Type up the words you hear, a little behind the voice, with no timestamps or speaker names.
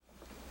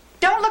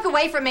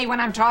away from me when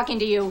I'm talking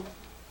to you.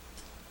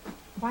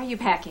 Why are you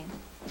packing?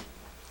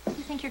 Where do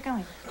you think you're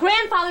going?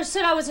 Grandfather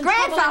said I was in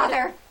trouble.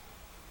 Grandfather!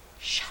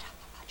 Shut up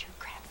about your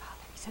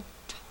grandfather. He's a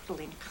total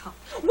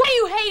incompetent. Why do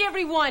you hate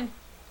everyone?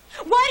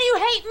 Why do you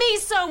hate me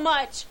so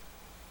much?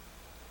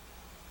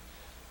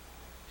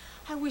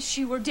 I wish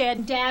you were dead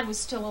and Dad was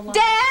still alive.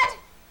 Dad?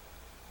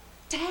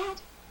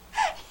 Dad?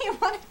 You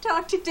want to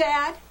talk to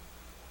Dad?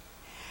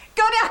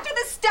 Go down to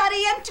the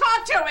study and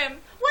talk to him.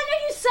 When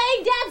are you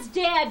saying Dad's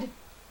dead?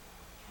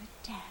 Your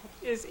dad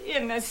is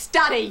in the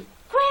study.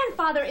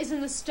 Grandfather is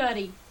in the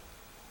study.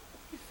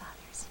 Your father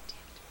isn't dead.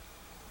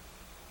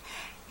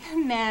 The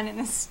man in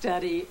the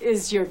study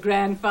is your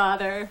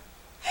grandfather.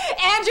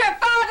 And your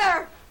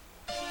father!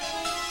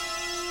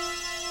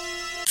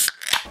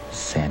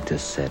 Santa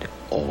said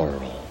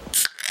oral.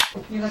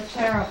 You look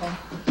terrible.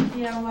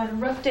 Yeah, well, I had a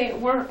rough day at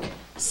work.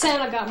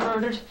 Santa got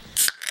murdered.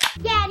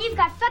 Yeah, and you've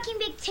got fucking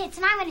big tits,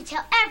 and I'm gonna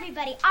tell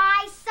everybody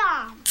I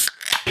saw 'em.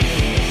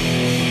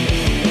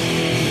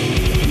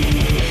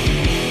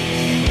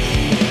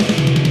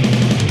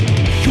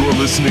 You're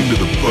listening to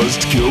the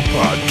Buzzkill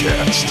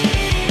Podcast.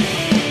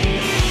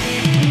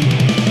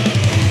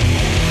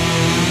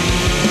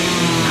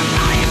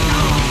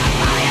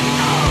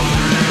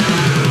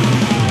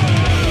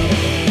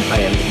 I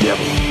am the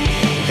devil,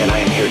 and I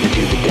am here to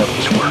do the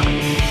devil's work.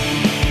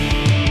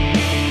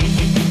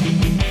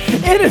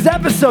 It is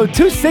episode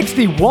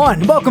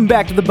 261. Welcome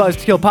back to the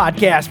Buzzkill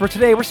Podcast, where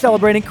today we're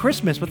celebrating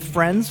Christmas with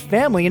friends,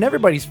 family, and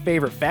everybody's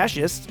favorite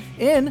fascists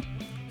in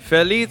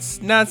Feliz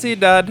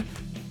Nazidad.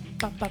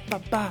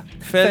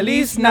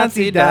 Feliz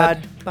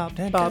Nazidad.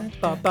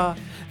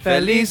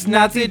 Feliz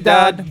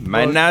Nazidad.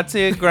 My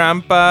Nazi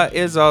grandpa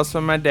is also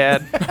my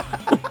dad.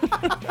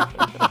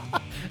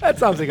 That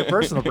sounds like a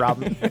personal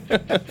problem.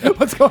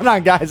 What's going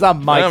on, guys?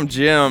 I'm Mike. I'm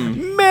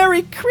Jim.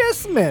 Merry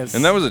Christmas.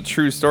 And that was a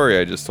true story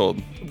I just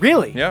told.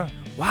 Really? Yeah.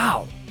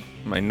 Wow.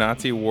 My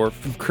Nazi war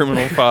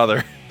criminal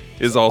father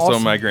is also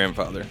awesome. my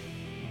grandfather.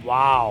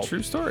 Wow.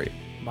 True story.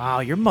 Wow,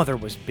 your mother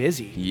was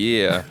busy.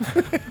 Yeah.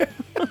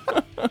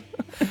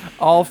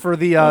 All for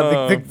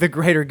the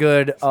greater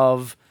good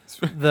of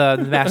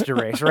the master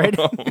race, right?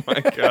 Oh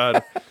my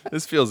God.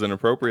 This feels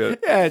inappropriate.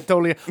 Yeah,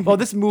 totally. Well,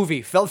 this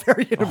movie felt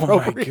very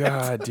inappropriate. Oh my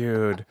God,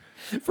 dude.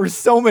 For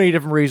so many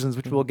different reasons,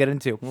 which we'll get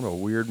into. What a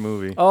weird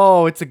movie.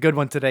 Oh, it's a good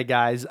one today,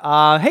 guys.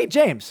 Hey,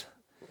 James.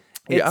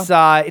 It's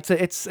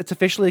it's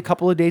officially a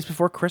couple of days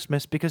before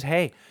Christmas because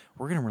hey,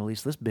 we're gonna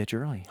release this bitch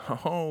early.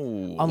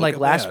 Oh, Unlike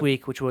last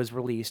week, which was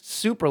released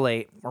super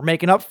late. We're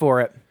making up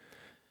for it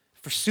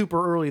for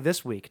super early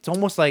this week. It's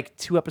almost like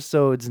 2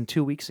 episodes in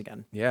 2 weeks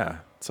again. Yeah,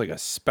 it's like a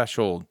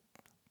special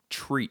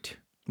treat.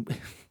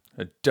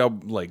 A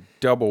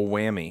double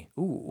whammy.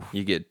 Ooh.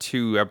 You get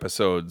 2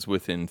 episodes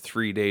within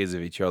 3 days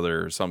of each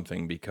other or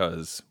something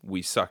because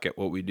we suck at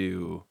what we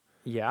do.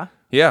 Yeah.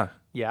 Yeah.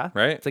 Yeah.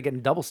 Right? It's like getting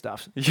double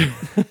stuffed.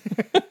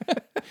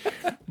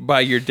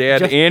 By your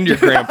dad and your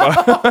grandpa.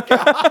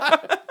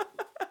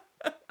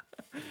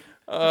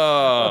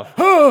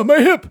 Oh, my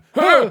hip.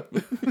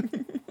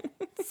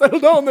 Settle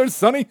down there,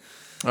 Sonny.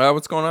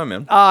 What's going on,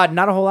 man?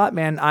 Not a whole lot,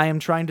 man. I am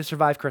trying to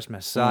survive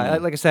Christmas.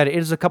 Like I said, it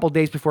is a couple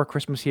days before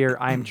Christmas here.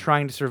 I am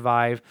trying to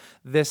survive.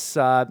 This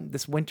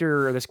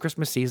winter or this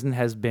Christmas season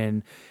has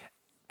been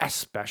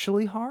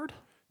especially hard.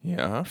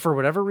 Yeah. For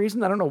whatever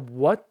reason. I don't know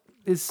what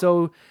is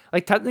so,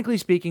 like, technically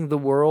speaking, the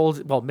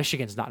world, well,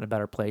 Michigan's not in a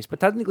better place, but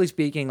technically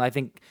speaking, I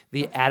think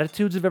the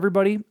attitudes of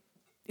everybody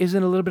is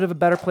in a little bit of a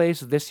better place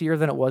this year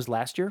than it was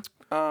last year.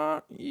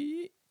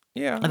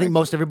 Yeah. I think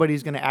most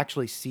everybody's going to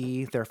actually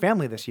see their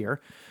family this year.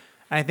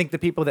 And I think the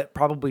people that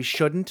probably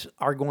shouldn't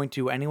are going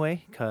to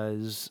anyway,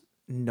 because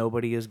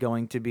nobody is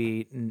going to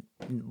be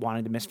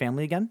wanting to miss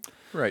family again.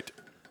 Right.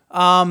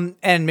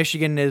 And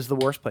Michigan is the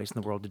worst place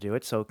in the world to do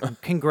it. So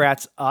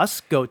congrats us,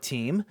 go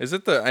team. Is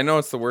it I know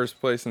it's the worst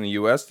place in the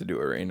U.S. to do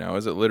it right now.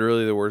 Is it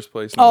literally the worst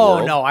place in the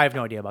world? Oh, no, I have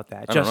no idea about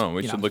that. I don't know.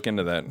 We should look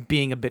into that.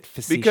 Being a bit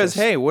facetious. Because,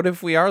 hey, what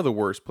if we are the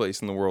worst place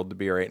in the world to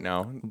be right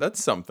now?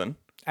 That's something.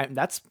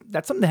 That's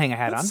something to hang a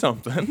hat on.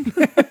 Something.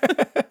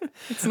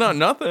 It's not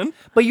nothing.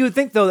 But you would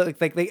think, though,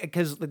 that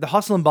because the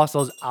hustle and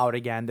bustle is out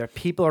again.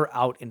 People are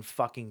out in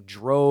fucking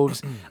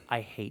droves.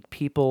 I hate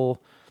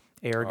people.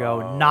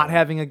 Ergo, not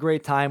having a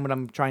great time when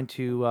I'm trying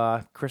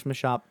to Christmas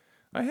shop.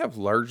 I have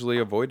largely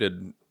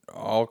avoided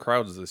all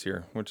crowds this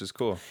year, which is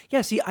cool.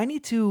 Yeah, see, I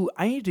need to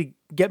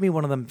get me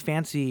one of them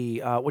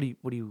fancy. What do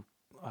you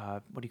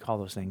call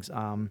those things?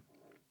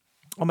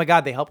 Oh my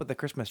God, they help with the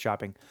Christmas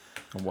shopping.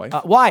 A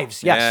wife?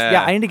 Wives, yes,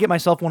 yeah. I need to get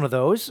myself one of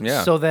those,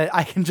 so that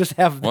I can just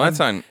have. Well, that's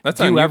on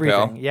you, everything.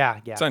 Pal. Yeah.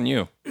 It's on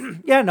you.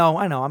 Yeah, no,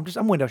 I know.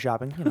 I'm window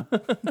shopping. You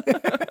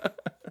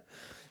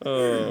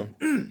know.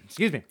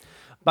 Excuse me.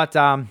 But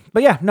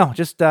yeah, no,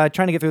 just trying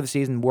to get through the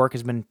season. Work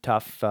has been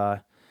tough.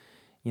 I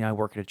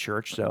work at a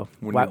church, so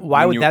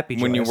why would that be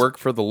joyous? When you work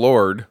for the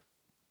Lord,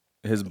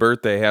 his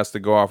birthday has to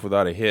go off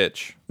without a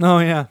hitch. Oh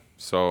yeah.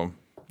 So,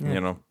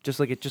 just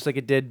like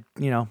it did,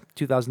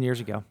 2,000 years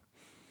ago.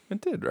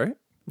 It did, right?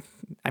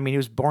 I mean, he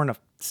was born a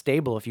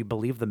stable, if you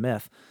believe the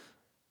myth.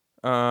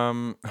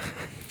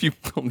 If you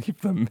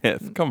believe the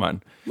myth, come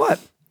on. What?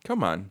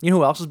 Come on. You know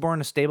who else was born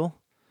in a stable?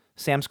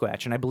 Sam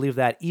Squatch, and I believe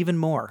that even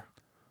more.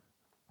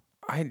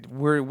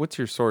 What's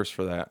your source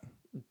for that?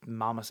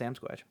 Mama Sam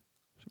Squatch.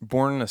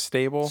 Born in a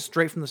stable?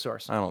 Straight from the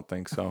source. I don't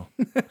think so.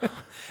 That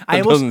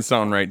doesn't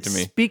sound right to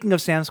me. Speaking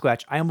of Sam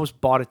Squatch, I almost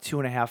bought a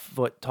 2.5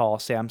 foot tall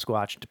Sam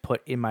Squatch to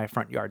put in my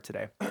front yard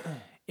today.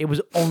 It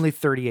was only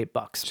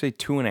 $38. Say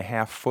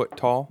 2.5 foot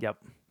tall? Yep.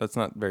 That's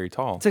not very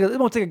tall. It's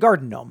like a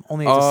garden gnome,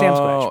 only it's a Sam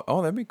Squatch.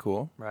 Oh, that'd be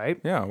cool. Right?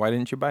 Yeah, why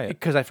didn't you buy it?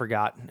 Because I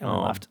forgot and we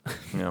left.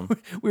 Yeah.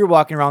 We were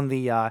walking around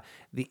we have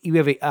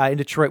in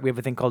Detroit, we have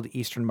a thing called the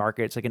Eastern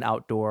Market. It's like an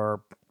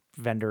outdoor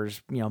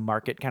vendors,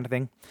 market kind of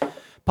thing.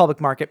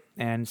 Public market,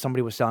 and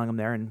somebody was selling them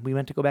there, and we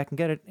went to go back and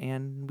get it,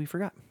 and we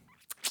forgot.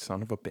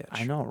 Son of a bitch.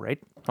 I know, right?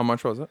 How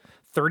much was it?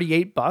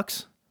 $38.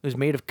 It was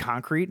made of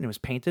concrete, and it was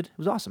painted. It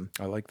was awesome.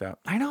 I like that.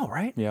 I know,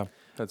 right? Yeah,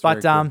 that's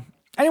But very cool.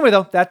 Anyway,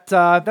 though, that's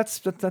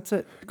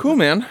it. Cool,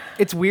 man.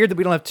 It's weird that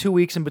we don't have 2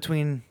 weeks in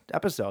between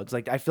episodes.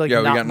 Like I feel like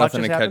Yeah, not we got much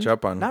nothing to has catch happened.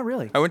 up on. Not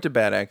really. I went to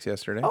Bad Axe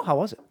yesterday. Oh, how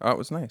was it? Oh, it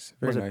was nice.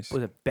 Very nice.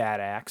 Was it bad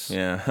axe?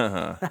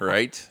 Yeah,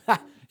 right?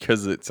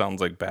 Because it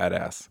sounds like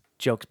badass.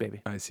 Jokes,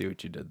 baby. I see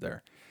what you did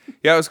there.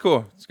 Yeah, it was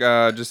cool.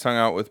 Just hung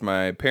out with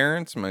my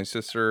parents, my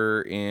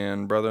sister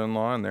and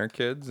brother-in-law and their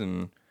kids,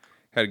 and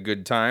had a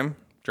good time.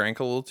 Drank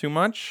a little too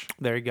much.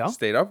 There you go.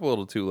 Stayed up a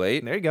little too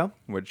late. There you go.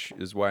 Which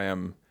is why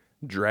I'm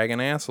dragging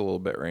ass a little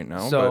bit right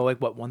now. So, like,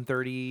 what,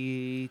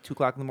 1:30, 2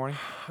 o'clock in the morning?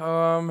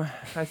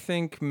 I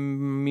think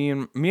me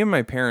and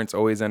my parents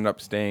always end up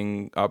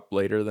staying up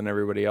later than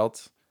everybody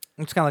else.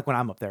 It's kind of like when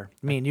I'm up there.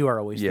 Me and you are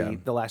always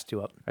the last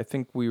two up. I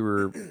think we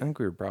were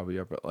probably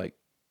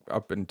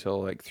up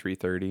until like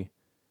 3:30.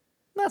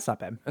 That's not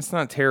bad. That's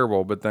not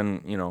terrible, but then,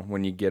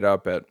 when you get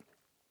up at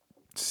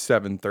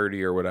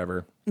 7:30 or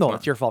whatever. No,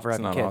 it's your fault for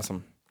having not kids.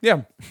 Awesome.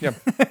 Yeah.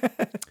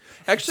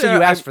 Actually, So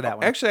you asked for that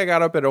one. Actually, I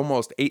got up at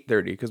almost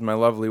 8:30 because my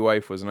lovely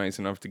wife was nice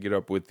enough to get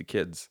up with the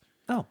kids.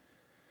 Oh.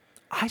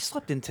 I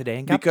slept in today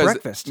and got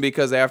breakfast.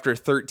 Because after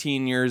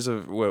 13 years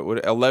of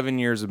 11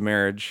 years of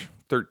marriage,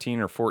 13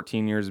 or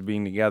 14 years of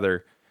being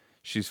together,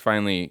 she's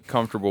finally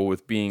comfortable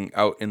with being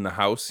out in the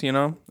house,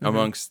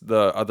 amongst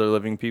the other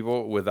living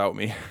people without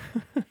me.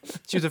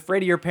 She was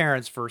afraid of your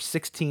parents for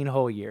 16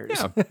 whole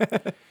years. Yeah.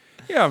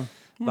 Yeah.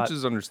 Which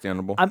is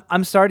understandable.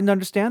 I'm starting to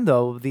understand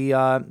though the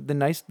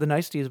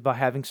niceties about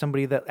having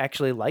somebody that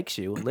actually likes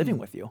you living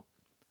with you.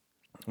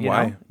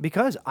 Why?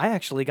 Because I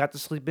actually got to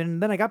sleep in,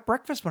 and then I got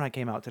breakfast when I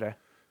came out today.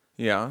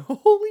 Yeah.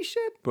 Holy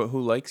shit! But who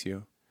likes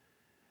you?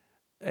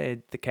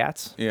 The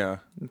cats. Yeah.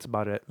 That's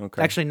about it.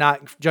 Okay. Actually,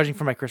 not judging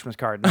from my Christmas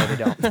card. No, they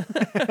don't.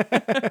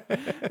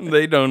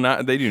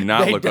 They do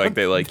not look like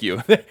they like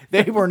you.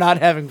 They were not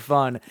having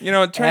fun.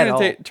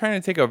 Trying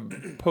to take a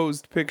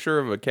posed picture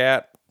of a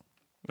cat.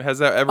 Has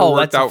that ever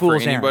worked out for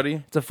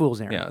anybody? It's a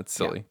fool's errand. Yeah, it's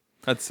silly. Yeah.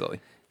 That's silly.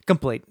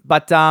 Complete.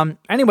 But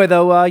anyway,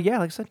 though, like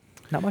I said,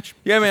 not much.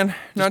 Yeah, man,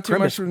 not too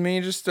much with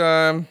me. Just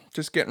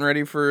getting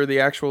ready for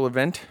the actual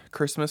event.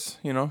 Christmas,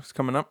 it's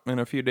coming up in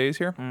a few days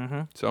here.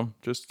 Mm-hmm. So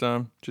just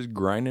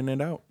grinding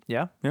it out.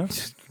 Yeah, yeah,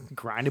 just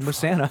grinding with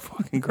Santa.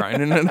 Fucking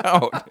grinding it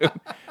out.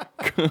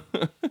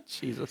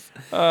 Jesus.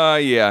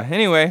 Yeah.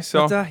 Anyway,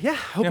 so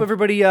hope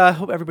everybody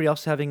else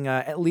is having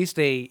at least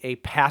a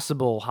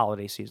passable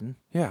holiday season.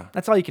 Yeah,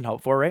 that's all you can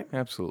hope for, right?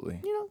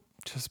 Absolutely.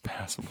 Just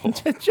passable.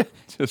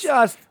 just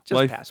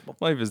life, passable.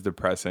 Life is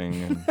depressing,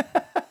 and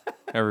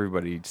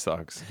everybody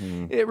sucks.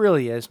 It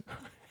really is.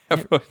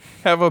 Have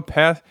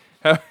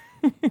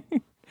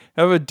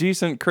a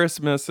decent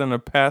Christmas and a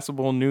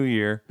passable New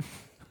Year.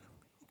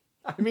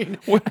 I mean,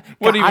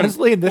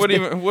 honestly,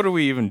 what are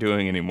we even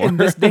doing anymore? In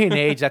this day and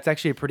age, that's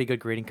actually a pretty good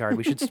greeting card.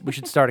 We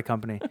should start a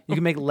company. You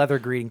can make leather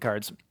greeting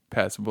cards.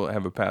 Have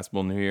a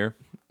passable New Year.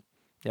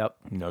 Yep.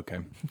 Okay.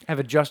 Have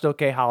a just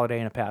okay holiday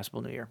and a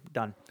passable New Year.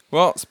 Done.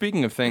 Well,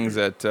 speaking of things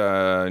that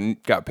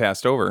got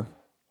passed over,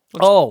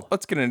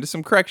 let's get into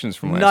some corrections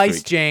from last week.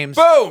 Nice, James.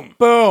 Boom!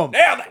 Boom!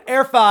 Nailed it!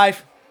 Air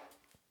 5.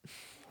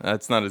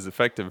 That's not as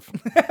effective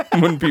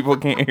when people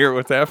can't hear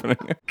what's happening.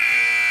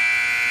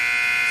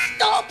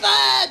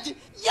 Stupid!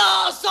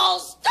 You're so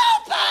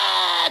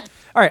stupid!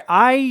 All right,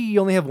 I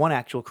only have one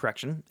actual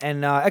correction.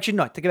 And actually,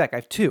 no, take it back. I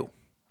have two.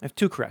 I have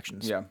two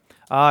corrections. Yeah.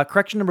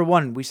 Correction number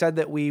one, we said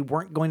that we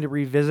weren't going to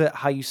revisit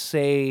how you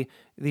say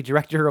the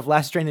director of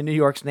Last Train to New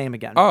York's name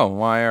again. Oh,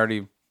 well,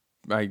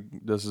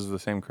 this is the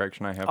same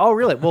correction I have. Oh,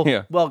 really? Well,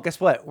 yeah. Well, guess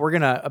what? We're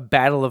going to a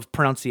battle of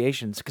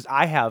pronunciations because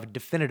I have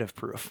definitive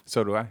proof.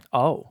 So do I.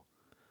 Oh.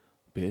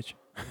 Bitch.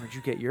 Where'd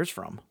you get yours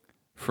from?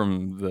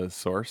 From the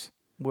source.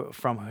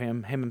 From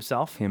him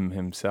himself? Him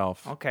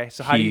himself. Okay,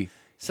 so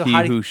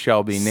who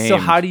shall be named. So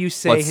how do you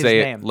say his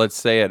name? Let's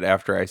say it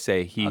after I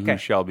say who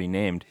shall be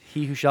named.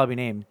 He who shall be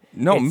named.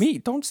 No, me.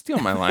 Don't steal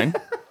my line.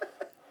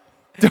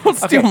 Don't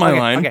steal my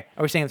line. Okay,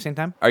 are we saying at the same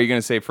time? Are you going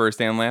to say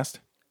first and last?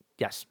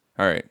 Yes.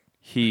 All right.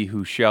 He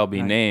who shall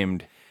be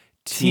named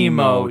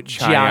Timo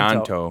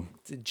Chianto.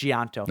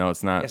 Gianto. No,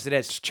 it's not. Yes, it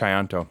is. It's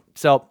Chianto.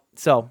 So.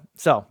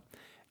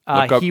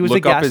 He was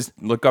a guest.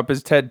 Look up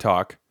his TED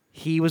Talk.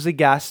 He was a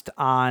guest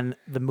on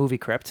the movie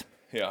Crypt.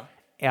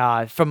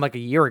 Yeah. From like a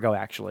year ago,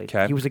 actually.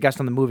 'Kay. He was a guest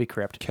on the Movie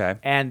Crypt. 'Kay.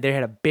 And they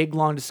had a big,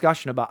 long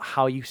discussion about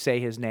how you say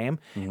his name.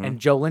 And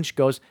Joe Lynch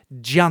goes,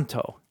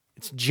 Gianto.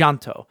 It's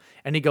Gianto.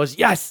 And he goes,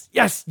 yes,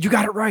 you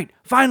got it right.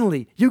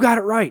 Finally, you got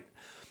it right.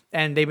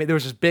 And there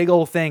was this big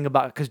old thing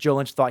about, because Joe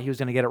Lynch thought he was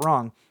going to get it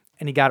wrong.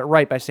 And he got it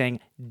right by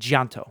saying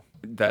Gianto.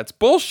 That's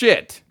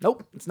bullshit.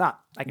 Nope, it's not.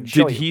 I can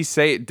show Did you. he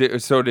say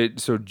it?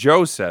 So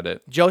Joe said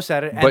it. Joe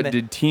said it. And But then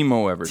did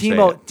Timo ever say it?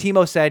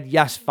 Timo said,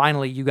 yes,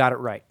 finally, you got it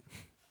right.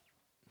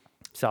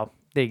 So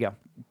there you go.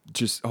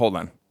 Just hold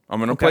on. I'm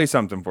going to play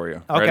something for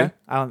you. Okay.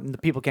 Ready? The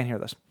people can't hear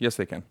this Yes,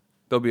 they can.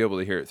 They'll be able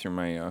to hear it through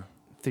my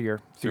through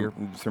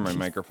my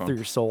microphone.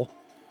 your soul.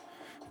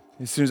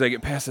 As soon as I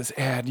get past this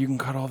ad, you can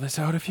cut all this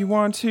out if you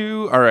want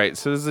to. All right.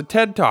 So there's a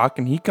TED Talk,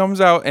 and he comes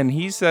out and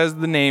he says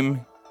the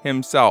name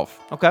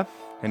himself. Okay.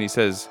 And he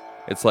says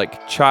it's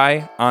like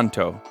Chai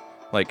Anto,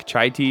 like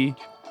chai tea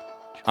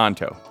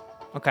Anto.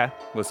 Okay.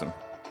 Listen.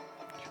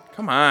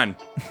 Come on.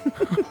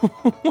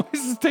 Why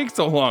does this take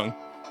so long?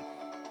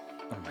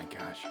 Oh my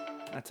gosh.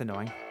 That's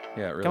annoying.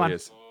 Yeah, it Come on. really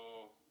is.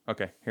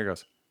 Okay, here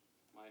goes.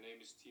 My name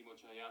is Timo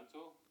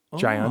Gianto.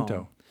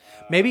 Gianto.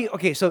 Maybe,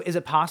 okay, so is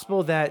it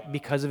possible that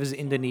because of his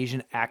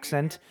Indonesian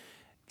accent,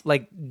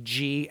 like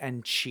G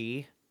and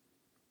Chi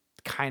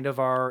kind of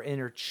are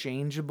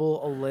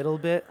interchangeable a little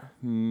bit?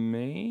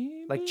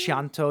 Maybe. Like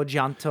Gianto.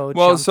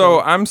 Well,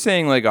 so I'm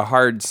saying like a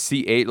hard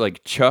C8,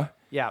 like ch.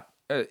 Yeah.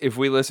 If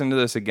we listen to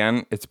this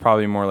again, it's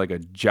probably more like a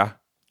ja.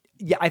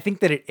 Yeah, I think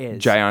that it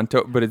is.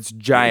 Gianto, but it's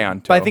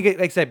Gianto. But I think, like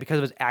I said, because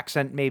of his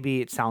accent, maybe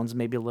it sounds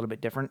maybe a little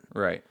bit different.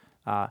 Right.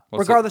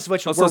 Regardless of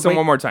which, let's listen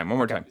one more time. One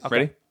more time. Okay.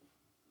 Ready?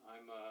 I'm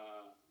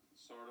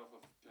sort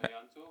of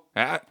Gianto.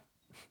 Ah.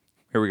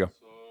 Here we go.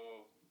 So,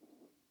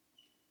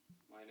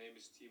 my name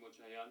is Timo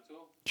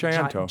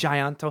Gianto.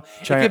 Gianto.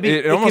 Gianto.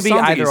 It almost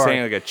sounds like he's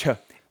saying like a ch. But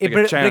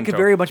it could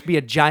very much be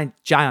a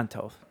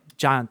Gianto.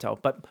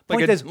 But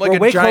point is, we're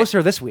way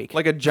closer this week.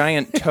 Like a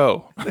giant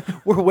toe.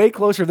 We're way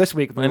closer this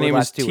week than My we were name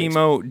is last 2 weeks.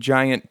 Timo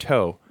Giant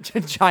Toe.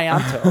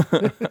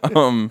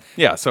 Gianto.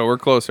 Yeah, so we're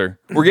closer.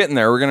 We're getting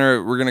there. We're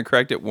gonna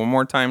correct it one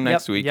more time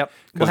next week. Yep.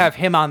 We'll have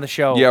him on the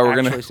show.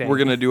 Yeah, saying we're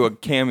gonna do a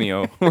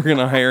cameo. We're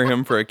gonna hire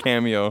him for a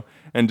cameo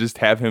and just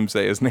have him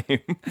say his name.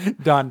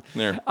 Done.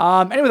 There.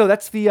 Anyway, though,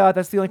 that's the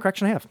only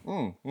correction I have.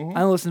 I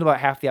only listened to about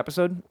half the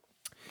episode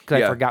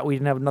because I forgot we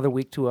didn't have another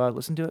week to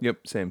listen to it.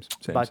 Yep, same.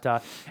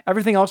 But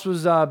everything else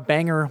was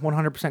banger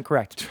 100%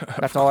 correct.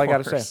 That's all I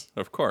got to say.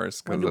 Of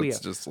course, because When do we that's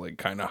have- just like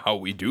kind of how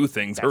we do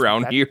things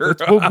around here.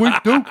 That's what we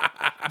do.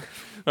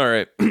 All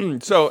right.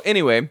 So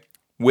anyway,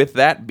 with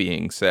that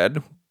being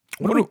said,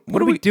 What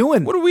are we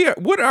doing? What are we doing?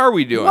 What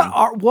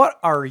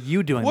are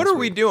you doing? What this are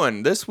we week?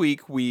 doing this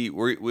week? We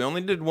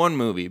only did one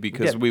movie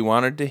because we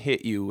wanted to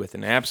hit you with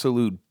an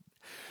absolute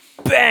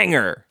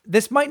banger.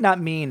 This might not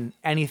mean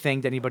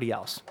anything to anybody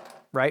else,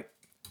 right?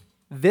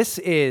 This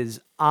is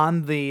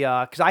on the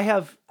because I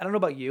don't know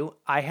about you.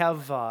 I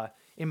have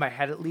in my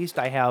head at least.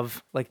 I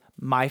have like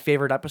my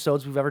favorite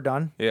episodes we've ever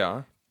done.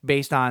 Yeah.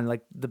 Based on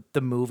like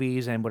the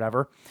movies and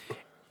whatever.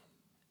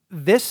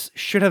 This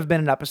should have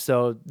been an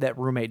episode that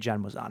roommate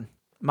Jen was on.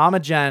 Mama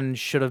Jen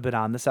should have been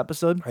on this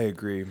episode. I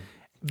agree.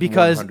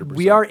 Because 100%.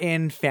 we are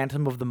in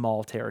Phantom of the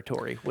Mall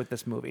territory with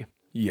this movie.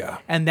 Yeah.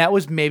 And that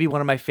was maybe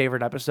one of my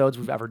favorite episodes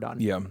we've ever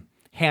done. Yeah.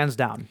 Hands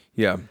down.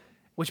 Yeah.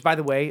 Which, by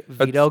the way,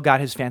 Vito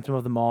got his Phantom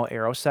of the Mall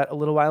arrow set a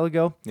little while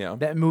ago. Yeah.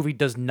 That movie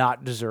does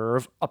not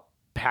deserve a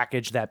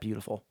package that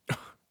beautiful.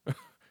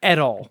 At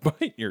all.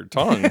 Bite your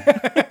tongue.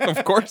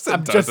 Of course it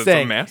I'm does. just It's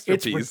saying, a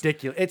masterpiece. it's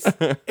ridiculous.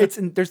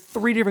 There's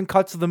 3 different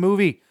cuts of the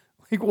movie.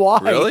 Like, why?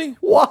 Really?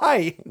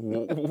 Why?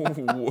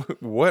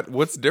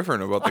 What's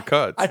different about the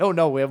cuts? I don't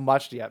know. We haven't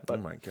watched it yet. But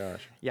Oh my gosh.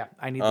 yeah,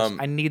 I need this.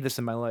 I need this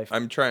in my life.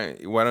 I'm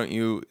trying. Why don't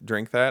you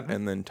drink that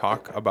and then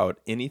talk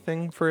about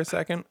anything for a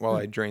second while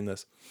I drain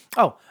this?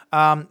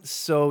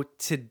 So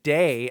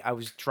today I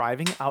was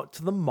driving out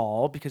to the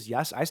mall because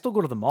yes, I still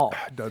go to the mall.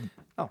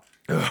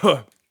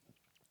 Oh.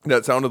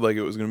 That sounded like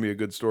it was going to be a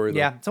good story, though.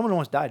 Yeah, someone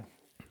almost died.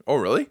 Oh,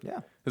 really? Yeah.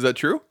 Is that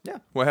true? Yeah.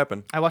 What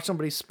happened? I watched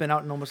somebody spin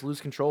out and almost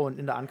lose control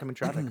into oncoming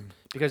traffic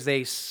because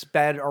they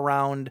sped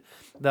around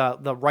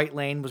the right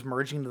lane was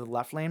merging into the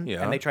left lane,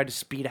 Yeah. and they tried to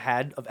speed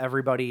ahead of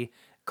everybody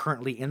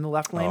currently in the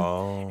left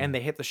lane, and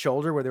they hit the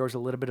shoulder where there was a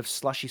little bit of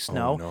slushy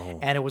snow, no.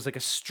 and it was like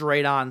a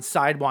straight on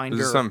sidewinder. Is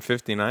this on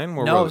 59?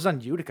 No, it was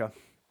on Utica.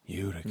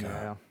 Utica.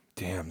 Yeah.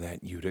 Damn,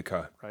 that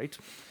Utica. Right.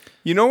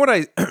 You know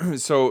what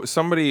so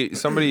somebody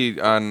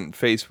on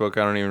Facebook,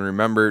 I don't even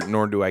remember,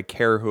 nor do I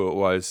care who it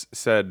was,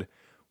 said,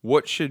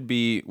 what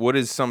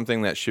is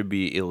something that should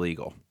be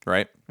illegal,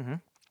 right? Mm-hmm.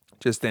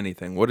 Just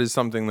anything. What is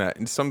something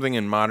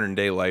in modern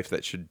day life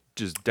that should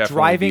just definitely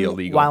Driving be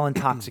illegal? while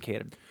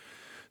intoxicated.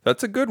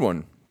 That's a good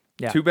one.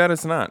 Yeah. Too bad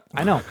it's not.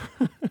 I know.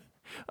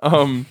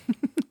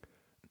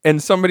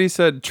 And somebody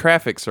said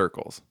traffic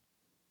circles.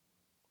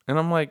 And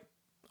I'm like,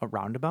 A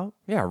roundabout?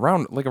 yeah,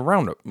 like a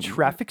roundup.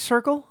 Traffic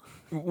circle?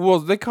 Well,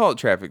 they call it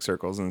traffic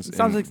circles, and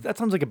That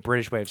sounds like a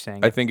British way of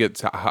saying it. I think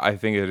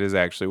it is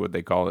actually what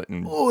they call it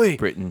in Oi.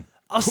 Britain.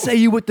 I'll say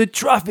you with the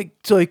traffic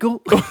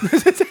circle.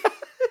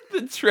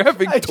 The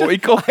traffic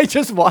toicle. I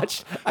just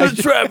watched.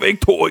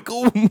 Traffic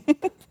toicle.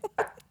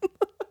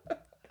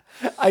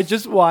 I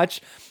just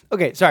watched.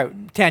 Okay, sorry,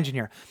 tangent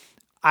here.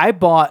 I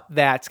bought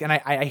that, and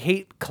I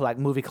hate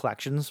movie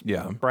collections.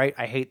 Yeah. Right?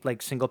 I hate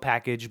like single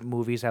package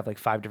movies that have like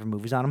 5 different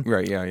movies on them.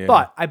 Right, yeah.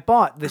 But I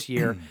bought this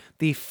year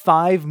the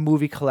 5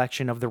 movie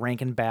collection of the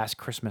Rankin Bass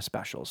Christmas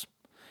specials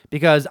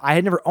because I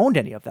had never owned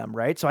any of them,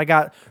 right? So I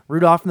got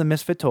Rudolph and the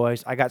Misfit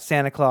Toys, I got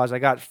Santa Claus, I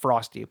got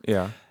Frosty.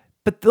 Yeah.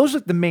 But those are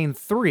the main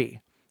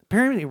 3.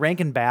 Apparently,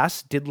 Rankin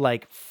Bass did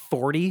like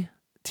 40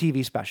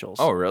 TV specials.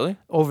 Oh, really?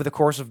 Over the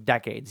course of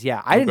decades.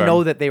 Yeah. I didn't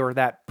know that they were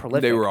that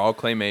prolific. They were all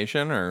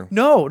claymation or?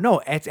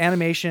 No, it's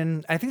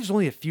animation. I think there's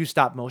only a few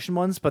stop motion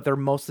ones, but they're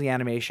mostly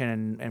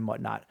animation and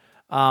whatnot.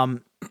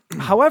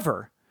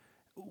 However,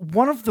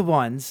 one of the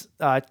ones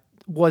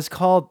was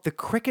called The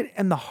Cricket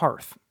and the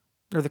Hearth,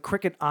 or The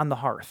Cricket on the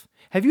Hearth.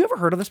 Have you ever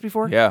heard of this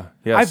before? Yeah.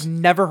 Yes. I've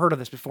never heard of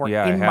this before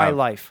in my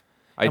life.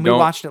 And we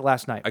watched it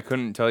last night. I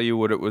couldn't tell you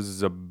what it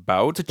was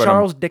about. It's a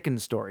Charles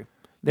Dickens story.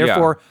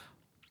 Therefore,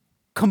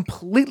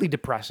 completely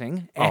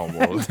depressing. Oh,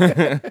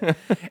 well.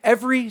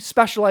 Every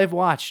special I've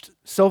watched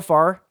so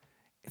far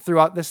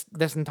throughout this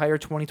entire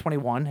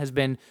 2021 has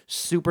been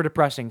super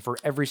depressing for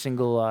every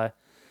single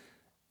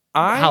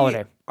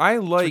holiday.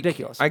 It's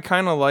ridiculous. I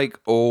kind of like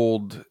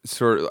old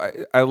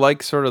I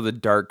like sort of the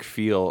dark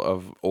feel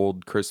of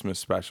old Christmas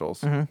specials.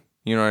 Mm-hmm.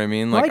 You know what I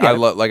mean? Well,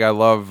 Like I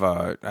love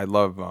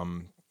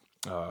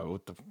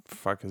what the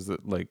fuck is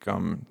it? Like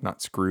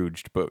not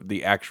Scrooged, but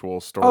the actual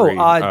story.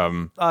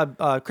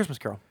 Christmas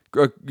Carol.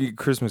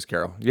 Christmas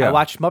Carol. Yeah. I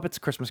watched Muppets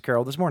Christmas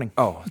Carol this morning.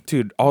 Oh,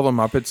 dude, all the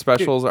Muppet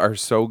specials are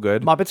so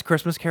good. Muppets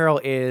Christmas Carol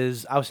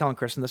is, I was telling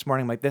Kristen this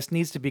morning, like, this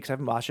needs to be, because I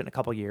haven't watched it in a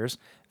couple years,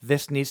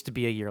 this needs to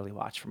be a yearly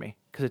watch for me,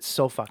 because it's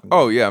so fucking good.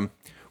 Oh, yeah.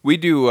 We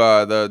do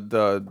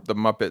the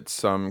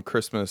Muppets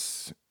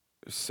Christmas,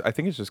 I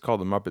think it's just called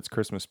the Muppets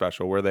Christmas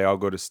Special, where they all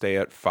go to stay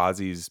at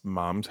Fozzie's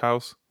mom's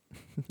house.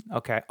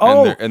 Okay.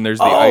 And there's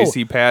the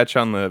icy patch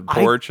on the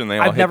porch, and they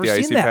all hit the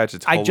icy patch.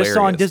 It's hilarious. I just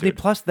saw on Disney dude.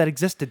 Plus that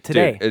existed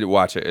today. Dude,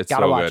 watch it. It's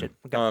Gotta so watch good.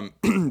 it.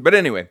 Okay. But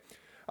anyway,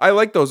 I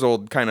like those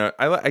old kind of.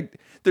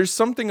 There's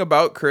something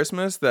about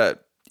Christmas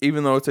that,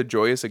 even though it's a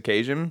joyous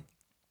occasion,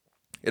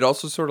 it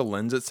also sort of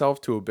lends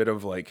itself to a bit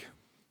of like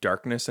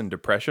darkness and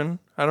depression.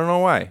 I don't know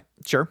why.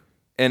 Sure.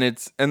 And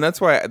that's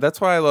why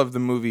I love the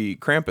movie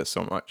Krampus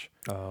so much.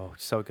 Oh,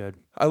 so good.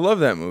 I love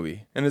that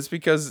movie, and it's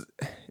because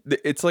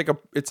it's like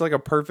a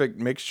perfect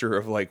mixture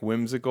of like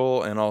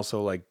whimsical and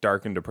also like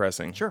dark and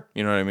depressing. Sure.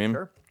 You know what I mean?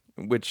 Sure.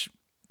 Which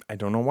I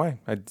don't know why.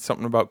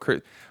 Something about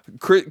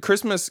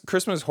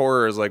Christmas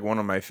horror is like one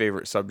of my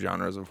favorite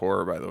subgenres of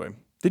horror, by the way.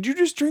 Did you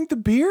just drink the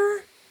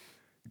beer?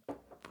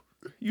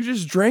 You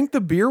just drank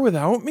the beer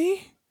without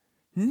me?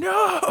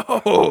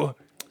 No.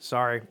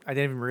 Sorry, I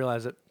didn't even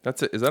realize it.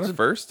 That's it. Is that a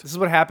first? This is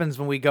what happens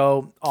when we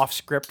go off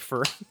script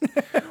for.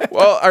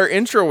 Well, our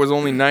intro was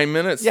only 9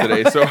 minutes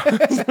today, so.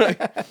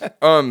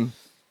 All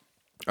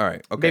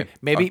right. Okay.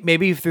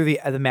 Maybe through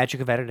the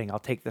magic of editing, I'll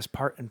take this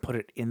part and put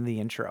it in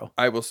the intro.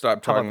 I will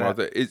stop talking about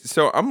it.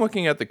 So I'm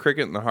looking at the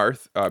Cricket and the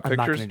Hearth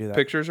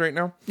pictures right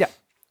now. Yeah.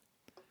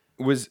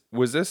 Was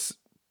this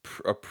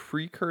a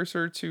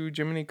precursor to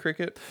Jiminy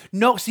Cricket?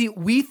 No. See,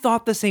 we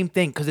thought the same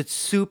thing because it's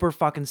super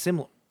fucking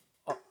similar.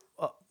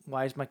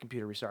 Why is my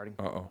computer restarting?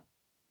 Uh-oh.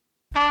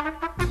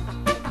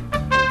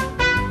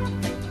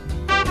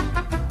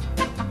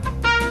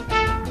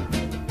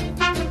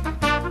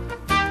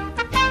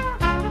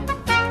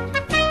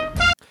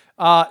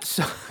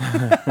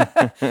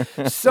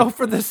 So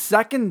for the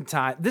second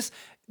time,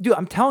 dude,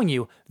 I'm telling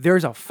you,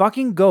 there's a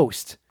fucking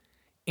ghost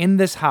in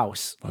this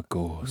house. A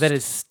ghost. That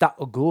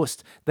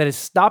is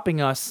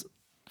stopping us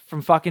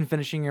from fucking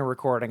finishing your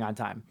recording on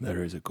time.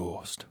 There is a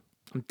ghost.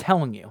 I'm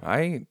telling you.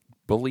 I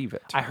believe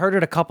it. I heard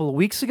it a couple of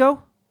weeks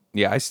ago.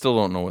 Yeah, I still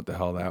don't know what the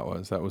hell that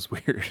was. That was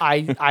weird.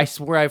 I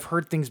swear I've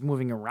heard things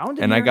moving around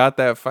in and here. I got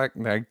that fact.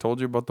 I told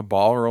you about the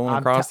ball rolling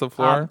across the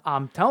floor.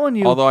 I'm telling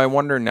you. Although I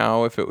wonder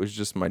now if it was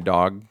just my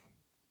dog,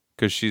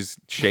 because she's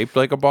shaped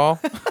like a ball.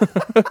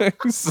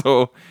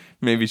 So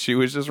maybe she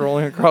was just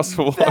rolling across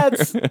the floor.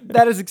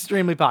 That is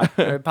extremely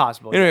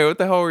possible. Anyway, what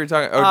the hell were we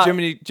talking? Oh,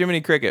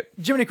 Jiminy Cricket.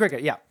 Jiminy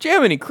Cricket, yeah.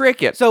 Jiminy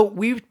Cricket. So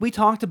we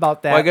talked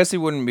about that. Well, I guess he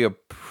wouldn't be a.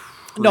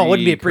 No, it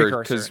wouldn't be a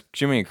precursor because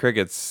Jiminy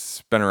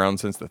Cricket's been around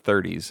since the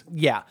 30s.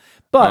 Yeah,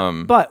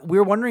 but we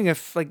were wondering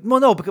if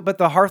but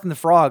the Hearth and the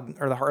Frog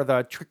or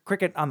the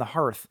Cricket on the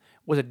Hearth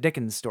was a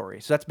Dickens story,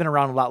 so that's been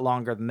around a lot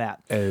longer than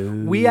that. Oh.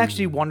 We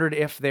actually wondered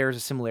if there's a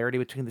similarity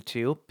between the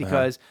two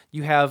because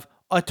you have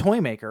a toy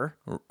maker,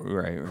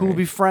 right, who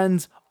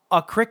befriends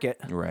a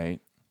cricket, right.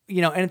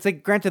 You know, and it's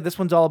like, granted, this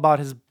one's all about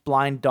his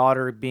blind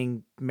daughter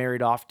being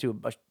married off to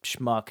a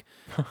schmuck,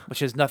 which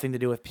has nothing to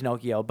do with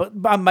Pinocchio. But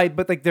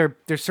like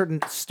there's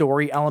certain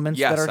story elements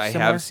that are similar. Yes, I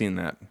have seen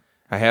that.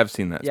 I have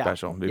seen that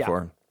special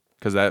before.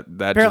 Because that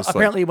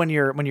apparently when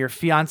your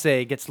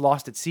fiance gets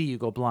lost at sea, you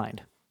go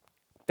blind.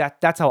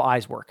 That's how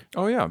eyes work.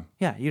 Oh yeah.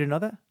 Yeah, you didn't know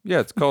that? Yeah,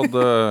 it's called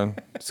the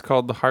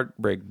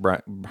heartbreak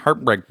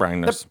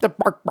blindness. The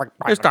bark.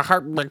 It's the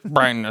heartbreak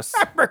blindness.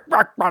 I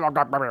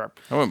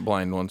went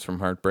blind once from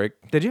heartbreak.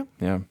 Did you?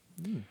 Yeah.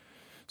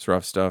 It's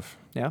rough stuff.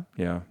 Yeah.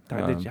 Yeah.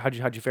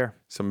 How'd you fare?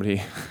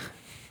 Somebody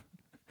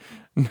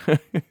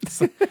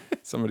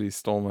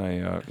stole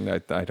my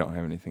I don't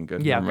have anything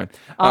good. Yeah. Never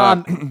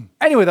mind.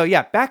 Anyway, though,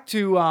 yeah. Back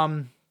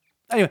to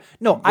Anyway,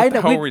 no, what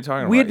the hell were we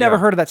talking We had about? never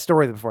Yeah. heard of that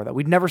story before. That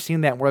we'd never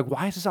seen that. And we're like,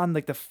 why is this on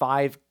like the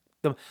 5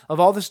 of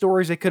all the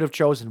stories they could have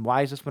chosen?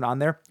 Why is this one on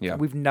there? Yeah.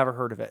 We've never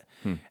heard of it.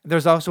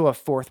 There's also a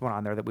 4th one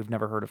on there that we've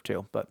never heard of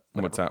too. But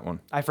whatever. What's that one?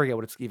 I forget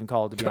what it's even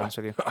called, to be honest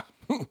with you.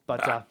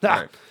 But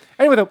right.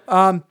 Anyway, though,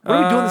 what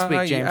are we doing this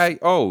week, James?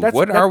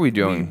 What are we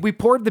doing? We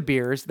poured the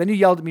beers. Then you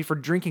yelled at me for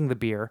drinking the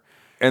beer.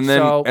 And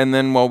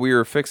then while we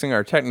were fixing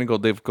our technical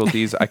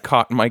difficulties, I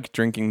caught Mike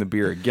drinking the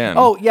beer again.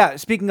 Oh yeah,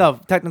 speaking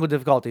of technical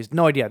difficulties,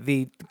 no idea.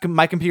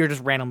 My computer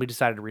just randomly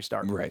decided to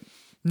restart. Right.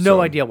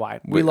 No idea why.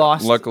 We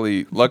lost.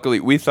 Luckily,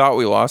 we thought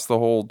we lost the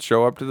whole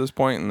show up to this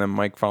point, and then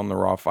Mike found the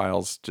raw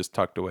files just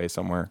tucked away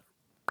somewhere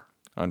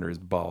under his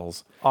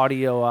balls.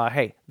 Audio.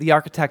 Hey, the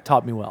architect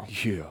taught me well.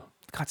 Yeah.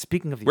 God,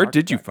 speaking of the Where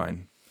architect, did you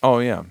find? Oh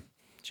yeah.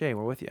 Jay,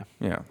 we're with you.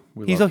 Yeah.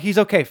 He's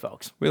okay,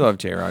 folks. We love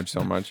J. Raj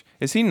so much.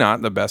 Is he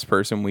not the best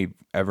person we've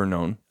ever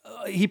known?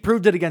 He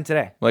proved it again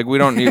today. Like we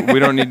don't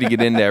need to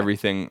get into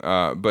everything.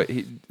 But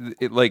he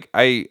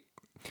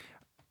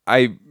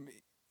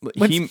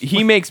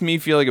makes me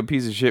feel like a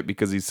piece of shit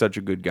because he's such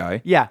a good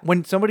guy. Yeah,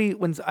 I'm going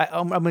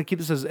to keep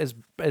this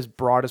as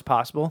broad as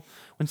possible.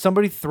 When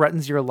somebody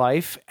threatens your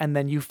life and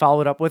then you follow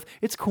it up with,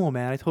 "It's cool,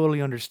 man. I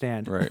totally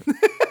understand." Right.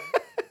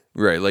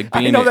 Right, like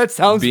I know that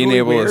sounds being really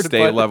able weird, to stay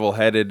but-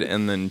 level-headed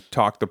and then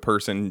talk the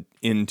person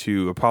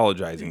into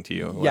apologizing to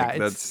you. Yeah, Like,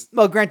 that's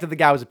well, granted, the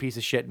guy was a piece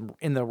of shit and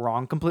in the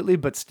wrong completely,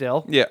 but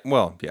still. yeah.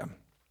 Well, yeah.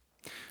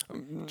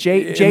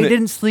 Jay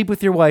didn't sleep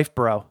with your wife,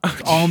 bro.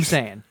 That's all I'm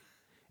saying.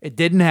 It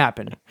didn't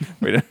happen.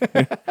 We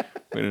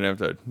didn't have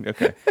to.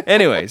 Okay.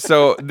 Anyway,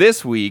 so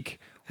this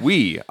week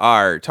we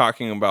are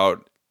talking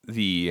about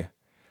the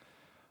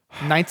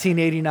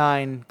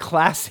 1989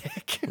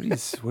 classic.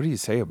 What do you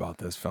say about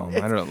this film?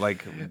 I don't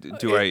like.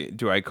 Do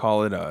I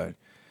call it a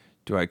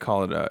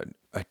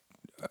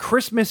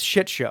Christmas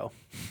shit show.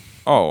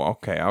 Oh,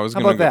 okay. How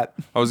about that?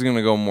 I was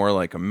gonna go more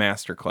like a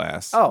master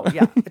class. Oh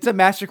yeah, it's a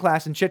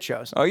masterclass in shit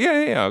shows. Oh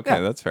yeah. Okay,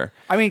 Yeah. that's fair.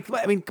 I mean,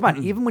 come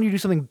on. Even when you do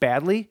something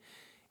badly,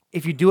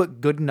 if you do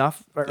it good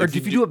enough, or if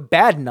you do it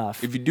bad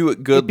enough, If you do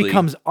it goodly, it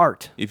becomes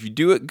art. If you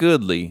do it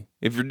goodly,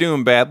 if you're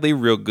doing badly,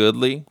 real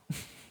goodly,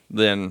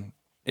 then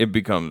it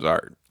becomes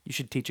art. You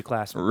should teach a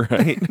class.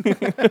 Right.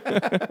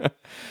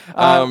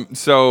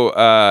 Elves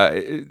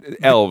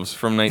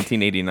from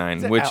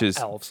 1989, which is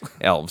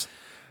Elves.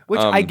 Which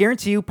I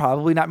guarantee you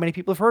probably not many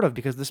people have heard of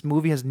because this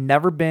movie has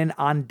never been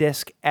on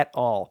disc at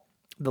all.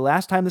 The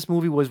last time this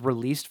movie was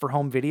released for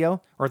home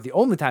video, or the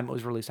only time it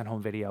was released on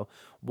home video,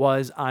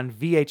 was on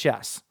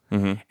VHS.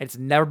 Mm-hmm. It's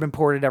never been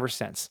ported ever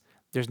since.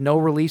 There's no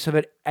release of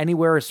it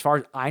anywhere as far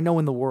as I know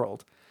in the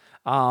world.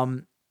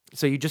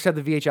 So you just have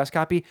the VHS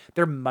copy.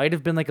 There might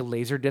have been like a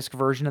Laserdisc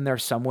version in there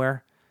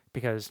somewhere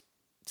because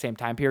same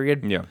time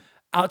period. Yeah.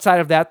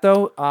 Outside of that,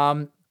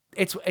 though,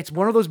 it's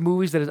one of those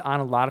movies that is on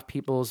a lot of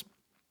people's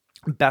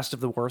best of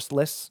the worst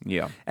lists.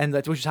 Yeah. And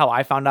which is how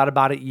I found out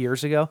about it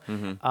years ago.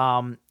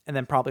 And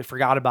then probably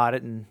forgot about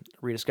it and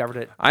rediscovered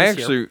it. I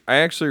this year.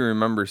 actually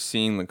remember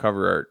seeing the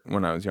cover art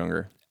when I was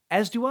younger.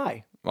 As do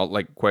I. Well,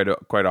 like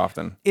quite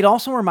often. It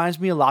also reminds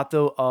me a lot,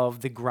 though, of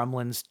the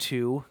Gremlins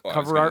 2 Well, I was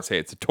cover gonna art. say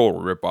it's a total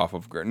ripoff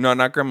of not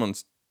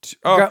Gremlins 2.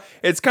 Oh,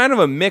 it's kind of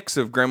a mix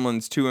of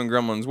Gremlins 2 and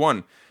Gremlins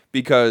 1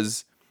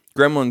 because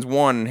Gremlins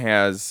 1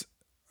 has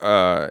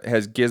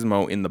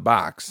Gizmo in the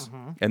box,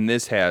 and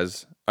this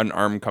has an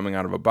arm coming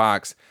out of a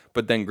box.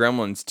 But then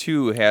Gremlins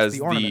 2 has the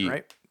ornament,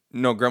 right?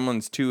 No,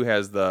 Gremlins 2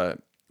 has the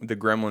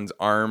Gremlin's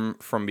arm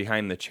from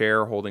behind the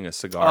chair holding a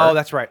cigar. Oh,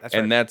 that's right. That's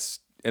right.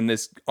 And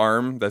this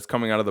arm that's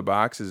coming out of the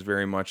box is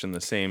very much in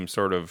the same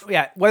sort of...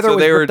 Yeah, whether it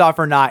was ripped off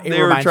or not,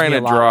 they were trying to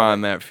draw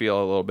on that feel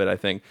a little bit, I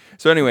think.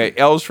 So anyway,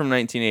 Elves from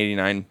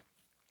 1989,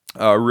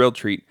 a real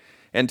treat.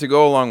 And to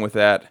go along with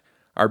that,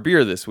 our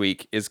beer this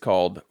week is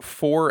called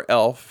 4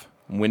 Elf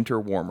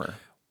Winter Warmer.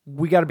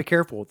 We got to be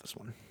careful with this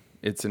one.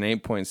 It's an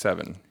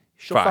 8.7.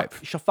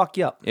 She'll fuck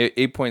you up.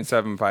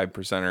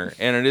 8.75%er,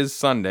 and it is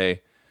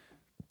Sunday.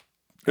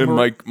 And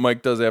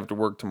Mike does have to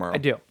work tomorrow. I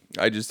do.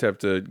 I just have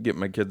to get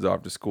my kids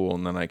off to school,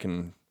 and then I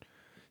can,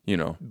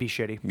 be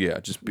shitty. Yeah,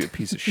 just be a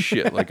piece of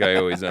shit like I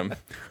always am.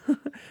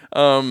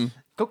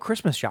 Go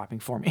Christmas shopping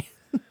for me.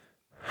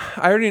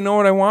 I already know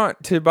what I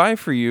want to buy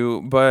for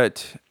you,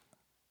 but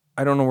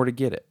I don't know where to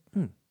get it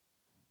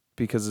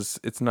because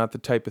it's not the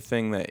type of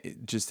thing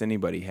that just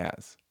anybody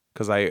has.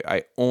 Because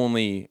I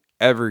only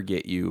ever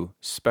get you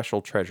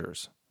special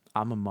treasures.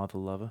 I'm a mother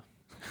lover.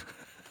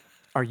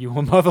 Are you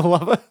a mother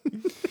lover?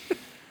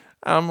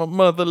 I'm a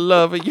mother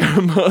lover. You're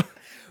a mother.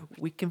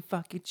 We can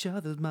fuck each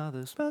other's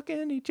mothers,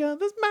 fucking each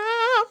other's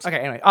moms. Okay,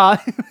 anyway.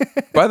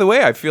 By the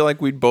way, I feel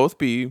like we'd both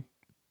be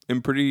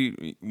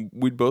and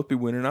we'd both be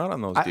winning out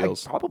on those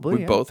deals. Probably,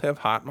 we yeah. both have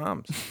hot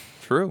moms.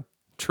 True.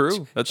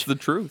 That's the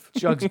truth.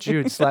 Jugs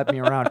Jude slapped me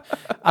around.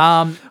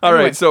 All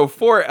Anyway, right, so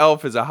for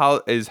Elf is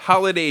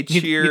holiday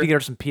cheer. Need to get her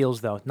some peels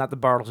though, not the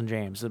Bartles and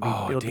James.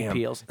 It'll be damn.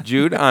 peels.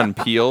 Jude on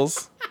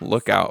peels.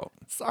 Look out.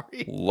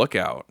 Sorry. Look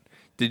out.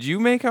 Did you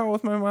make out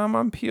with my mom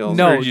on peels?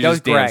 No, or did you that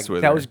just was dance Greg.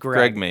 with That her? was Greg.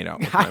 Greg made out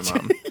with my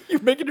mom.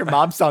 You're making your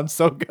mom sound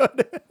so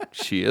good.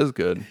 She is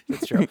good.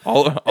 That's true.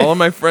 All of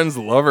my friends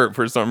love her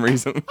for some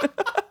reason.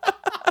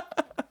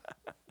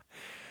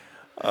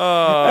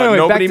 Anyway,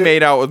 Nobody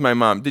made out with my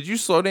mom. Did you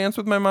slow dance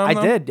with my mom? I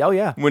though? did. Oh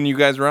yeah. When you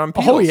guys were on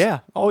peels?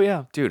 Oh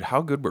yeah. Dude,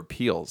 how good were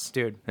peels?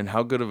 Dude. And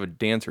how good of a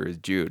dancer is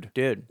Jude?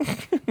 Dude.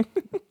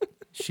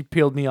 She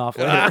peeled me off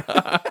later.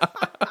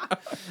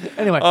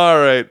 Anyway. All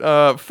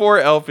right. For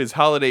Elf is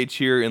holiday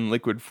cheer in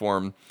liquid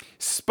form.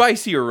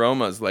 Spicy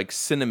aromas like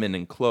cinnamon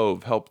and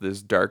clove help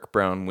this dark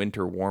brown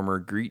winter warmer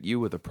greet you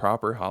with a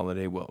proper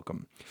holiday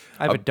welcome.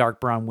 I have a dark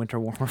brown winter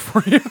warmer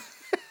for you.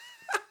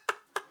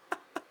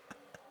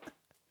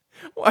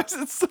 Why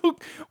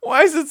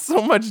is it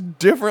so much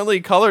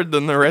differently colored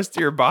than the rest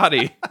of your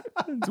body?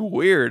 It's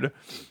weird.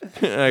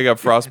 I got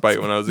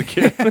frostbite when I was a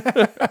kid.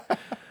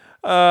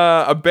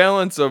 A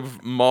balance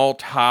of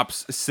malt,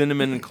 hops,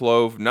 cinnamon,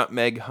 clove,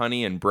 nutmeg,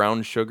 honey, and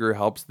brown sugar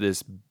helps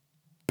this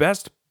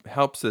That's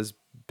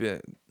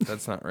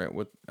not right.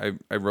 What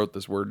I wrote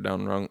this word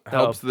down wrong.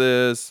 Helps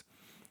this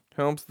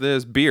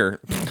beer.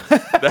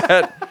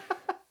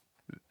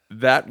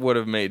 that would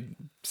have made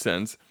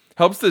sense.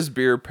 Helps this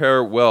beer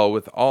pair well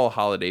with all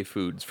holiday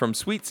foods, from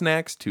sweet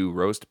snacks to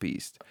roast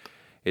beef.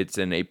 It's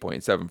an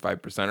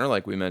 8.75%er,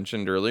 like we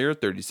mentioned earlier,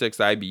 36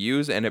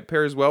 IBUs, and it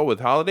pairs well with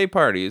holiday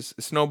parties,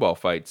 snowball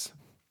fights,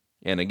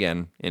 and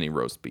again, any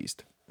roast beef.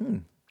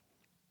 There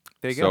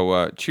you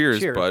go. So,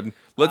 cheers, bud.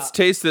 Let's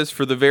taste this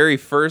for the very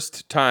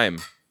first time.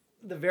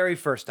 The very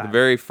first time. The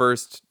very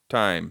first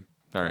time.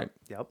 All right.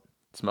 Yep.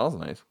 It smells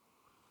nice.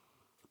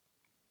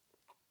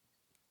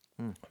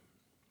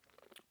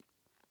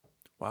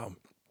 Wow.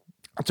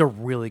 It's a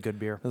really good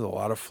beer. There's a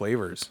lot of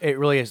flavors. It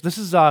really is. This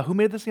is who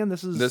made this again?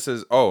 This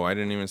is I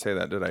didn't even say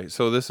that, did I?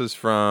 So this is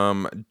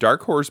from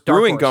Dark Horse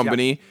Brewing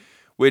Company,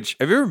 which,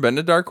 have you ever been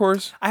to Dark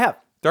Horse? I have.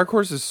 Dark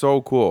Horse is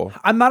so cool.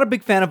 I'm not a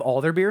big fan of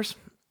all their beers.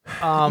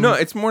 No,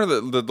 it's more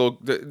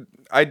the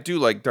I do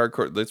like Dark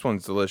Horse. This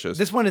one's delicious.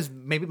 This one is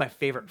maybe my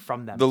favorite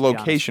from them. The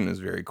location is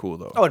very cool,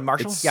 though. Oh, in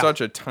Marshall? It's Yeah.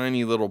 such a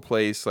tiny little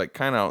place, like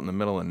kind of out in the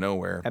middle of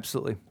nowhere.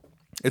 Absolutely.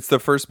 It's the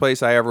first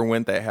place I ever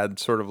went that had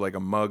sort of like a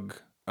mug,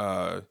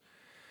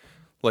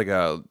 like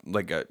a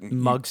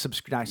mug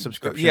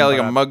subscription. Yeah, like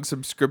a mug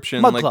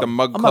subscription, mug like club. the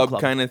mug A club, mug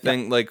club. kind of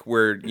thing, like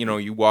where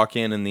you walk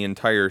in and the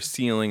entire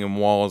ceiling and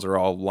walls are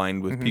all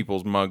lined with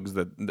people's mugs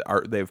that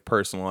they've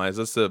personalized.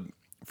 That's the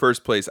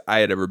first place I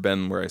had ever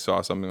been where I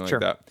saw something like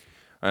that,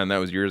 and that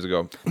was years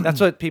ago. That's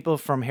what people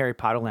from Harry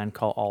Potter Land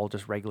call all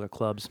just regular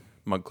clubs.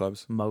 Mug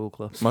clubs, Muggle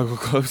clubs. Muggle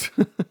clubs.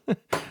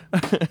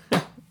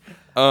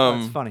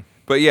 That's funny.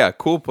 But yeah,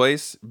 cool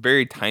place,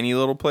 very tiny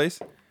little place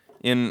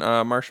in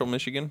Marshall,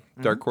 Michigan.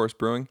 Dark Horse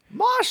Brewing.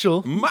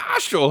 Marshall,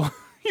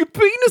 your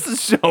penis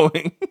is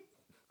showing.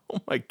 Oh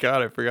my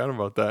god, I forgot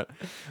about that.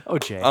 Oh,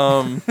 Jay.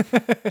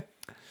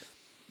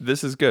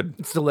 This is good.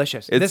 It's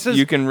delicious.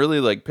 You can really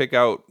like pick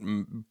out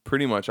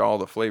pretty much all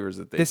the flavors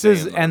that they.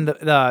 And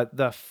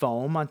the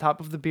foam on top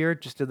of the beer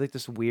just did like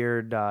this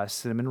weird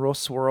cinnamon roll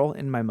swirl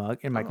in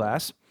my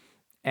glass,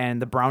 and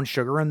the brown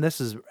sugar in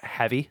this is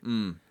heavy.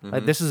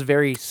 Like this is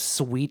very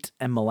sweet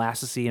and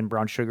molassesy and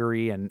brown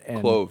sugary and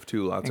clove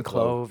too. Lots of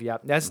clove. Yeah,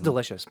 that's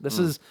delicious. This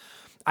is.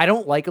 I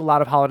don't like a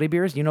lot of holiday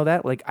beers. You know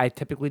that. Like I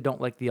typically don't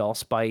like the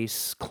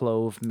allspice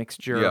clove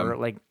mixture.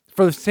 Like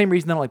for the same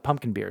reason I don't like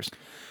pumpkin beers,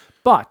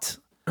 but.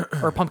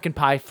 Or pumpkin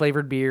pie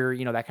flavored beer,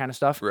 that kind of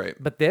stuff. Right.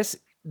 But this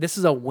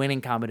is a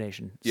winning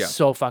combination. Yeah.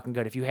 So fucking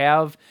good. If you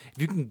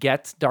can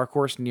get Dark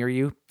Horse near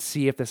you,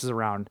 see if this is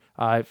around.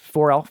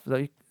 4 Elf,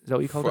 is that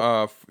what you called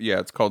it? Yeah,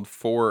 it's called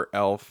 4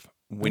 Elf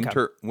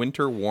Winter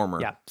Warmer.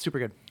 Yeah, super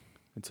good.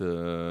 It's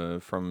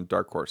from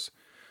Dark Horse.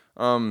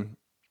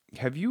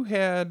 Have you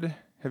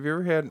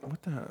ever had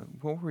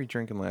what were we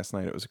drinking last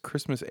night? It was a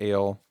Christmas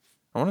ale.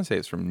 I want to say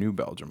it's from New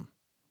Belgium.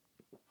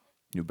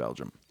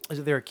 Is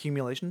it their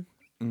accumulation?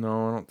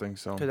 No, I don't think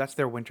so. Because that's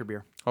their winter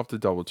beer. I'll have to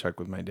double check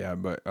with my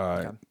dad, but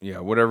yeah,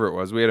 whatever it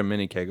was. We had a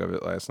mini keg of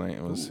it last night.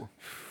 It was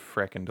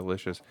frickin'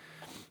 delicious.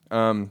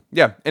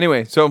 Yeah,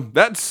 anyway, so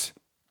that's,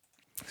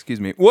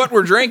 what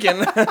we're drinking.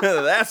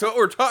 That's what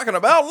we're talking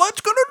about.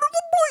 Let's get into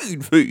the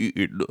bleed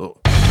feed. The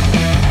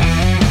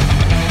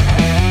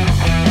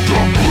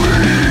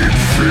bleed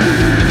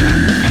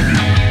feed.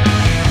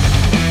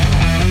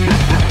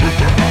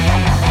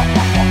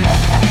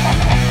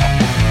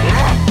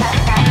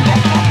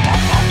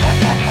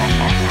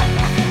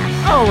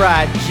 All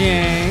right,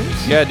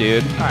 James. Yeah,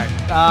 dude. All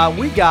right,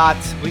 we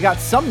got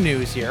some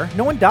news here.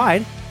 No one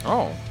died.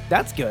 Oh,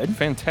 That's good.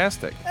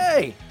 fantastic.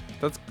 Hey.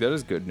 That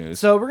is good news.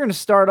 So we're gonna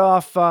start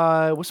off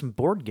with some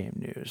board game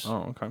news.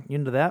 Oh, okay. You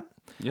into that?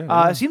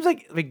 Yeah. It seems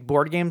like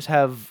board games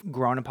have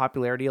grown in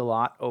popularity a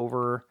lot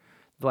over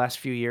the last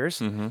few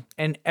years,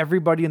 and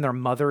everybody and their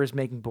mother is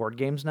making board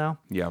games now.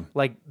 Yeah.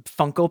 Like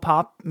Funko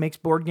Pop makes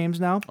board games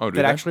now Oh, do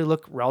that they? actually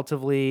look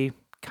relatively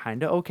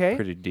kind of okay.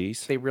 Pretty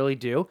decent. They really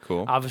do.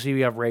 Cool. Obviously,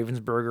 we have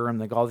Ravensburger and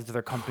like all these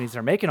other companies that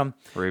are making them.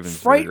 Ravensburger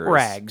Fright is-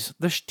 Rags,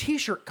 the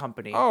T-shirt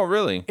company, Oh,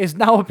 really? is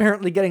now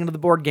apparently getting into the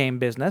board game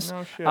business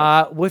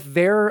with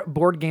their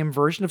board game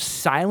version of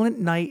Silent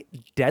Night,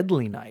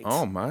 Deadly Night.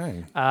 Oh,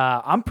 my.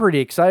 I'm pretty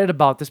excited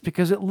about this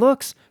because it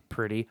looks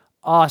pretty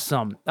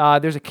awesome.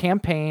 There's a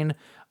campaign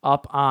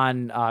up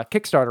on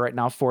Kickstarter right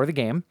now for the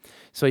game,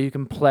 so you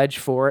can pledge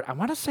for it. I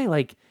want to say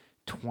like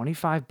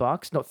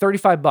 $25. No,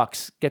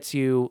 $35 gets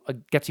you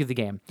the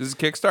game. This is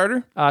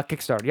Kickstarter?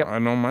 Kickstarter. Yep. I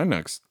know my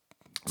next.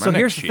 So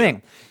here's the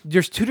thing.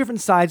 There's two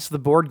different sides to the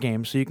board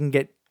game, so you can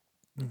get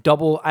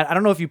double. I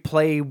don't know if you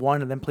play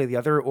one and then play the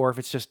other, or if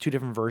it's just two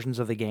different versions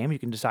of the game. You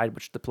can decide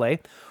which to play.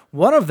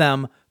 One of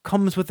them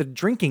comes with a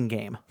drinking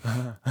game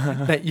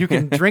that you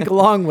can drink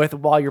along with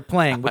while you're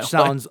playing, which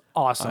sounds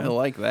awesome. I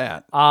like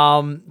that.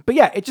 But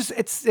yeah,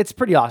 it's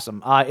pretty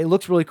awesome. It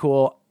looks really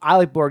cool. I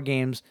like board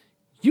games.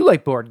 You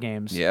like board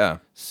games. Yeah.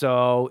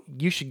 So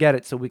you should get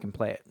it so we can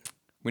play it.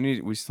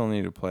 We still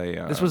need to play.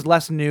 This was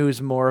less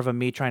news, more of a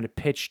me trying to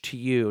pitch to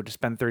you to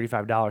spend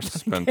 $35.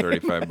 Spend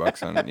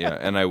 $35 on it. Yeah,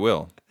 and I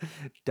will.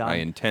 Done. I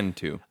intend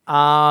to.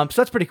 So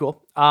that's pretty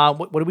cool.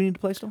 What do we need to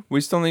play still?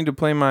 We still need to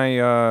play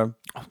my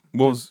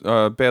Wolves,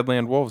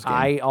 Badland Wolves game.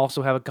 I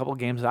also have a couple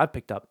games that I've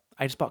picked up.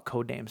 I just bought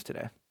Codenames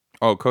today.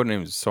 Oh,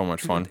 Codenames is so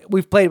much fun.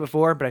 We've played it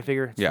before, but I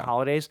figure it's the Yeah.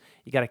 holidays.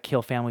 You got to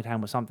kill family time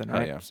with something,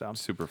 right? Yeah, So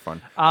super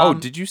fun.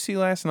 Did you see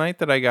last night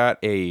that I got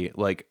a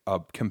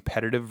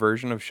competitive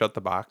version of Shut the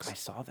Box? I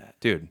saw that.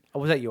 Dude, Oh,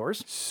 was that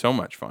yours? so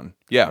much fun.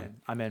 Yeah.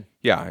 I'm in.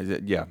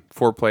 Yeah.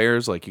 4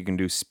 players, like you can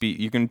do speed.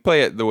 You can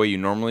play it the way you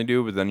normally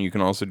do, but then you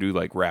can also do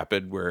like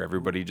rapid where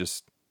everybody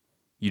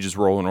you just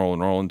roll and roll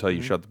and roll until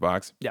you shut the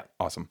box. Yeah.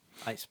 Awesome.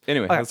 Nice.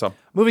 Anyway, Okay. that's all.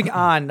 Moving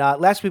on.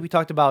 Last week we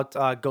talked about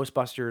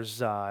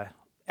Ghostbusters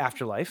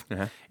Afterlife,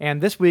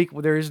 and this week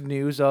there is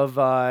news of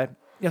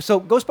so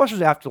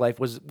Ghostbusters Afterlife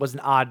was an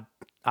odd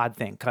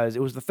thing because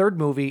it was the third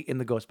movie in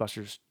the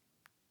Ghostbusters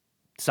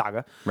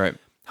saga. Right.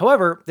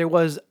 However, there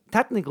was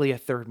technically a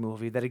third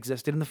movie that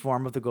existed in the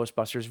form of the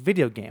Ghostbusters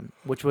video game,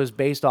 which was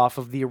based off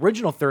of the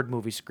original third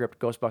movie script,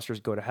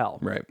 Ghostbusters Go to Hell.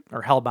 Right.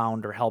 Or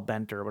Hellbound or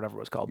Hellbent or whatever it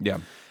was called. Yeah.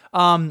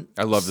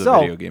 I love the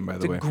video game, by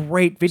the way. It's a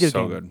great video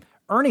So game. good.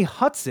 Ernie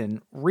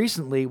Hudson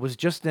recently was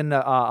just in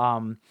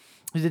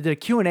he did a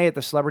Q&A at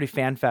the Celebrity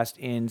Fan Fest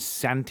in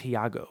San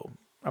Antonio.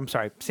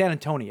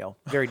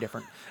 Very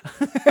different.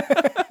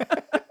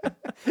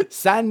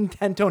 San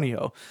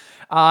Antonio,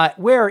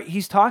 where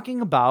he's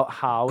talking about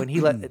how, and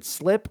he let it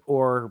slip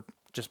or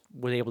just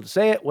was able to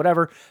say it,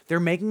 whatever, they're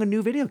making a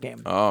new video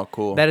game. Oh,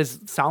 cool. That is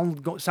sounds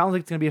like it's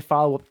going to be a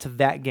follow-up to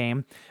that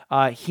game.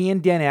 He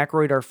and Dan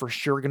Aykroyd are for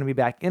sure going to be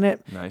back in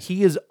it. Nice.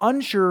 He is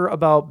unsure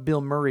about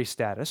Bill Murray's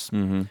status,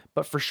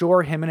 but for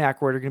sure him and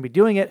Aykroyd are going to be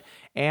doing it.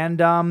 And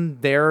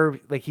they're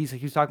like he was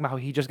talking about how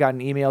he just got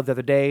an email the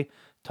other day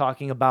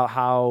talking about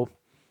how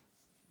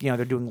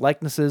they're doing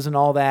likenesses and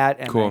all that,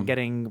 and Cool. then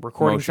getting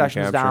recording Motion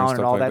sessions capture and down stuff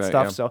and all like that that,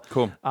 stuff. yeah. So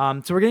Cool.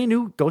 So we're getting a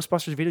new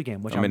Ghostbusters video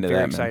game, which I'm into very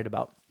that, man. excited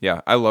about.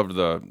 Yeah, I loved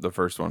the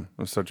first one.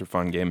 It was such a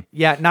fun game.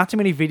 Yeah, not too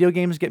many video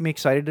games get me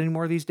excited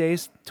anymore these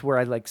days to where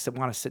I want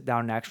to sit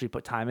down and actually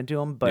put time into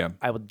them. But Yeah.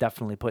 I would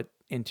definitely put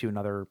into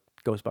another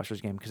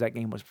Ghostbusters game because that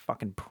game was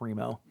fucking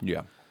primo.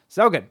 Yeah.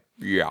 So good.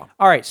 Yeah.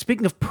 All right,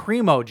 speaking of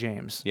primo,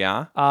 James.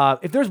 Yeah.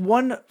 If there's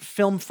one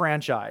film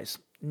franchise,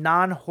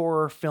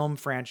 non-horror film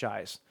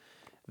franchise,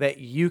 that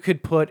you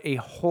could put a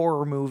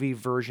horror movie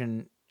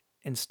version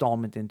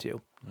installment into,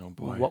 Oh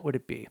boy. what would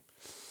it be?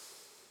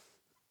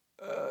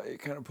 You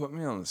kind of put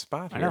me on the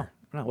spot I here.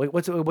 know. Wait,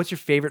 what's your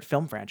favorite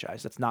film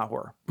franchise that's not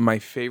horror? My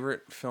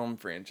favorite film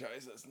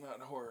franchise that's not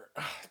horror.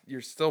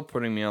 You're still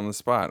putting me on the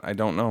spot. I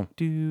don't know.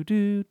 I don't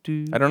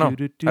know. I don't know.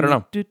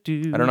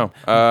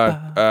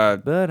 I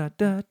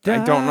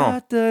don't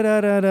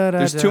know.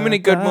 There's too many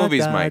good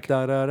movies, Mike.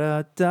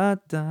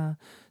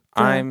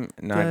 I'm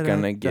not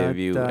gonna give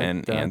you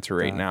an answer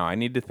right now. I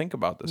need to think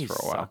about this for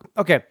a while.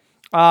 Okay.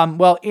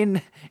 Well,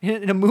 in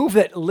a move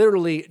that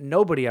literally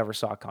nobody ever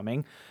saw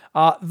coming,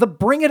 the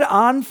Bring It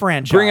On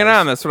franchise. Bring it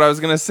on. That's what I was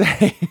gonna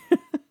say.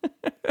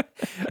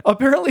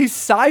 Apparently,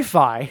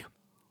 Sci-Fi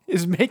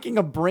is making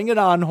a Bring It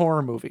On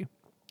horror movie.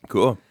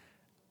 Cool.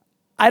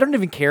 I don't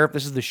even care if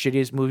this is the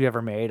shittiest movie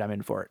ever made. I'm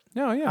in for it.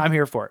 No, yeah. I'm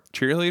here for it.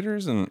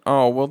 Cheerleaders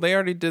they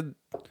already did.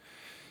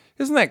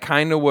 Isn't that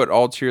kind of what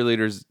all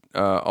cheerleaders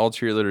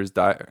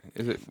die?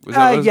 Was that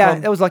what it's Yeah,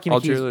 called? that was Lucky All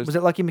McKee. Cheerleaders? Was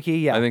it Lucky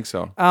McKee? Yeah. I think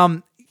so.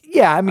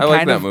 Yeah, I mean, I like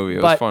kind that of, movie. It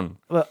was but- fun.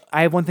 Well,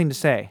 I have one thing to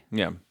say.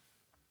 Yeah.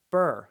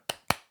 Burr,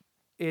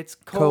 it's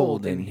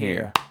cold in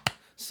here.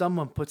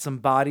 Someone put some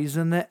bodies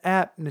in the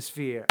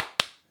atmosphere.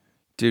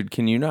 Dude,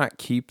 can you not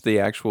keep the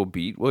actual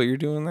beat while you're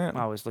doing that?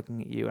 I was looking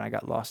at you and I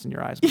got lost in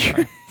your eyes. I'm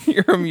sorry.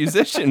 You're a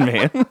musician,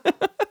 man.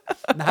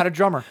 Not a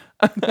drummer.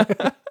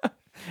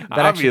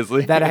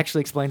 Obviously. That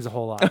actually explains a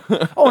whole lot.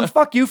 Oh, and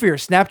fuck you for your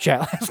Snapchat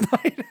last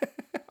night.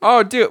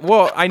 Oh, dude.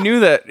 Well, I knew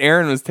that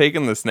Aaron was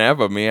taking the snap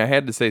of me. I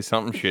had to say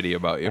something shitty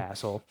about you.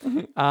 Asshole.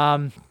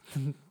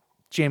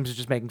 James is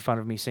just making fun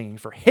of me singing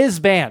for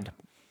his band.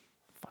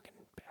 Fucking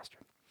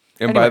bastard.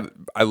 And Anyway.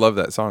 I love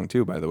that song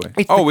too, by the way.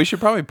 It's We should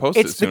probably post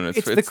it soon.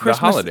 It's the Christmas,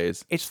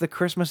 holidays. It's the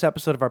Christmas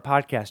episode of our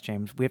podcast,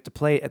 James. We have to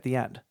play it at the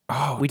end.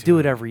 Oh, we do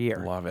it every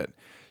year. Love it.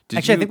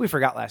 Actually, I think we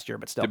forgot last year,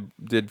 but still.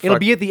 Did It'll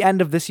be at the end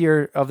of this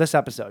year, of this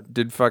episode.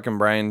 Did fucking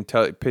Brian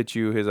pitch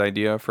you his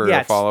idea for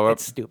Yeah, a follow-up?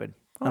 it's stupid.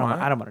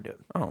 I don't want to do it.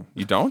 Oh,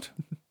 you don't?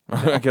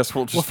 I guess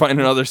we'll just find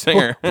another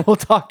singer. We'll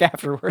talk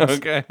afterwards.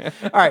 Okay.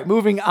 All right,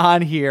 moving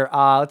on here.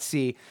 Let's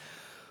see.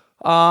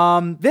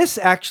 This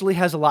actually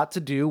has a lot to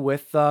do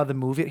with the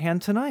movie at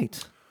hand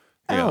tonight.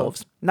 Yeah.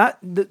 Elves.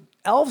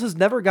 Elves has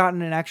never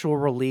gotten an actual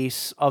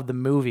release of the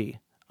movie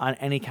on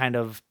any kind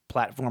of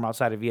platform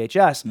outside of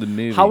VHS. The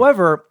movie.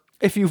 However,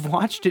 if you've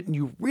watched it and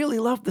you really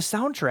love the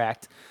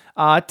soundtrack,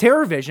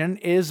 TerrorVision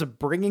is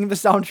bringing the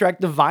soundtrack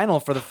to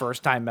vinyl for the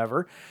first time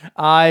ever.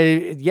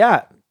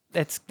 Yeah,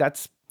 that's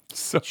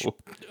So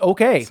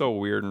okay. So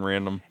weird and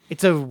random.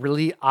 It's a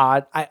really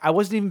odd. I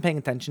wasn't even paying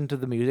attention to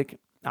the music,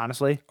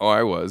 honestly. Oh,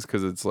 I was,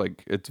 because it's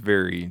like, it's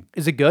very...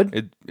 Is it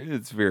good?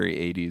 It's very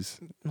 80s.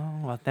 Oh,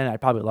 well, then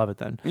I'd probably love it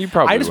then. You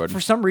probably would. For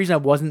some reason, I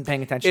wasn't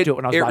paying attention to it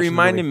when I was watching It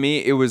reminded the movie.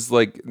 me, it was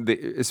like,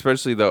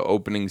 especially the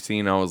opening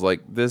scene, I was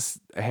like, this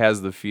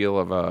has the feel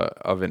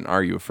of an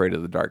Are You Afraid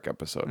of the Dark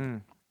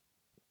episode.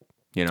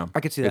 You know? I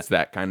could see that. It's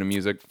that kind of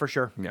music. For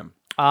sure. Yeah.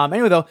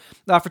 Anyway, though,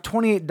 for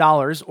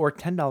 $28 or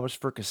 $10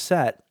 for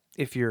cassette,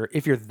 if you're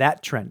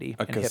that trendy.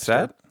 A and hipster.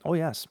 cassette? Oh,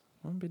 yes.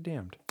 I'll be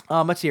damned.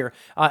 Let's see here.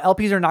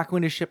 LPs are not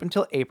going to ship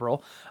until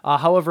April.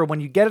 However,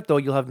 when you get it, though,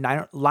 you'll have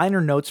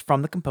liner notes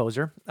from the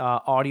composer,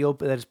 audio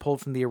that is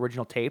pulled from the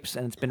original tapes,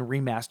 and it's been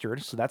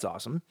remastered, so that's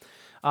awesome.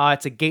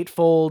 It's a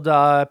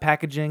gatefold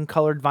packaging,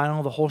 colored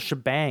vinyl, the whole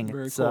shebang.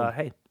 Very cool.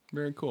 Hey,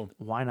 Very cool.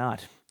 why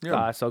not?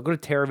 Yeah. So go to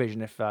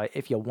TerrorVision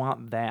if you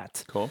want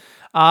that. Cool.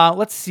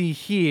 Let's see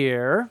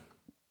here.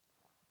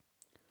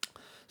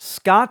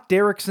 Scott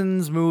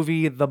Derrickson's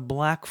movie, The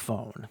Black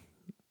Phone.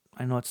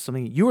 I know it's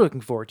something you were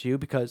looking forward to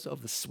because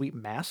of the sweet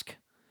mask.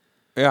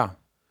 Yeah.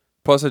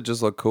 Plus, it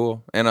just looked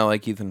cool. And I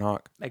like Ethan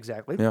Hawke.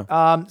 Exactly.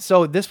 Yeah.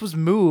 So this was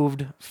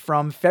moved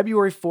from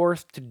February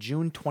 4th to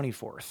June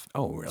 24th.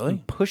 Oh, It's really?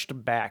 been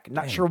pushed back.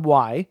 Not sure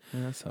why.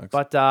 Yeah, that sucks.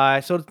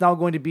 But so it's now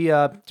going to be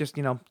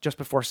just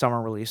before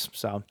summer release.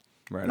 So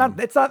Right on.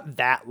 it's not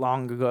that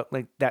long ago,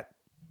 like that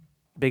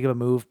big of a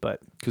move, but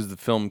Because the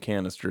film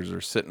canisters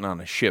are sitting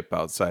on a ship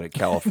outside of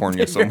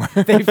California somewhere.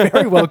 they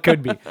very well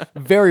could be.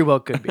 Very well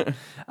could be.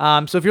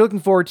 So if you're looking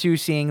forward to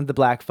seeing The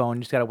Black Phone,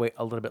 you just got to wait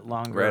a little bit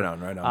longer. Right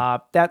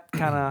on.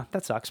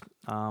 That sucks.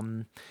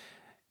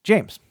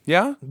 James,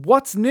 Yeah?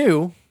 what's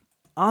new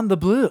on the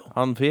blue?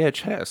 On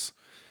VHS.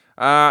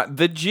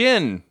 The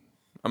Gin.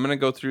 I'm going to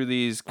go through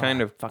these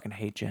kind of... Fucking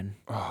hate gin.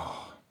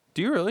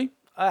 Do you really?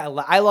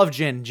 I love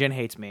gin. Gin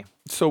hates me.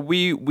 So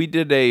we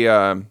did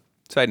a...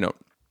 side note.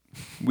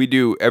 We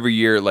do every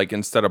year, like,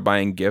 instead of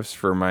buying gifts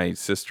for my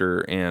sister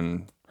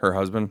and her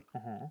husband,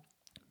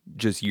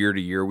 just year to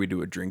year, we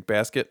do a drink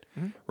basket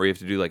where you have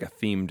to do, like, a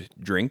themed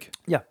drink.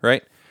 Yeah.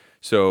 Right?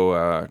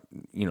 So,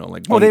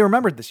 like... Well, they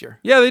remembered this year.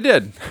 Yeah, they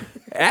did.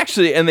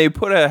 Actually, and they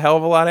put a hell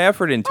of a lot of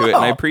effort into it,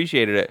 and I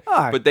appreciated it.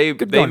 But they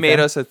going, made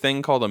fam. us a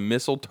thing called a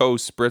mistletoe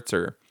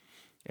spritzer,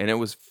 and it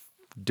was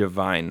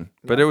divine.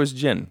 But it was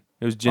gin.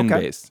 It was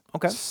gin-based.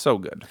 Okay. So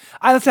good.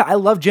 I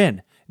love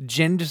gin.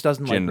 Gin just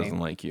doesn't like Gin me. doesn't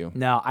like you.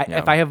 No, Yeah.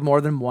 if I have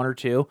more than one or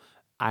two,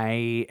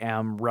 I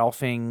am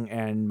Ralphing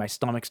and my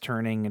stomach's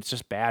turning. It's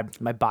just bad.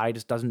 My body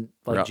just doesn't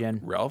like gin.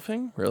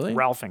 Ralphing? Really?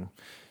 Ralphing.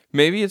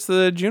 Maybe it's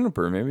the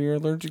juniper. Maybe you're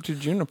allergic to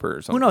juniper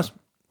or something. Who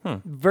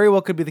knows? Very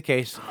well could be the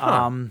case.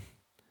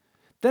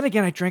 Then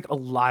again, I drank a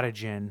lot of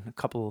gin a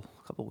couple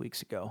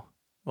weeks ago.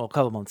 Well, a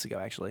couple months ago,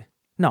 actually.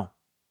 No,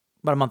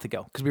 about a month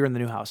ago, because we were in the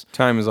new house.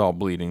 Time is all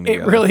bleeding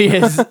together. It really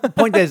is.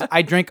 Point is,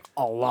 I drank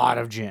a lot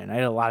of gin. I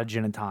had a lot of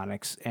gin and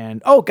tonics.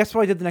 And, guess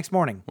what I did the next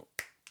morning?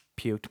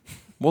 Puked.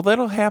 Well,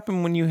 that'll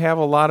happen when you have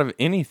a lot of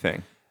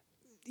anything.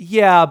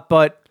 Yeah,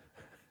 but...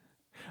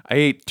 I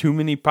ate too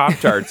many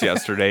Pop-Tarts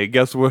yesterday.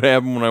 Guess what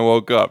happened when I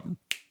woke up?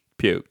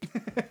 Puked.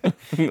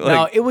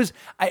 no, it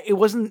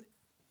wasn't...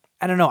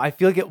 I don't know. I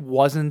feel like it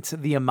wasn't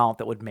the amount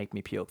that would make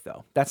me puke,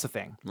 though. That's the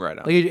thing. Right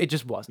on. Like, it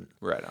just wasn't.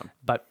 Right on.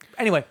 But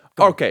anyway.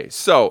 Go on. Okay,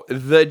 so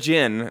the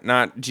gin,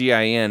 not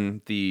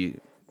G-I-N, the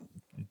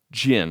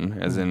gin,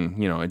 as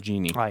in, a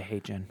genie. I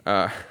hate gin.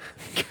 Can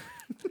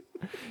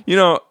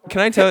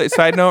I tell you a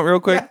side note real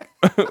quick?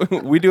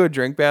 We do a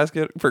drink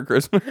basket for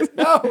Christmas.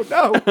 No.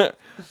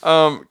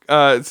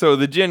 So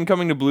the gin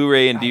coming to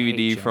Blu-ray and I hate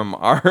DVD gin. from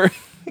our...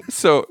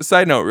 So,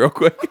 side note real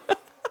quick.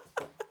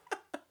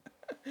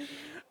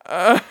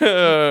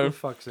 For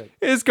fuck's sake.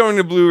 It's coming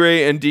to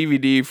Blu-ray and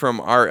DVD from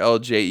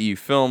RLJE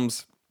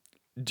Films,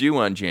 due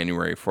on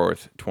January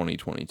 4th,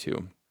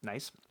 2022.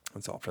 Nice.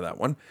 That's all for that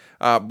one.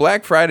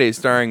 Black Friday,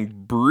 starring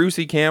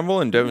Brucey Campbell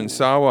and Devin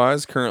Sawa,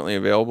 is currently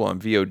available on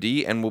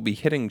VOD and will be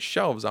hitting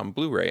shelves on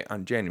Blu-ray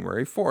on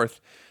January 4th.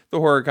 The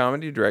horror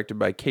comedy, directed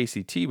by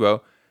Casey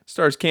Tebow,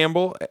 Stars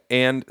Campbell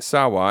and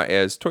Sawa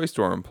as toy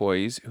store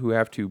employees who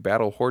have to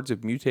battle hordes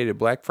of mutated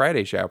Black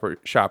Friday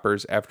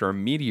shoppers after a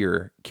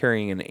meteor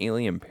carrying an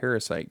alien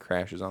parasite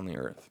crashes on the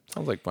Earth.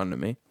 Sounds like fun to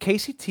me.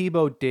 Casey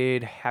Tebow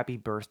did Happy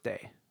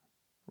Birthday,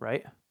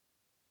 right?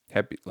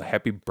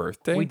 Happy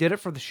Birthday? We did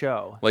it for the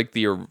show. Like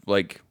the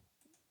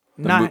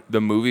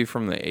movie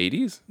from the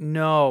 80s?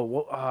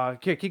 No.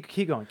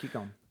 Keep going.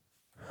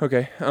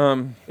 Okay.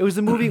 It was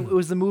the movie. It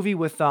was the movie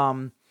with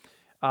the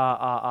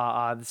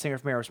singer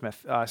from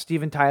Aerosmith,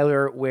 Steven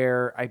Tyler,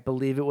 where I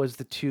believe it was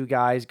the two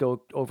guys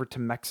go over to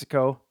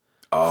Mexico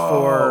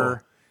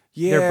for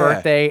their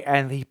birthday,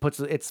 and he puts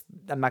it's.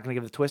 I'm not going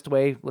to give the twist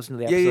away. Listen to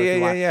the episode. if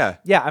you want. Yeah.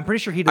 I'm pretty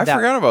sure he did that. I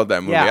forgot about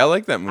that movie. Yeah. I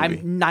like that movie.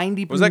 I'm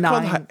 90%. Was that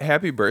called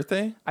Happy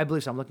Birthday? I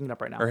believe so. I'm looking it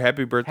up right now. Or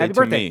Happy Birthday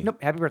to Me?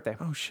 Nope. Happy Birthday.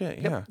 Oh shit!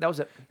 Yep, Yeah, that was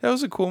it. That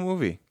was a cool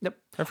movie. Yep.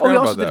 I forgot we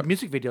also about that. did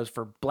music videos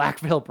for Black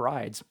Veil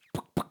Brides.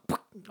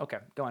 Okay,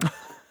 go on.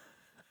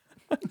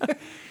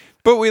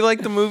 But we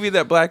liked the movie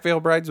that Black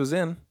Veil Brides was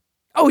in.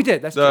 Oh, we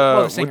did. That's true.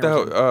 Well, the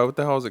singer what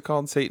the hell is it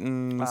called?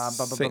 Satan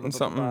something?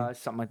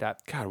 Something like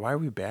that. God, why are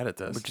we bad at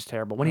this? Which is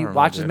terrible. When you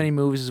watch as many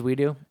movies as we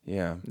do,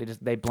 yeah,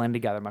 they blend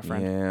together, my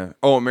friend. Yeah.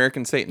 Oh,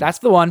 American Satan. That's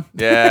the one.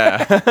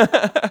 Yeah.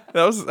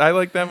 I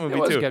like that movie it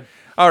was too. Good.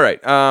 All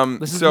right.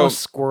 This is the most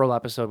squirrel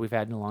episode we've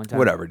had in a long time.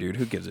 Whatever, dude.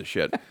 Who gives a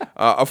shit?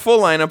 A full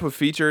lineup of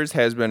features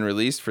has been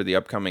released for the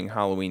upcoming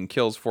Halloween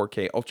Kills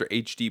 4K Ultra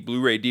HD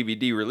Blu-ray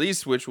DVD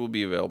release, which will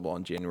be available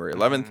on January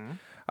 11th.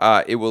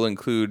 It will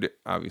include,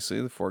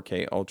 obviously, the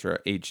 4K Ultra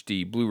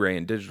HD Blu-ray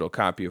and digital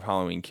copy of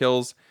Halloween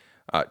Kills,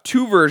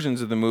 2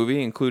 versions of the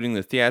movie, including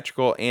the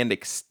theatrical and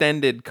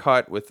extended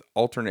cut with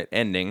alternate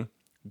ending,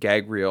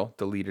 gag reel,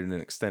 deleted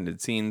and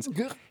extended scenes,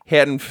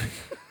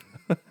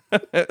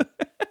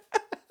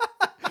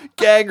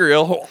 gag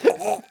reel,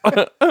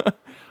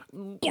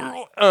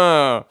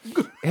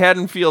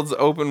 Haddonfield's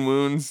Open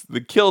Wounds,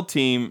 The Kill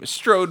Team,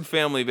 Strode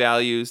Family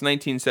Values,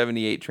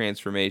 1978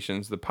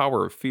 Transformations, The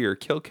Power of Fear,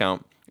 Kill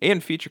Count,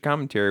 and feature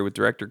commentary with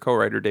director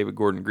co-writer David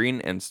Gordon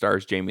Green and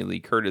stars Jamie Lee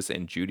Curtis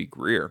and Judy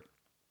Greer.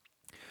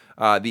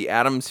 The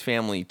Addams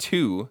Family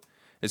 2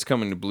 is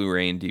coming to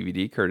Blu-ray and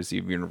DVD, courtesy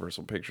of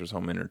Universal Pictures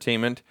Home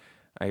Entertainment.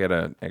 I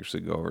gotta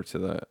actually go over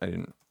to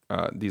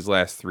these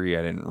last 3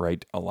 I didn't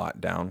write a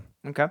lot down.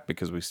 Okay.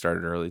 Because we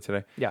started early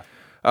today. Yeah.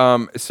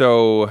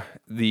 So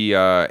the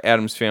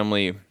Addams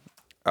Family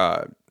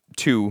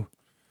 2,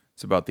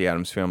 it's about the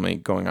Addams family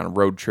going on a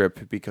road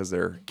trip because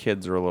their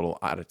kids are a little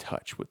out of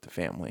touch with the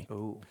family.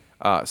 Ooh.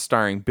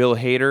 Starring Bill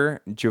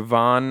Hader,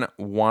 Javon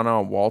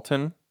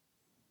Walton,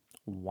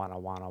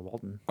 Charlize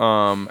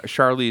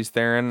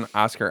Theron,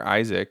 Oscar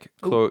Isaac,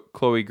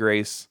 Chloe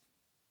Grace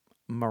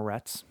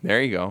Moretz.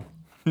 There you go.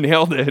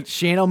 Nailed it.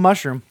 Shano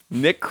Mushroom.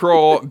 Nick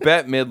Kroll,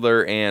 Bette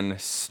Midler, and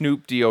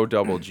Snoop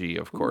D-O-double-G,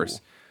 of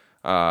course.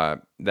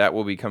 That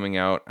will be coming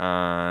out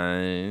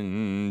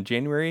on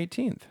January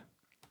 18th.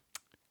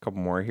 A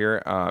couple more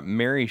here.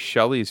 Mary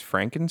Shelley's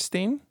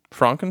Frankenstein.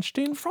 The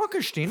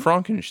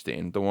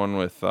one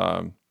with,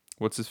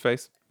 what's his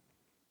face?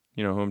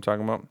 You know who I'm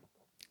talking about?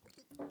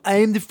 I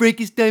am the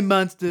Frankenstein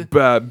monster.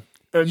 Bob.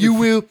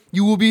 You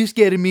will be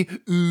scared of me.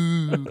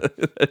 Ooh.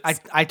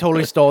 I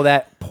totally stole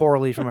that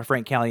poorly from a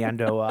Frank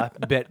Caliendo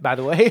bit, by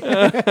the way.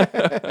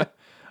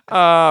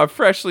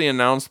 Freshly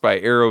announced by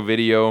Arrow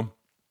Video.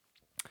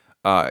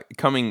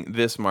 Coming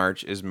this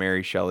March is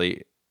Mary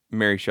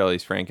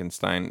Shelley's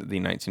Frankenstein, the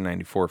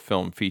 1994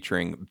 film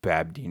featuring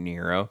Bab De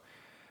Niro,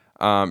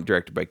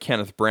 directed by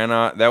Kenneth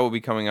Branagh. That will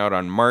be coming out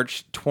on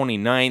March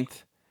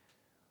 29th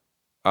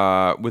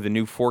with a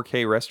new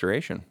 4K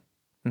restoration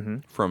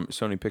from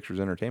Sony Pictures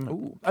Entertainment.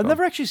 Ooh, I've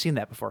never actually seen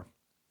that before.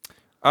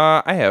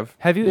 I have.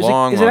 Have you?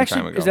 Long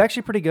time ago. Is it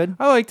actually pretty good?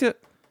 I liked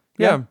it.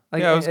 Yeah,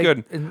 Like, it was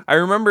good. I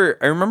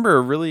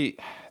remember really.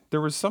 There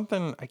was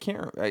something I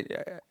can't.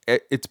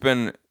 It's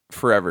been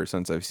forever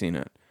since I've seen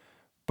it,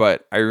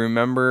 but I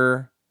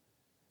remember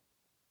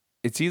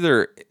it's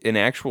either an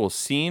actual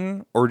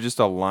scene or just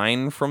a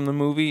line from the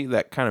movie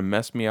that kind of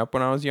messed me up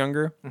when I was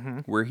younger,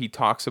 where he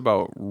talks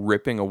about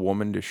ripping a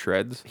woman to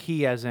shreds.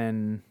 He as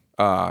in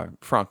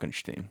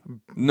Frankenstein.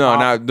 No,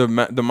 not the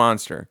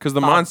monster, because the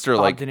monster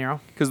Bob like De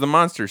Niro? because the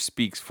monster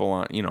speaks full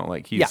on. You know,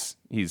 like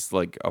he's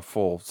like a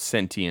full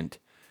sentient,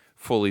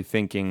 fully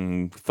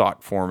thinking,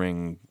 thought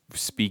forming,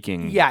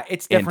 speaking. Yeah,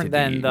 it's different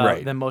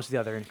entity. than most of the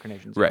other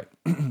incarnations. Right.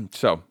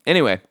 So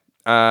anyway,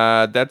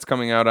 that's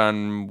coming out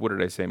on, what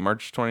did I say,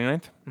 March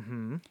 29th?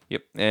 Mm-hmm.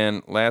 Yep.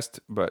 And last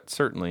but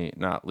certainly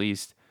not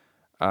least,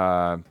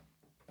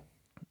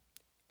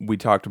 we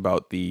talked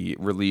about the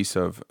release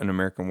of An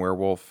American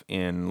Werewolf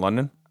in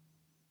London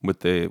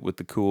with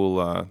the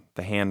cool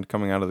the hand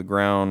coming out of the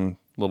ground,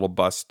 little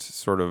bust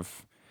sort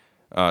of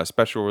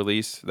special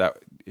release that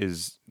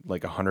is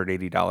like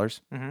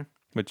 $180.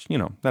 Which, you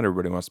know, not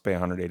everybody wants to pay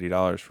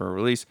 $180 for a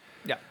release.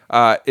 Yeah.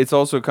 It's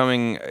also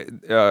coming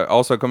out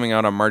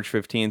on March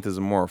 15th as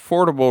a more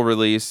affordable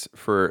release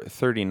for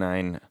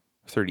 $39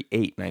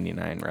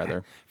 $38.99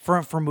 rather. For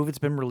a movie that's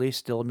been released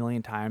still a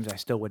million times, I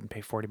still wouldn't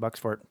pay $40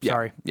 for it.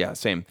 Sorry. Yeah,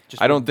 same.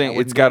 Just I don't wouldn't-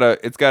 think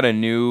it's got a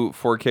new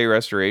 4K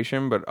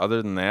restoration, but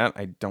other than that,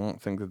 I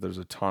don't think that there's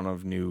a ton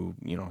of new,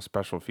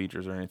 special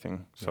features or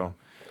anything. So,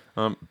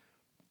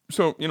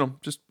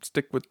 just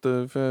stick with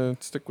the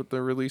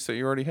release that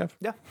you already have.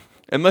 Yeah.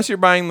 Unless you're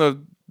buying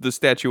the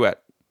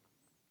statuette.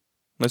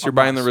 Unless you're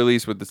buying the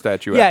release with the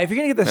statuette. Yeah, if you're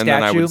gonna get the statue,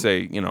 then I would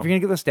say, if you're gonna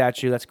get the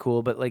statue, that's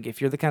cool. But like,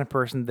 if you're the kind of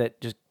person that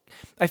just,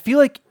 I feel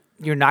like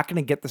you're not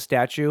gonna get the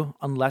statue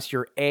unless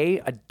you're a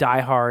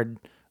diehard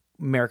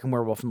American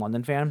Werewolf in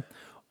London fan,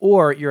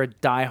 or you're a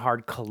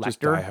diehard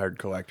collector. Just diehard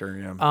collector.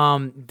 Yeah.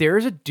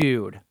 There's a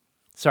dude.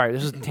 Sorry,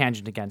 this is a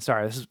tangent again.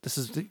 Sorry, this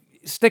is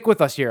stick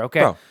with us here, okay?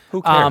 Bro,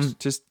 who cares?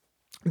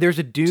 There's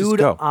a dude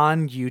go.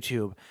 on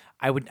YouTube.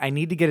 I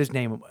need to get his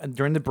name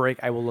during the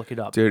break. I will look it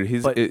up. Dude,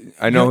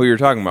 I know who you're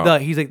talking about.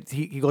 He's like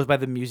he goes by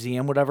the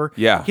museum, whatever.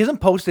 Yeah. He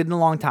hasn't posted in a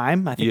long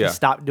time. I think he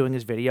stopped doing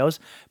his videos.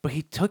 But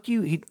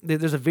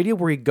there's a video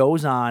where he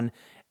goes on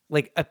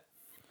like a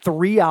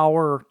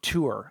 3-hour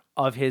tour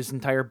of his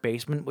entire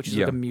basement, which is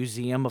like a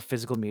museum of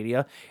physical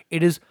media.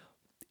 It's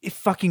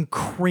fucking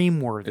cream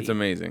worthy. It's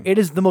amazing. It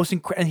is the most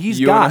incredible. And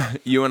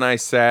you and I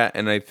sat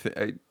and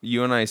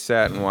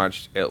and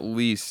watched at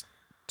least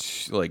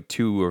like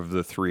 2 of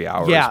the 3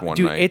 hours one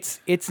night.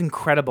 It's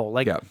incredible.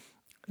 Like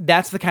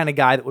that's the kind of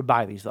guy that would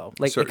buy these though.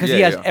 Like because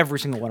he has every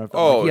single one of them.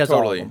 Oh, he has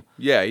totally. all of them.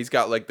 Yeah, he's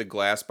got like the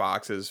glass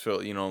boxes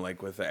filled,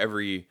 like with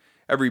every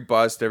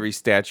bust, every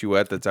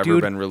statuette that's ever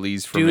been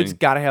released from Dude's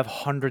got to have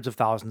hundreds of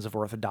thousands of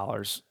worth of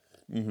dollars.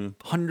 Mm-hmm.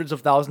 Hundreds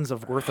of thousands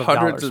of worth of dollars.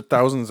 Hundreds of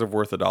thousands of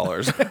worth of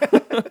dollars.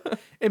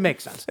 It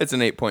makes sense. It's an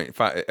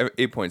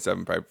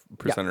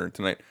 8.75%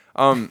 tonight.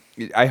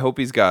 I hope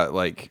he's got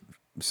like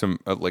some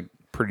like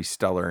pretty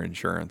stellar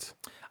insurance.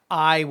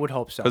 I would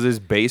hope so. Because his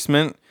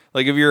basement,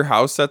 like if your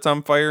house sets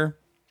on fire,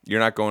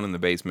 you're not going in the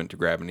basement to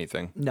grab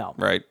anything. No.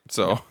 Right?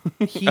 So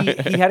he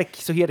had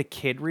a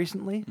kid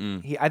recently.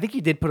 I think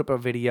he did put up a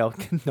video.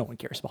 No one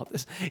cares about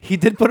this. He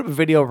did put up a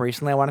video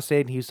recently, I want to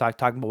say, and he was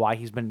talking about why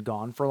he's been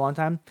gone for a long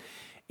time.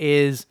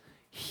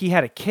 He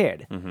had a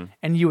kid,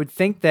 and you would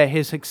think that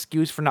his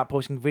excuse for not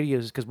posting videos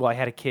is because, I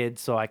had a kid,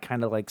 so I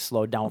kind of like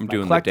slowed down with my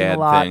collecting a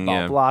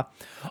lot, blah.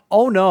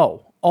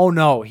 Oh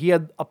no, he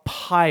had a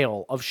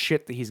pile of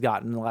shit that he's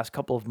gotten in the last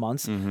couple of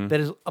months that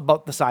is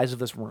about the size of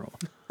this room.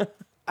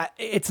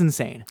 It's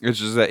insane. It's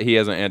just that he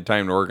hasn't had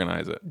time to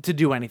organize it. To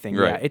do anything,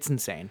 right. Yeah, it's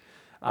insane.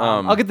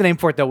 I'll get the name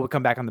for it, though. We'll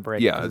come back on the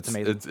break. Yeah, it's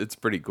amazing. It's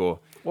pretty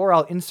cool. Or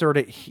I'll insert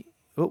it.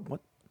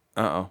 What?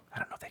 Uh-oh. I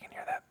don't know if they can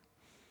hear that.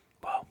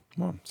 Whoa.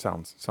 Well,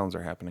 sounds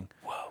are happening.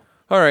 Whoa.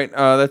 All right,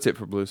 that's it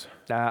for blues.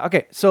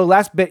 Okay, so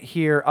last bit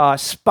here.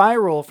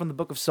 Spiral from the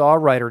Book of Saw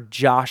writer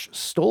Josh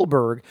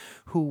Stolberg,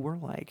 who we're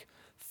like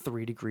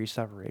 3 degrees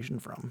separation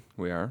from.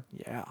 We are?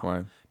 Yeah.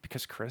 Why?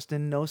 Because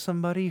Kristen knows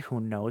somebody who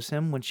knows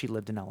him when she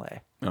lived in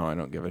L.A. No, I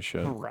don't give a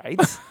shit. Right?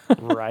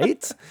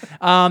 Right?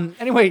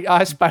 Anyway,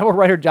 Spiral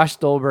writer Josh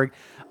Stolberg,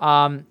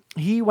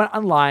 he went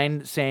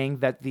online saying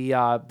that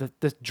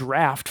the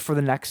draft for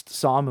the next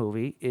Saw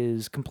movie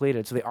is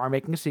completed. So they are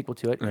making a sequel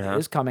to it. It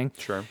is coming.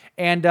 Sure.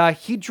 And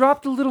he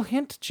dropped a little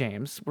hint,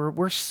 James.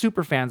 We're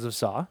super fans of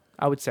Saw,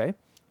 I would say.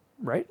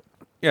 Right?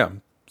 Yeah.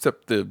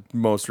 Except the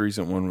most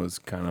recent one was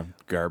kind of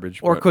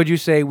garbage. Or could you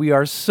say we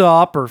are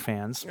Supper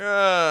fans?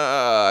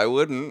 I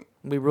wouldn't.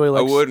 We really like.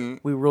 I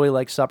wouldn't. We really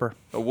like Supper.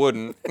 I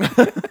wouldn't.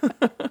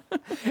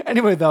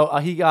 Anyway, though,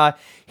 he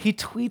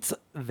tweets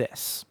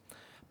this: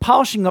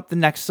 polishing up the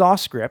next Saw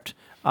script.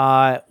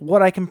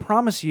 What I can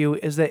promise you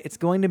is that it's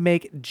going to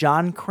make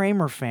John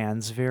Kramer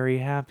fans very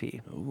happy.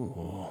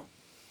 Ooh.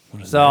 What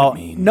does that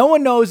mean? No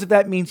one knows if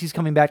that means he's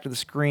coming back to the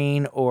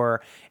screen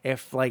or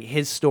if like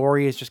his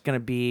story is just going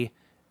to be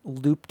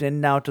looped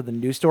in now to the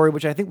new story,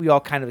 which I think we all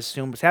kind of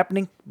assumed was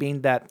happening, being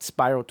that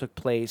Spiral took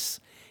place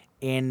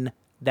in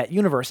that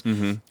universe.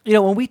 Mm-hmm. You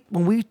know,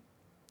 when we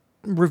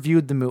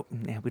reviewed the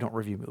movie, we don't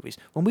review movies.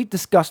 When we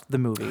discussed the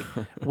movie,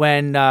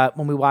 when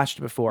we watched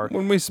it before,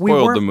 when we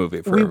spoiled the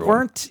movie for everyone.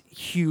 Weren't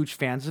huge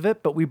fans of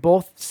it, but we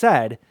both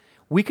said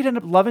we could end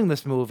up loving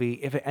this movie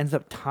if it ends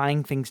up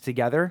tying things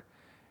together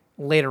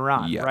later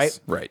on, yes, right?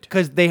 Right.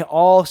 Because they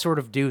all sort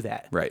of do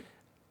that. Right.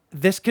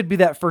 This could be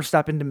that first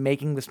step into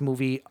making this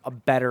movie a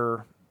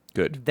better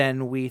good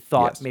than we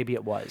thought maybe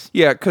it was.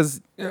 Yeah, because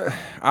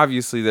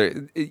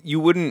obviously you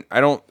wouldn't.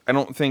 I don't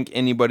think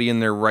anybody in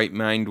their right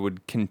mind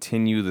would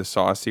continue the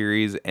Saw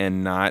series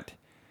and not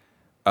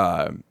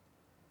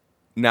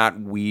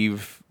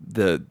weave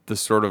the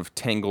sort of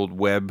tangled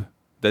web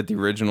that the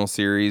original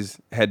series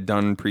had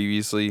done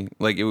previously.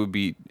 Like you'd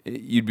be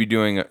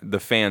doing the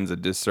fans a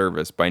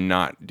disservice by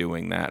not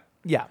doing that.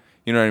 Yeah,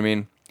 you know what I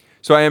mean.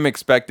 So I am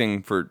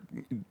expecting for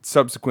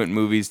subsequent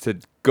movies to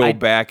go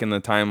back in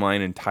the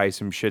timeline and tie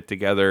some shit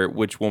together,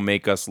 which will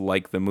make us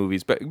like the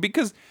movies. But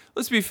because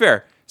let's be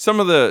fair,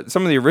 some of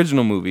the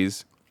original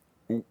movies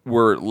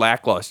were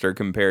lackluster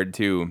compared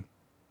to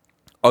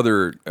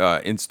other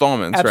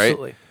installments,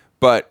 absolutely. Right?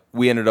 But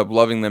we ended up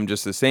loving them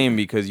just the same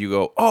because you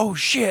go, oh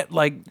shit,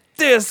 like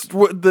this,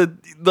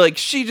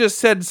 she just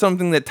said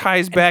something that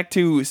ties back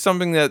to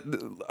something that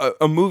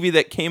a movie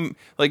that came,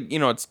 like,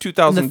 it's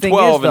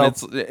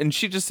 2012, and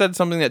she just said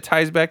something that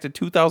ties back to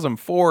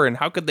 2004, and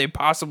how could they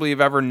possibly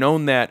have ever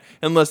known that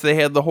unless they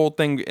had the whole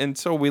thing? And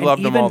so we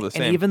loved them all the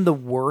same. And even the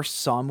worst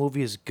Saw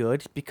movie is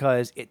good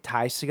because it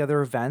ties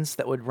together events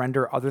that would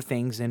render other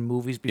things in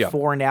movies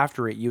before and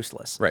after it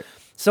useless. Right.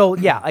 So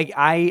yeah,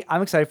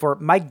 I'm excited for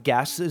it. My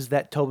guess is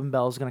that Tobin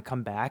Bell is going to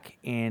come back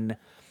in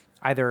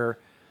either.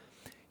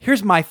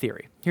 Here's my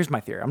theory. I'm just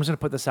going to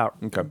put this out.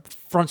 Okay.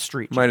 Front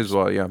Street. Might as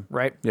well, yeah.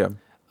 Right? Yeah.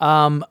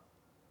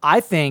 I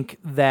think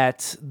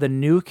that the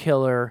new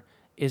killer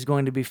is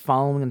going to be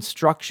following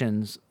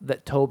instructions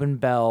that Tobin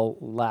Bell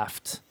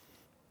left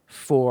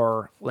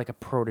for like a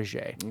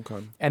protege. Okay.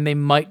 And they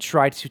might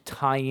try to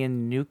tie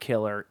in new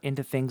killer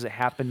into things that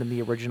happened in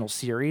the original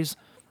series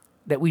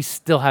that we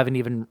still haven't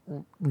even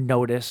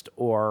noticed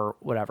or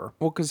whatever.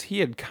 Well, because he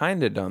had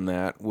kind of done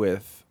that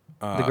with...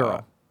 the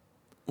girl.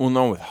 Well,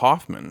 no, with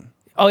Hoffman.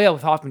 Oh, yeah,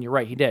 with Hoffman, you're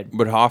right, he did.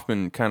 But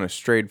Hoffman kind of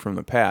strayed from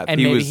the path.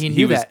 And maybe he knew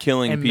he was that.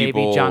 killing and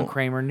people. Maybe John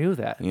Kramer knew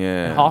that.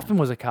 Yeah. And Hoffman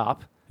was a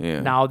cop.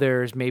 Yeah. Now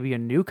there's maybe a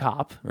new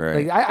cop.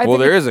 Right. Like, I well, think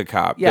there is a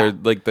cop. Yeah. They're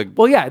like the...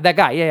 Well, yeah, that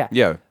guy. Yeah.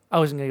 Yeah. I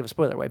wasn't gonna give a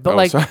spoiler away,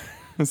 but sorry.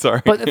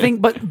 Sorry. But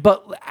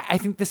I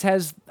think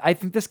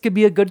this could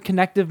be a good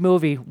connective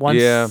movie once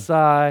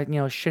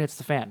shit hits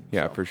the fan.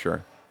 Yeah, so. for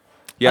sure.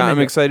 Yeah, I'm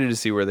excited to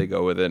see where they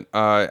go with it.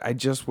 I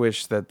just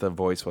wish that the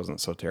voice wasn't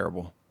so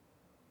terrible.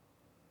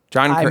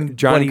 John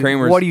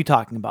Kramer. What are you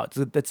talking about?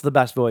 It's the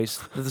best voice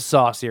that the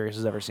Saw series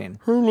has ever seen.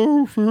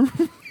 Hello, sir.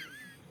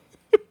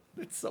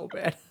 It's so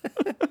bad.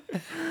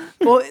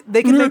 Well,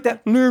 they can make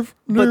that live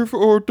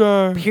or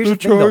die. Here's the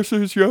choice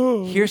is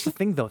yours. Here's the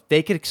thing, though.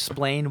 They could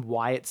explain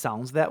why it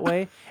sounds that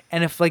way,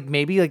 and if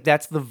maybe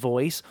that's the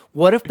voice.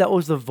 What if that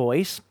was the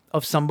voice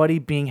of somebody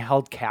being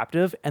held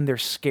captive and they're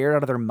scared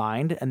out of their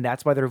mind, and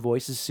that's why their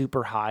voice is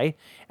super high,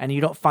 and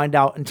you don't find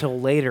out until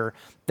later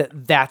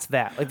that's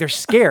that. Like, they're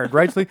scared,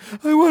 right? It's like,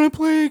 I want to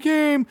play a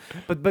game,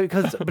 but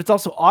it's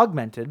also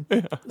augmented.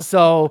 Yeah.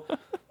 So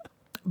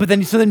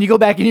then you go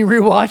back and you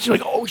rewatch, you're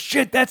like, oh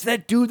shit, that's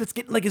that dude that's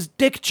getting like his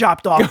dick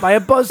chopped off by a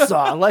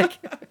buzzsaw. Like,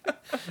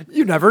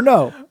 you never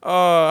know.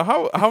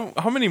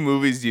 How many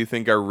movies do you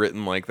think are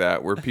written like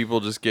that, where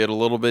people just get a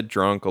little bit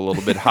drunk, a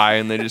little bit high,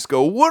 and they just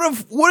go, what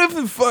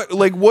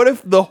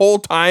if the whole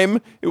time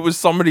it was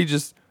somebody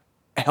just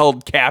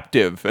held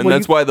captive, and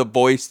that's why the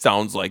voice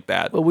sounds like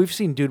that? Well, we've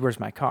seen Dude, Where's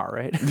My Car,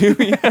 right?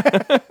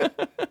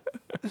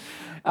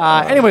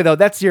 Anyway, though,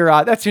 that's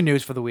your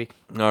news for the week.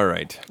 All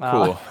right,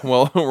 cool.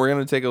 Well, we're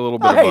gonna take a little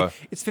bit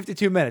it's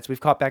 52 minutes. We've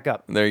caught back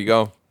up. There you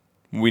go.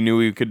 We knew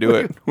we could do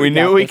it. We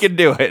knew we could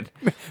do it.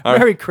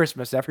 Merry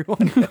Christmas,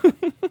 everyone.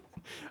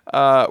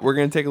 We're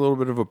gonna take a little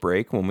bit of a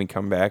break. When we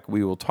come back,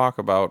 we will talk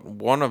about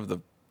one of the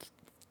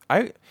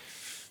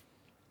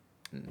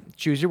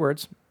choose your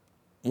words.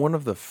 One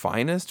of the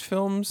finest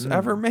films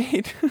ever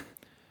made.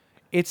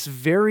 It's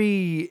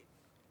very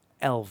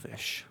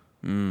elvish.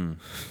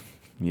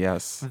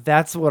 Yes.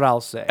 That's what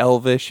I'll say.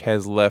 Elvish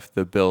has left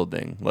the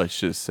building, let's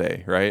just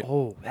say, right?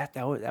 Oh, that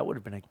would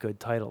have been a good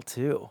title,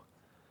 too.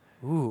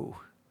 Ooh.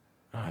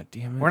 Ah,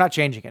 damn it. We're not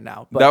changing it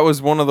now. But that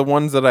was one of the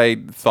ones that I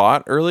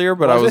thought earlier,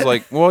 but I was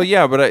like, well,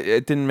 yeah, but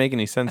it didn't make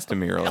any sense to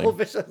me earlier.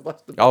 Elvish has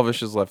left the building. Elvish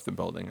has left the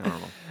building. I don't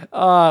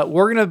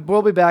know.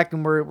 We'll be back,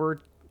 and we're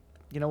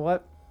you know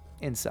what?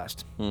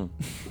 Incest.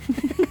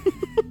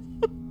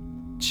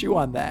 Chew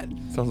on that.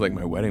 Sounds like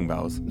my wedding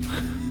vows.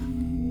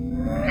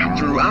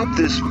 Throughout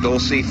this, they'll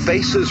see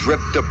faces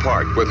ripped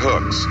apart with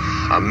hooks,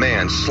 a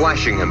man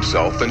slashing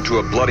himself into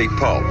a bloody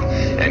pulp,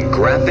 and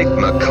graphic,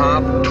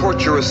 macabre,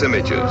 torturous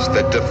images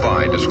that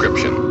defy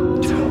description.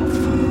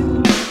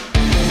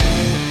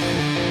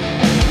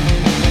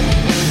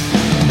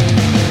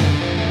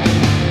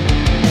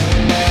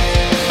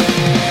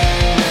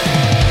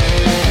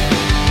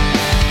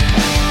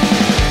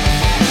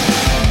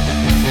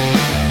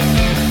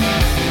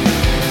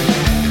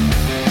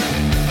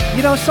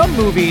 You know, some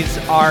movies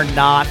are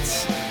not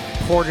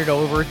ported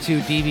over to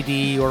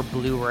DVD or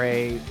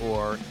Blu-ray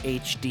or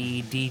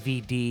HD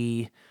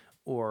DVD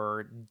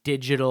or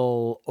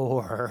digital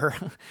or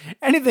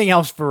anything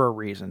else for a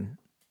reason.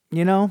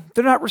 You know,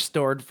 they're not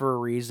restored for a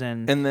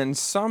reason. And then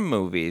some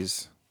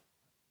movies,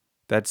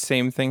 that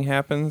same thing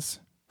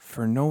happens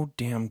for no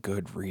damn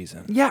good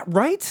reason. Yeah,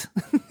 right?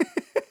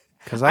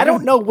 Because I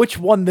don't know which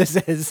one this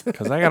is.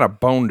 Because I got a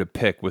bone to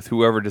pick with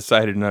whoever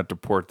decided not to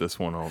port this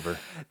one over.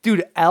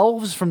 Dude,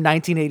 Elves from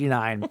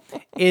 1989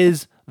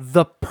 is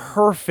the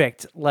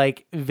perfect,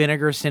 like,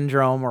 Vinegar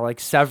Syndrome or, like,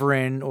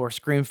 Severin or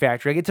Scream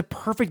Factory. Like, it's a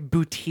perfect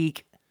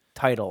boutique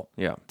title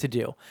to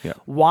do. Yeah.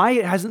 Why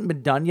it hasn't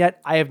been done yet,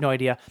 I have no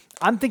idea.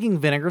 I'm thinking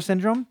Vinegar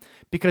Syndrome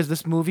because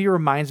this movie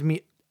reminds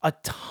me a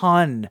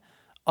ton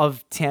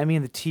of Tammy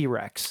and the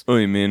T-Rex. Oh,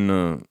 you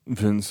mean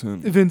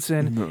Vincent?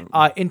 Vincent.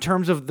 No. In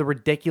terms of the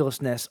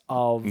ridiculousness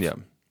of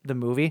the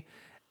movie.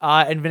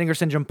 And Vinegar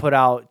Syndrome put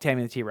out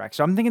Tammy and the T-Rex.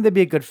 So I'm thinking they'd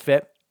be a good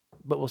fit,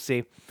 but we'll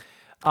see.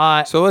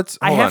 So let's.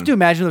 I hold have on. to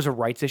imagine there's a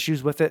rights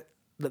issues with it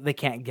that they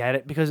can't get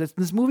it because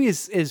this movie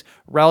is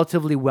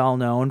relatively well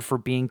known for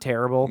being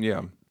terrible.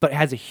 Yeah. But it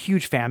has a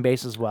huge fan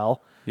base as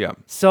well. Yeah.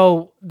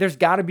 So there's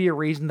got to be a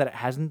reason that it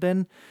hasn't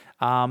been.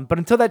 But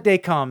until that day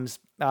comes,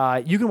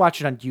 you can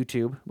watch it on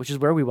YouTube, which is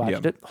where we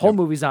watched it. Whole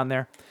movie's on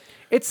there.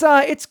 It's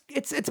about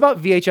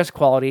VHS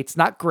quality. It's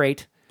not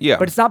great. Yeah.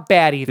 But it's not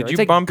bad either. Did it's you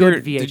like bump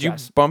good your? VHS. Did you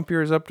bump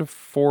yours up to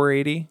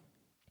 480?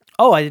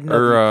 Oh, I didn't know.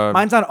 Or,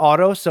 Mine's on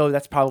auto, so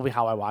that's probably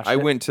how I watched it. I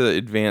went to the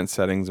advanced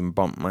settings and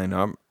bumped mine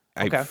up.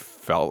 Okay. I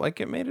felt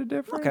like it made a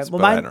difference. Okay. Well,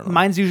 but I don't know.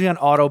 mine's usually on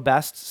auto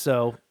best,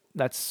 so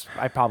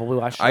I probably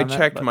watched it. I on that,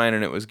 checked but- mine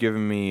and it was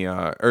giving me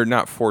or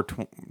not 4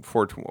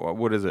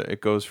 what is it?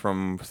 It goes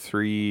from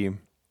 3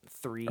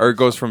 or it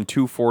goes from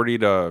 240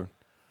 to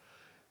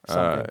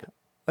something.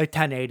 Like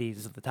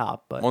 1080s at the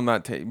top, but well,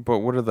 not but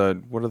what are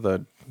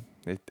the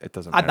it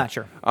doesn't I'm matter. not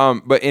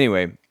sure. But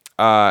anyway,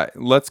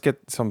 let's get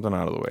something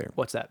out of the way.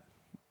 What's that?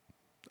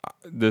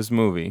 This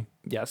movie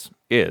Yes.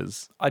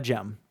 is A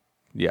gem.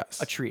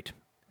 yes. A treat.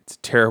 It's a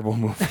terrible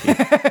movie.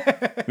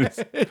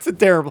 It's a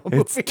terrible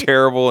movie. It's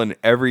terrible in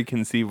every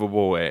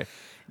conceivable way.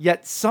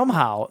 Yet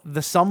somehow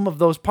the sum of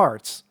those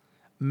parts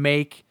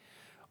make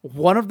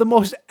one of the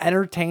most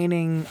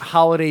entertaining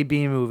holiday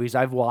B movies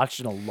I've watched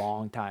in a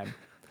long time.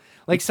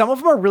 Like some of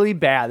them are really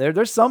bad.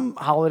 There's some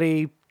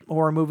holiday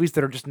horror movies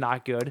that are just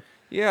not good.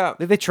 Yeah.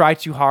 They try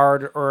too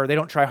hard or they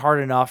don't try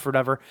hard enough or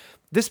whatever.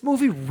 This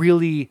movie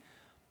really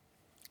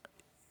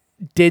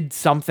did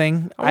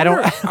something. I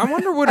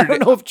wonder what I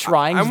don't know if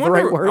trying is the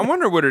right word. I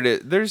wonder what it is.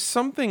 There's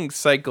something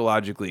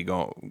psychologically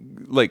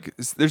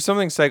there's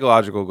something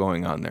psychological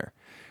going on there.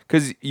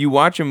 Because you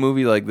watch a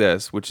movie like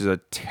this, which is a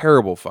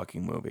terrible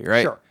fucking movie,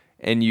 right? Sure.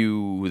 And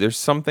there's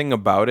something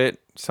about it,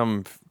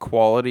 some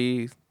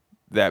quality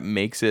that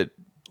makes it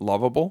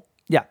lovable.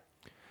 Yeah.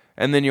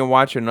 And then you'll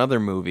watch another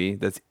movie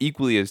that's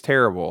equally as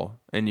terrible,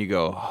 and you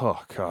go,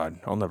 "Oh God,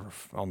 I'll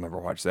never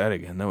watch that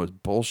again. That was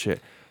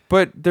bullshit."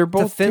 But they're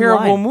both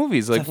terrible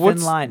movies. Like,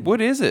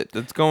 what is it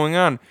that's going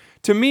on?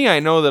 To me, I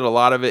know that a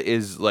lot of it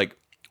is like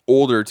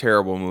older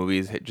terrible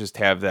movies just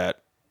have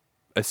that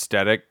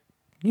aesthetic,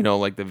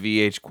 like the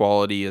VH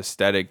quality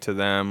aesthetic to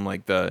them,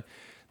 like the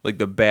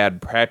bad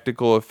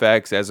practical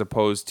effects as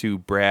opposed to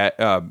bad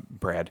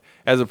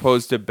as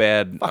opposed to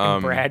bad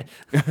Brad.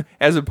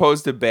 as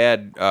opposed to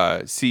bad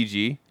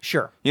CG.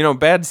 Sure.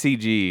 Bad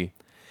CG.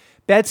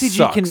 Bad CG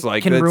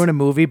sucks. can ruin a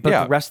movie, but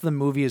yeah. the rest of the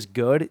movie is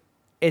good.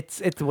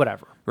 It's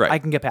whatever. Right. I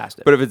can get past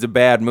it. But if it's a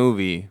bad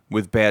movie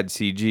with bad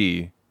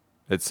CG,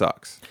 it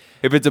sucks.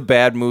 If it's a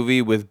bad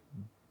movie with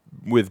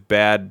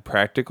bad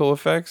practical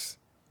effects,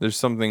 there's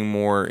something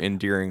more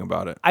endearing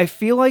about it. I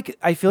feel like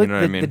I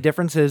mean? the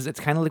difference is it's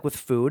kind of like with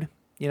food,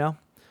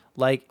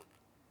 like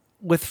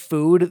with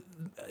food,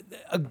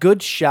 a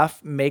good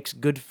chef makes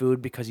good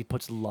food because he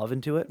puts love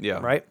into it. Yeah.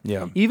 Right.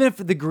 Yeah. Even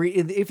if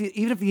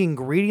even if the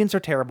ingredients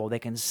are terrible, they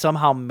can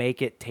somehow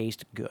make it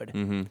taste good.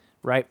 Mm-hmm.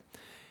 Right.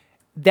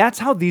 That's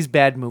how these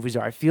bad movies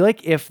are. I feel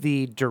like if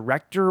the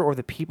director or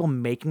the people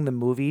making the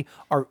movie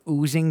are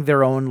oozing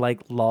their own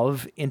like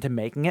love into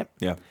making it,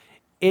 Yeah.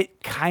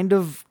 it kind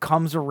of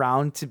comes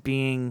around to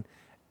being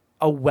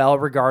a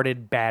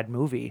well-regarded bad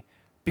movie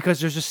because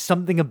there's just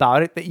something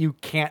about it that you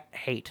can't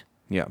hate.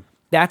 Yeah.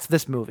 That's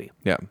this movie.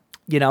 Yeah.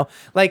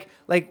 Like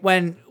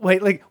when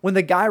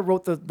the guy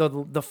wrote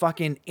the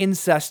fucking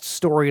incest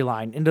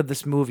storyline into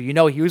this movie,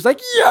 he was like,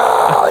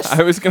 yes,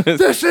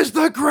 this is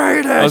the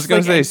greatest. I was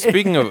gonna say,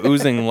 speaking of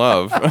oozing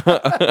love,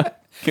 but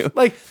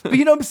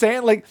you know what I'm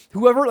saying? Like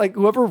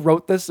whoever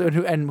wrote this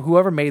and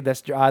whoever made this,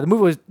 the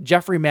movie was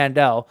Jeffrey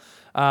Mandel.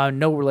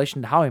 No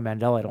relation to Howie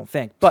Mandel, I don't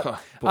think. But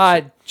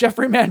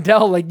Jeffrey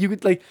Mandel, like you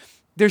could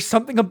there's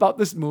something about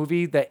this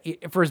movie that,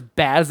 for as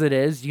bad as it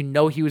is,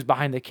 he was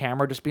behind the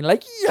camera just being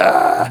like,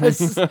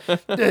 yes,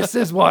 this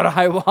is what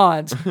I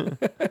want.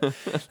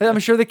 I'm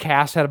sure the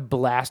cast had a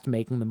blast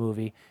making the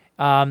movie.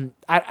 Then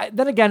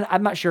again,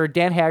 I'm not sure.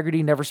 Dan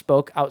Haggerty never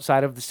spoke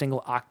outside of the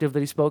single octave that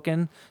he spoke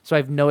in, so I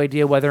have no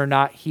idea whether or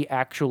not he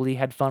actually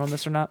had fun on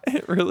this or not.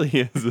 It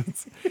really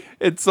is.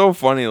 It's so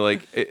funny.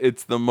 Like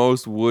it's the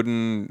most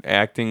wooden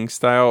acting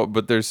style,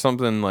 but there's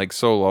something like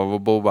so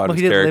lovable about his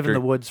he did character. live in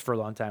the woods for a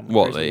long time.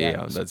 Well,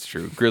 yeah, that's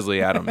true.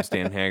 Grizzly Adams,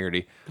 Dan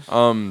Haggerty.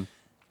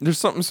 There's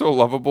something so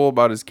lovable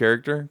about his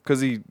character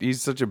because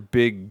he's such a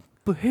big.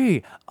 But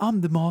hey,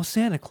 I'm the mall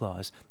Santa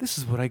Claus. This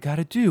is what I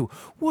gotta do.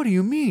 What do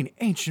you mean,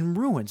 ancient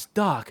ruins?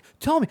 Doc,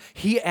 tell me.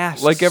 He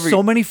asked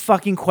so many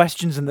fucking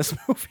questions in this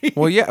movie.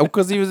 Well, yeah,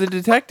 because he was a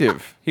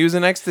detective. He was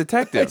an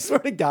ex-detective. I swear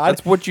to God.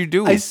 That's what you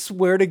do. I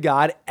swear to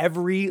God,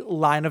 every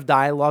line of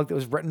dialogue that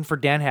was written for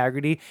Dan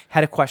Haggerty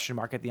had a question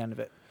mark at the end of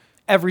it.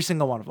 Every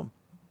single one of them.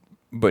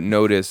 But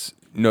notice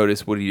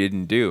what he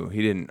didn't do.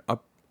 He didn't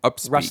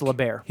upspeak. Wrestle a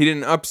bear. He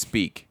didn't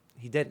upspeak.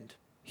 He didn't.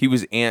 He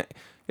was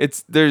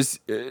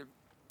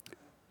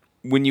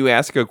when you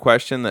ask a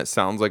question that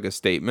sounds like a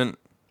statement,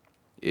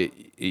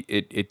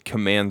 it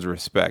commands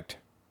respect.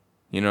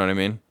 You know what I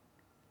mean?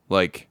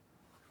 Like,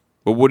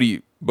 but what do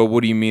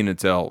you mean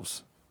it's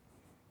elves?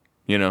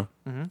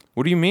 Mm-hmm.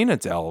 What do you mean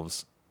it's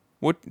elves?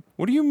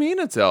 What do you mean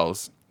it's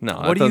elves? No,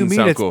 What do you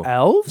mean it's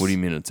elves? What do you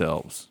mean it's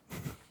elves?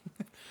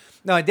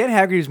 No, Dan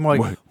Haggerty's more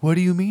like, what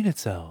do you mean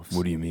it's elves?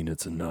 What do you mean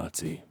it's a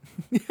Nazi?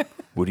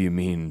 What do you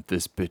mean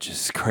this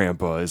bitch's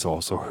grandpa is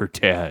also her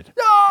dad?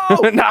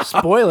 No!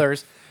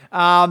 Spoilers.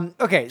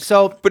 Okay,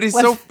 so but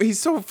he's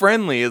so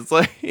friendly. It's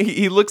like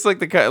he looks like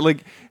the guy.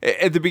 Like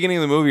at the beginning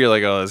of the movie, you're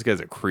like, oh, this guy's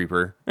a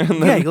creeper. And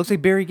then, yeah, he looks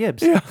like Barry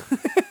Gibbs. Yeah,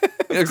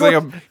 he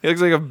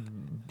looks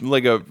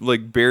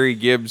like Barry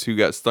Gibbs who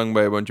got stung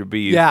by a bunch of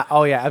bees. Yeah.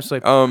 Oh yeah,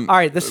 absolutely. All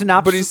right, the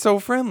synopsis. But he's so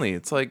friendly.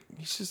 It's like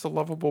he's just a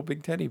lovable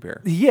big teddy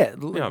bear. Yeah,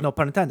 no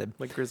pun intended.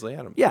 Like Grizzly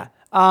Adams. Yeah.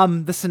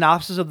 The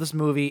synopsis of this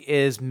movie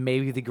is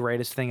maybe the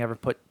greatest thing ever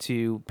put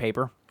to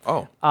paper.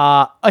 Oh.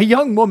 A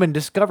young woman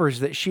discovers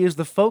that she is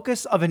the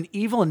focus of an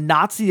evil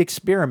Nazi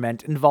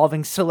experiment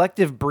involving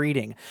selective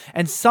breeding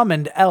and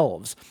summoned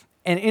elves.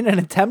 And in an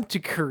attempt to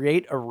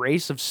create a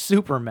race of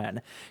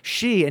supermen,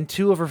 she and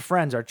two of her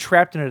friends are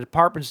trapped in a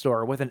department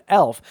store with an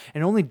elf,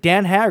 and only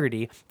Dan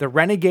Haggerty, the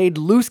renegade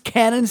loose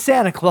cannon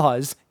Santa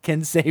Claus,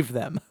 can save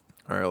them.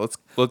 All right,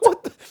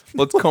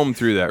 let's comb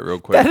through that real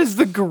quick. That is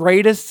the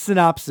greatest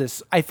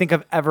synopsis I think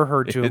I've ever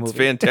heard to a movie. It's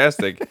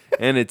fantastic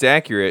and it's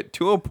accurate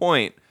to a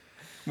point.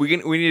 We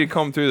need to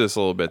comb through this a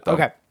little bit though.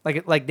 Okay,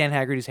 like Dan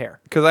Haggerty's hair.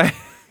 Because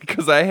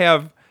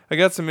I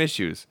got some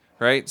issues.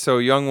 Right? So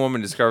a young woman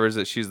discovers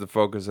that she's the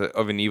focus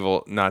of an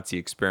evil Nazi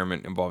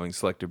experiment involving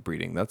selective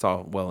breeding. That's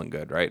all well and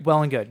good, right?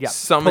 Well and good, yeah.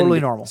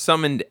 Totally normal.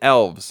 Summoned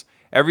elves.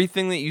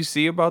 Everything that you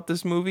see about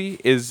this movie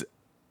is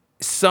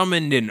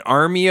summoned an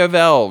army of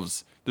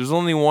elves. There's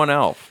only one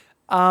elf.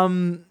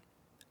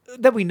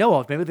 That we know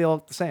of. Maybe they all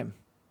look the same.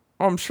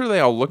 Oh, I'm sure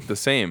they all look the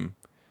same.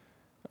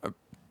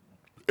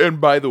 And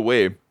by the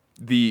way,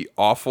 the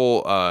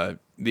awful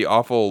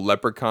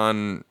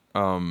leprechaun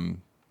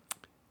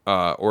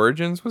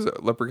Origins, was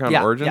it Leprechaun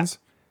Origins?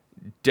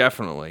 Yeah.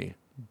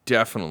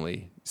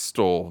 Definitely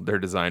stole their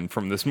design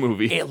from this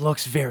movie. It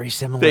looks very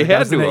similar. They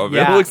had to have.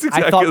 Yeah, it looks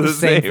exactly I thought the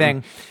same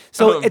thing.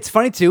 So it's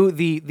funny too.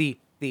 The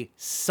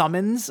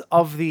summons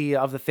of the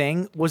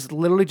thing was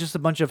literally just a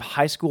bunch of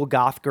high school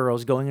goth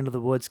girls going into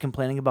the woods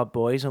complaining about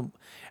boys. And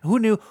who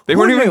knew? They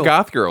weren't even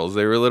goth girls.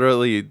 They were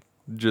literally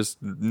just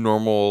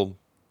normal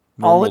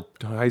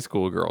high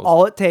school girls.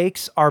 All it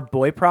takes are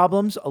boy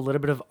problems, a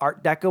little bit of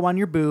Art Deco on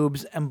your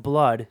boobs, and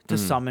blood to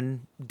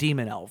summon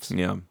demon elves.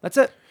 Yeah. That's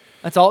it.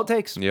 That's all it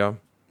takes. Yeah.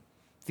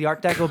 The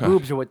Art Deco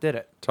boobs are what did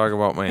it. Talk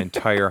about my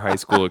entire high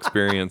school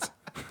experience.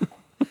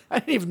 I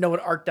didn't even know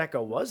what Art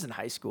Deco was in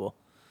high school.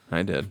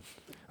 I did.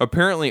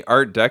 Apparently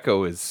Art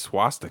Deco is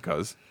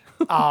swastikas.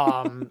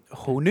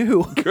 Who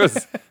knew?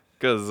 Because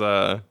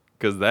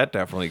that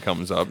definitely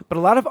comes up. But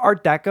a lot of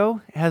Art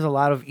Deco has a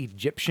lot of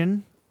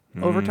Egyptian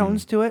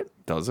overtones to it.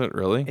 Does it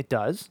really? It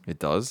does. It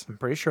does? I'm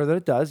pretty sure that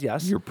it does,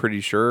 yes. You're pretty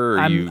sure?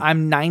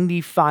 I'm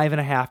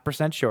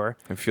 95.5% sure.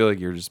 I feel like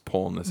you're just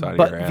pulling this out of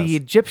your ass. But the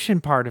Egyptian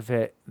part of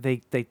it,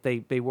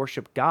 they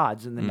worship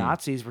gods, and the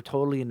Nazis were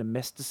totally into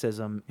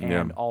mysticism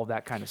and all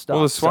that kind of stuff.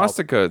 Well, the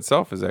swastika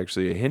itself is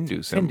actually a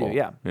Hindu symbol. Hindu,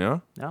 yeah. Yeah?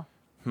 No.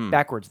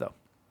 Backwards, though.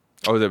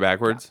 Oh, is it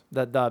backwards?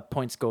 Yeah. The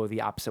points go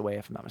the opposite way,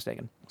 if I'm not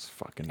mistaken. Those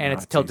fucking and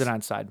Nazis. It's tilted on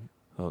its side.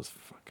 Those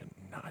fucking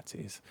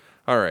Nazis.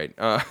 All right.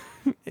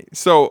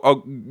 So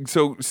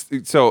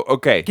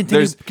okay.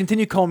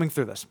 Continue combing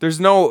through this. There's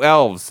no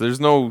elves. There's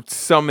no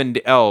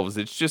summoned elves.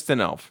 It's just an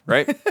elf,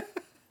 right?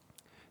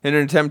 In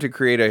an attempt to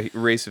create a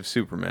race of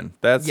supermen.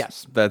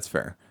 That's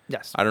fair.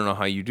 Yes. I don't know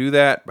how you do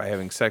that by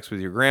having sex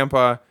with your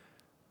grandpa,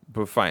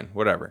 but fine,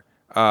 whatever.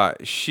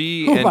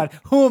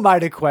 Who am I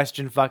to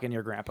question fucking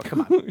your grandpa?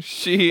 Come on.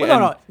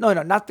 No,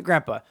 not the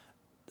grandpa.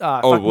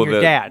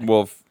 Your dad.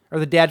 Well. Or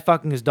the dad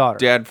fucking his daughter.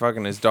 Dad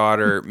fucking his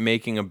daughter,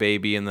 making a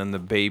baby, and then the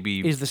baby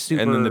and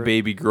then the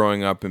baby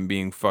growing up and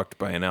being fucked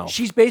by an elf.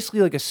 She's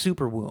basically like a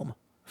super womb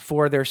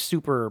for their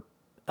super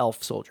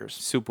elf soldiers.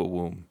 Super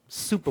womb.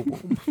 Super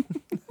womb.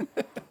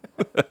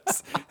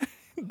 That's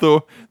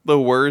the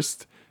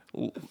worst,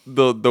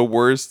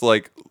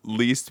 like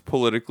least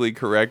politically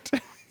correct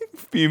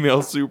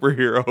female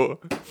superhero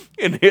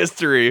in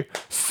history.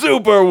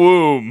 Super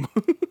womb.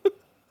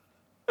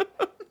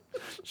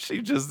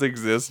 She just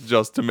exists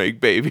just to make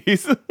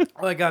babies. Oh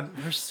my god,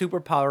 her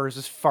superpower is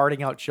just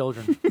farting out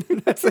children.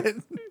 That's it.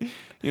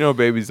 You know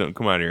babies don't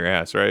come out of your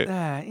ass, right?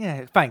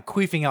 Yeah, fine.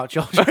 Queefing out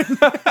children.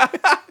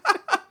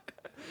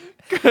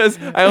 Because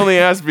I only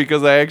asked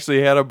because I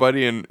actually had a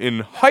buddy in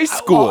high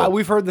school.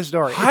 We've heard the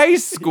story. High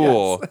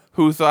school yes.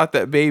 Who thought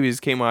that babies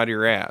came out of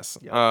your ass.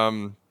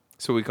 Yep.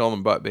 So we called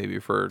him Butt Baby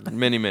for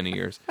many, many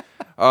years.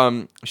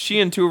 She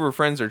and two of her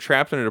friends are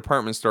trapped in a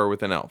department store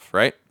with an elf,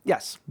 right?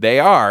 Yes. They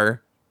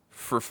are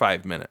for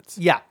 5 minutes.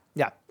 Yeah.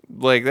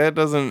 Like that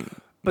doesn't.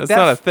 That's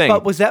not a thing.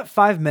 But was that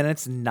 5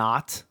 minutes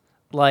not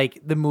like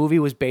the movie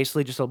was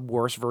basically just a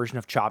worse version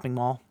of Chopping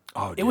Mall?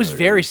 Oh, dude, it was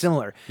very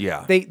similar.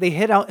 Yeah. They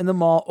hid out in the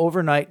mall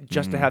overnight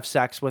just to have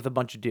sex with a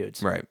bunch of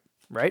dudes. Right.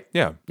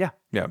 Yeah.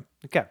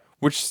 Okay.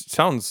 Which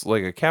sounds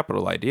like a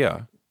capital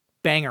idea.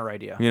 Banger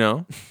idea. You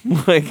know?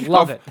 Like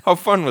love it. How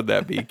fun would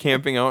that be?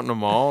 Camping out in a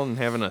mall and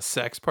having a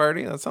sex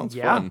party? That sounds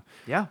fun.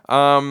 Yeah.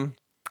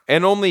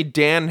 And only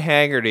Dan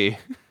Haggerty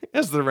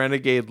as the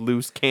renegade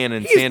loose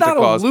cannon He's Santa not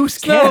Claus. a loose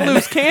He's not cannon. a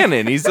loose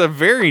cannon. He's a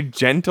very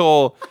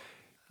gentle,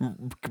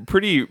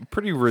 pretty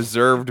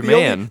reserved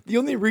man. The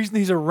only reason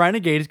he's a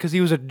renegade is because he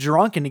was a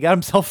drunk and he got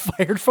himself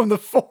fired from the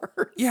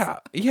force.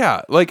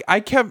 Yeah. Like I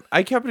kept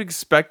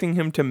expecting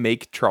him to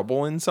make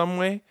trouble in some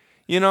way.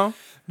 You know?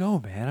 No,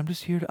 man. I'm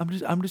just here.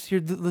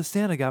 The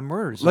Santa got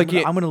murdered. So Like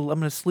I'm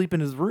gonna sleep in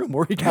his room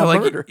where he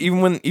got murdered.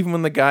 Even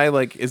when the guy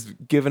like is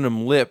giving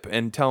him lip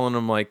and telling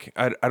him like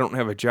I don't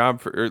have a job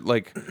for or,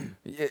 like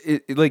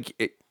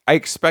I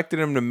expected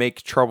him to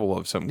make trouble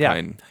of some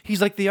kind.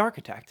 He's like the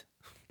architect.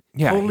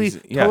 Yeah,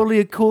 totally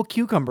a cool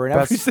cucumber in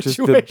every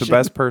situation. Just the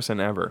best person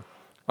ever.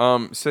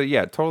 So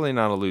yeah, totally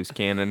not a loose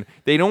cannon.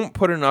 They don't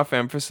put enough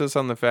emphasis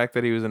on the fact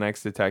that he was an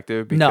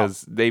ex-detective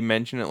because they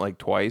mention it like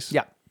twice.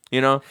 Yeah. You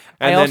know?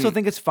 And I also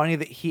think it's funny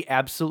that he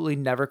absolutely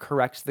never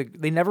corrects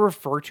they never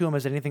refer to him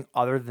as anything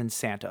other than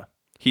Santa.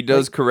 He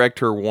does correct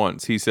her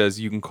once. He says,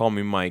 "You can call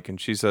me Mike,"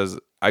 and she says,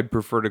 "I'd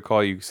prefer to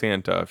call you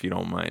Santa if you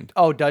don't mind."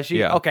 Oh, does she?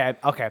 Yeah. Okay.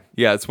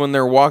 Yeah, it's when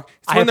they're walking.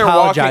 I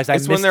apologize.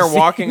 It's when they're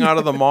walking out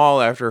of the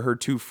mall after her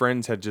two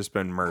friends had just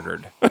been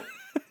murdered.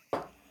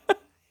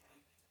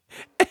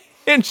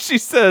 And she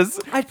says,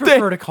 "I'd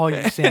prefer to call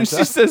you Santa." And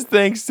she says,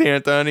 "Thanks,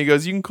 Santa." And he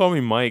goes, "You can call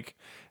me Mike."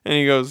 And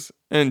he goes,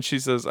 and she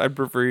says, "I'd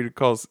prefer you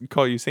to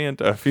call you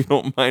Santa if you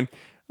don't mind."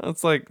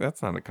 It's like,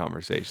 that's not a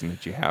conversation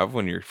that you have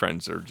when your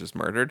friends are just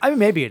murdered. I mean,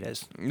 maybe it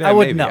is. Yeah, I maybe,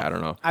 wouldn't know. I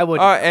don't know. I would.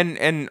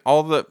 And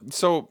all the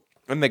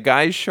when the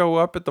guys show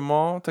up at the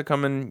mall to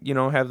come and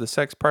have the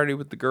sex party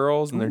with the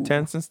girls and their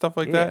tents and stuff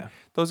like that,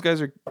 those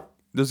guys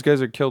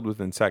are killed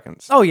within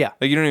seconds. Oh yeah.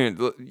 Like you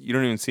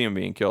don't even see them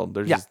being killed.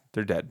 They're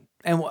they're dead.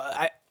 And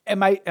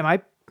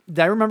did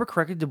I remember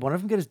correctly? Did one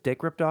of them get his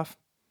dick ripped off?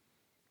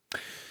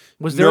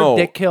 Was there a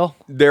dick kill?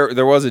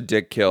 There was a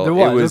dick kill. There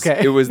was.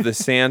 Okay. It was the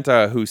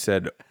Santa who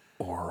said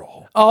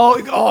oral.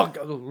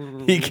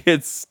 Oh. He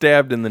gets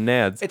stabbed in the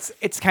nads.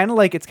 It's kind of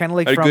like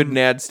a good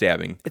nad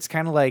stabbing. It's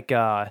kind of like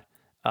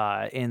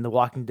in The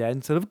Walking Dead,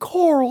 instead of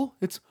coral,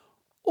 it's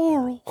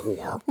oral.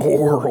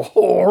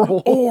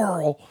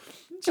 Oral.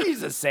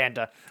 Jesus,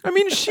 Santa. I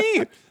mean,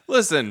 she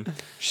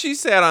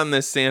sat on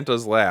this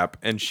Santa's lap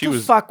and she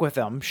was fuck with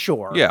him,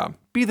 sure. Yeah.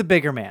 Be the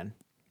bigger man.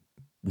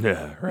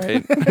 Yeah,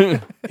 right.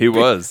 He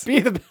was.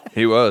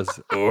 He was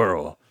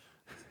oral.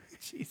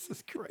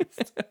 Jesus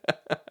Christ.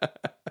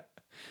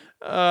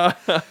 I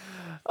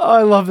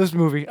love this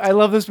movie. I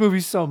love this movie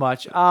so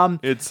much.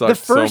 It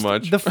sucks so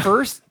much. The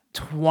first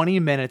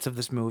 20 minutes of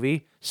this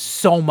movie,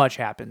 so much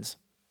happens.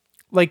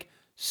 Like,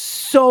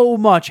 so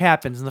much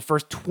happens in the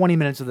first 20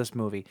 minutes of this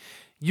movie.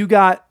 You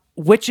got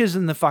witches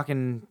in the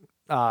fucking,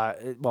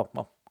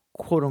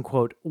 quote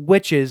unquote,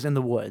 witches in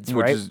the woods,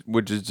 right?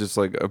 Which is just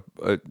like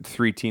a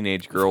three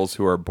teenage girls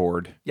who are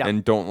bored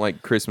and don't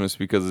like Christmas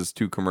because it's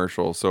too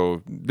commercial.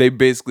 So they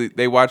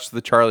watch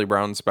the Charlie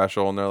Brown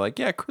special and they're like,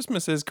 yeah,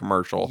 Christmas is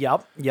commercial.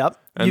 Yep.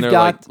 And they're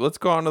like, let's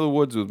go out into the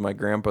woods with my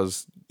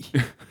grandpa's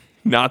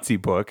Nazi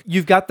book.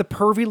 You've got the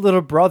pervy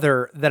little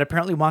brother that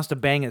apparently wants to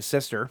bang his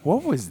sister.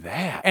 What was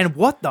that? And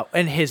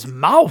and his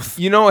mouth.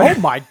 Oh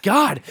my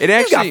God. It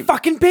actually got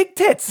fucking big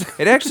tits.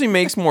 It actually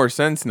makes more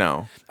sense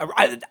now.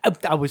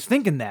 I was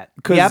thinking that.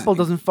 The apple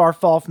doesn't far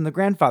fall from the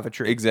grandfather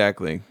tree.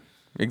 Exactly.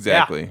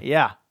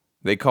 Yeah.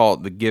 They call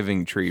it the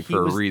giving tree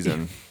for a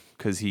reason,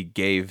 because he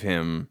gave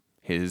him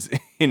his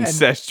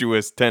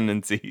incestuous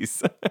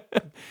tendencies.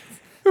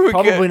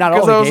 Probably not all.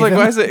 Because I was like,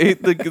 why is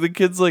it the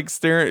kid's like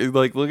staring,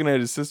 like looking at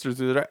his sister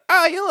through the eye?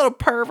 Oh, you little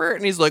pervert!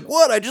 And he's like,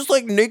 what? I just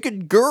like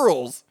naked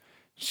girls.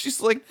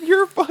 She's like,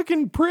 you're a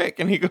fucking prick.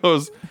 And he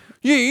goes,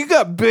 yeah, you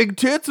got big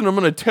tits, and I'm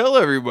gonna tell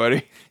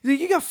everybody.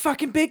 You got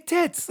fucking big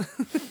tits.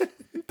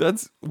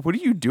 What are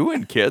you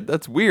doing, kid?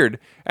 That's weird.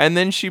 And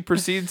then she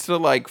proceeds to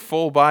like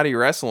full body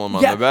wrestle him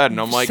on the bed, and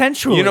I'm like,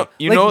 sensually,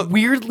 you know,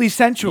 weirdly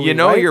sensually. Right?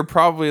 Right? You're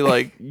probably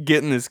like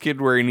getting this kid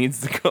where he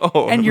needs to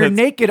go, and you're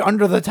naked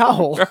under the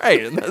towel,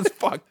 right? And that's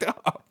fucked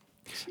up.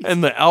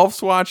 And the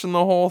elf's watching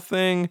the whole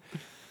thing.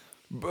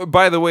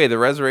 By the way, the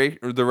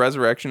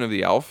resurrection of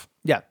the elf.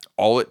 Yeah.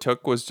 All it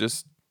took was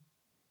a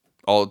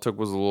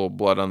little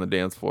blood on the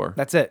dance floor.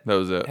 That's it. That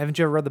was it. Haven't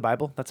you ever read the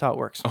Bible? That's how it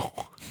works.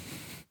 Oh.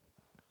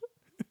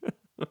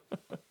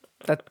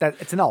 That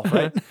it's an elf,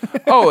 right?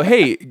 Oh,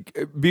 hey,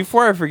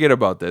 before I forget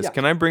about this,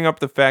 can I bring up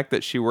the fact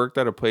that she worked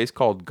at a place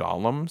called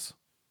Golems?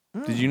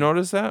 Did you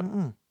notice that?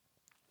 Mm-mm.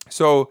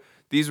 So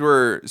these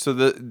were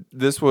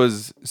these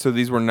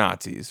were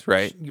Nazis,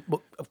 right?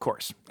 Well, of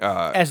course,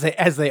 as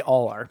they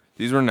all are.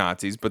 These were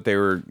Nazis, but they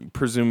were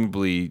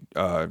presumably,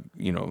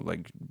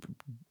 like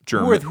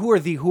German. Who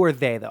are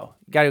they though?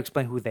 You got to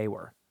explain who they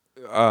were.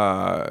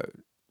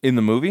 In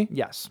the movie,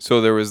 yes.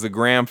 So there was the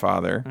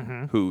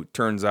grandfather who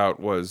turns out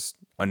was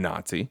a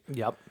Nazi.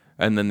 Yep.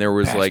 And then there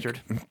was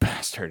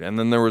bastard. And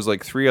then there was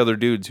like three other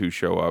dudes who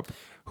show up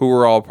who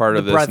were all part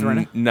of this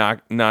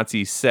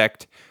Nazi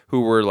sect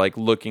who were like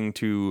looking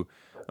to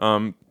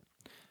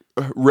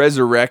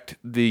resurrect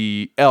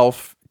the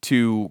elf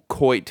to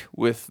coit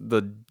with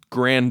the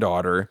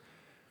granddaughter.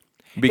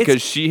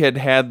 because she had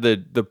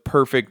the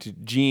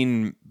perfect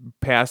gene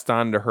passed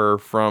on to her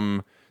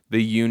from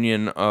the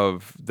union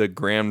of the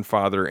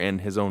grandfather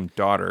and his own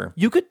daughter.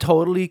 You could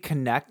totally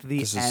connect the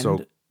This is end.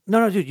 so-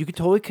 No, dude, you could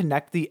totally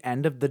connect the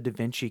end of the Da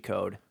Vinci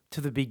Code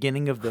to the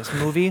beginning of this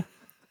movie.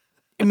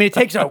 I mean, it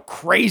takes a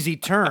crazy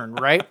turn,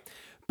 right?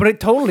 But it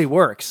totally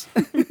works.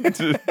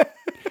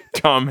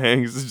 Tom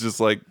Hanks is just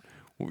like,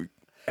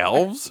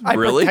 elves? I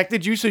Really?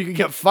 protected you so you could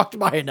get fucked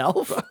by an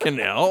elf? Fucking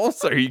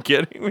elves? Are you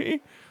kidding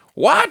me?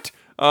 What?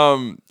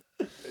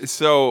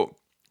 So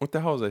what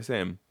the hell was I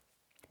saying?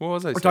 What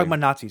was I saying? We're talking about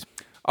Nazis.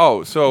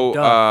 Oh, so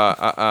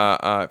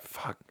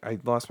fuck, I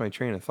lost my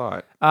train of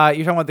thought. You're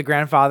talking about the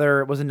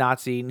grandfather was a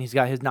Nazi, and he's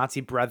got his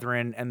Nazi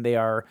brethren, and they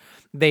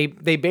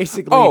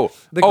basically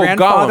the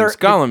grandfather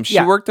Golems. She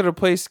yeah. worked at a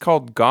place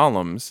called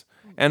Golems,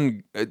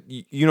 and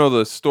you know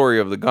the story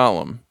of the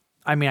Golem.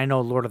 I mean, I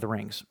know Lord of the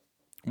Rings.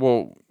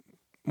 Well,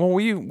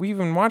 we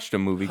even watched a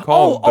movie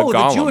called the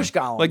Golem. The Jewish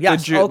Golem. Like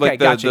yes.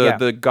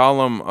 the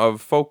Golem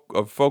of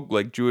folk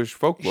like Jewish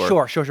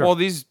folklore. Sure. Well,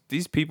 these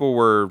people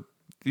were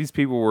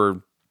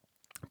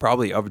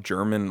probably of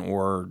German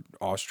or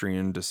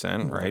Austrian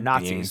descent, right?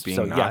 Nazis, being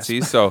so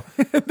Nazis. yes. So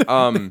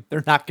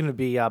They're not going to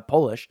be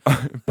Polish.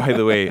 by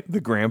the way, the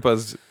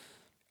grandpa's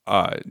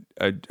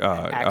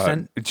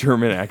accent,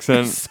 German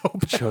accent, So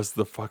just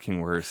the fucking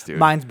worst, dude.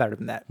 Mine's better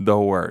than that. The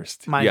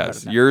worst. Mine's better yes,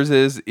 than that. yours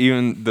is,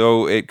 even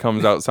though it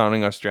comes out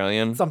sounding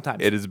Australian.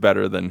 Sometimes. It is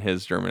better than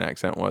his German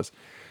accent was.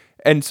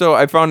 And so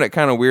I found it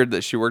kind of weird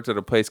that she worked at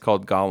a place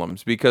called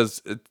Golems,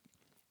 because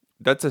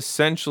that's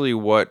essentially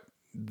what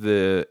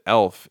the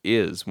elf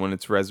is when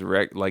it's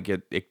resurrected. Like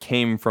it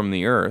came from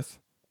the earth,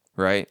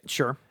 right?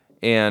 Sure.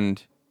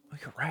 And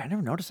you're right. I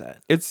never noticed that.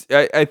 it's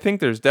I think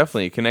there's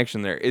definitely a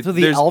connection there. So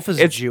the elf is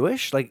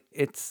Jewish? Like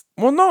it's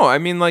well, no, I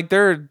mean like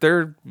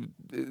they're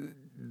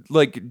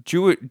like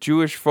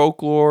Jewish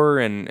folklore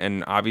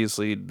and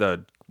obviously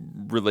the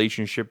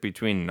relationship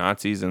between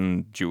Nazis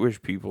and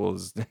Jewish people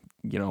is,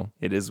 you know,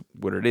 it is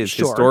what it is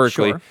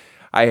historically. Sure.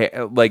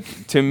 I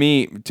like to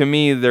me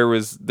there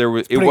was it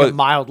putting was it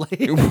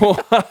mildly.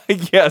 well,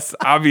 yes,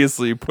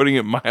 obviously putting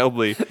it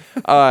mildly.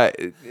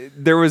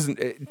 There was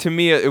to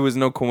me it was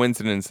no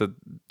coincidence that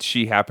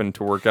she happened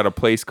to work at a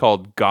place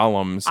called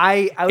Golems.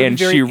 and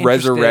she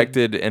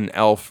resurrected an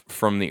elf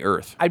from the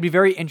earth. I'd be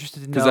very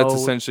interested to know, because that's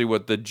essentially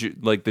what the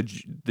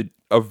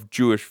of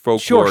Jewish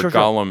folklore Sure.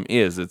 Golem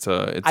is.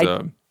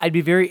 I'd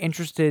be very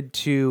interested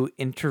to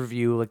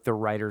interview like the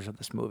writers of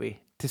this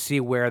movie to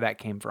see where that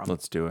came from.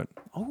 Let's do it.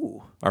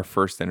 Oh, our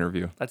first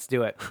interview. Let's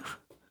do it.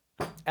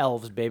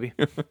 Elves, baby.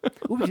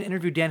 Ooh, we can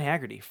interview Dan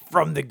Haggerty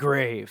from the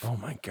grave. Oh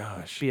my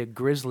gosh. Be a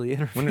grisly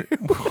interview.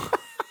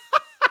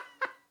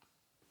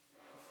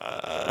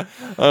 I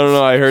don't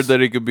know. I heard that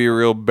he could be a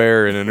real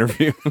bear in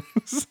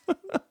interviews.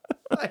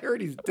 I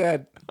heard he's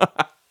dead.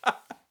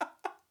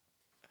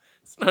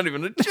 It's not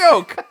even a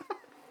joke.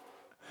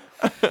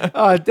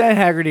 Dan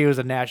Haggerty was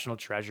a national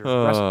treasure.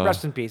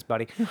 Rest in peace,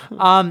 buddy.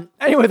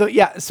 Anyway, though,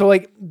 yeah. So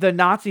like the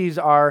Nazis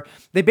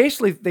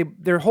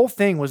their whole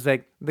thing was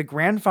like the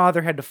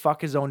grandfather had to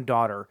fuck his own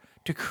daughter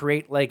to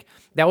create like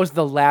that was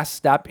the last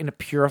step in a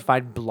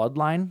purified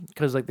bloodline,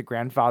 because like the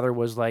grandfather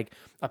was like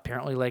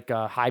apparently like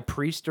a high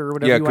priest or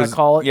whatever you want to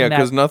call it. Yeah,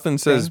 because nothing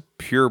says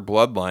pure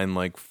bloodline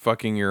like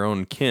fucking your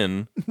own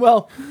kin.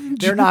 Well,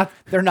 they're not.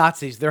 They're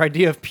Nazis. Their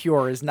idea of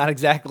pure is not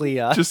exactly.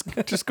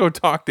 Just go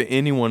talk to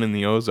anyone in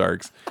the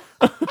Ozarks.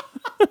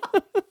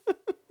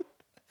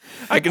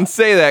 I can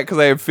say that because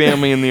I have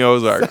family in the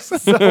Ozarks.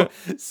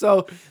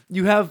 So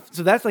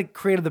that's like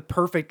created the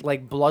perfect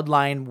like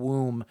bloodline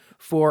womb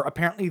for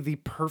apparently the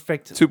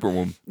perfect super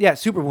womb. Yeah,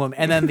 super womb.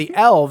 And then the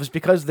elves,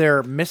 because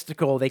they're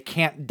mystical, they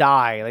can't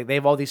die. Like they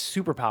have all these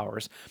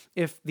superpowers.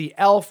 If the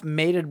elf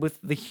mated with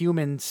the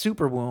human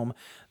super womb,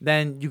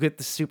 then you get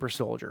the super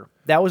soldier.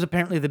 That was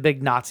apparently the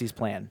big Nazis'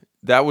 plan.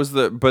 That was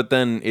but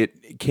then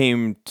it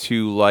came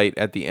to light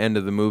at the end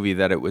of the movie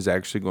that it was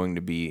actually going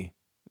to be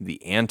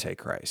the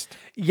Antichrist.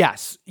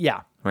 Yes,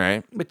 yeah.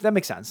 Right? But that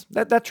makes sense.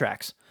 That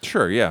tracks.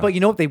 Sure, yeah. But you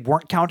know what they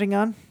weren't counting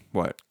on?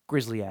 What?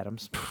 Grizzly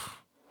Adams.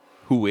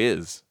 Who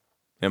is?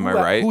 Am I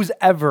right? Who is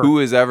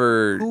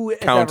ever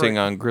counting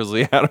on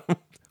Grizzly Adams?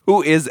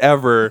 Who is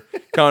ever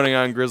counting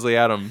on Grizzly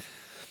Adams?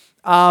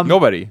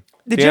 Nobody.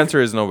 The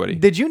answer is nobody.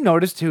 Did you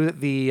notice too that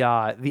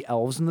the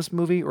elves in this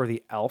movie, or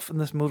the elf in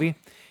this movie,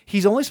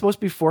 he's only supposed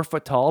to be 4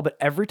 foot tall, but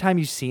every time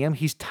you see him,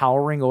 he's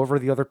towering over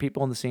the other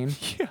people in the scene.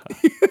 Yeah.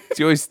 Is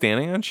he always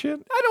standing on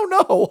shit? I don't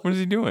know. What is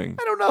he doing?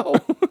 I don't know.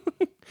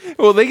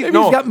 Well, Maybe he's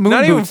got moon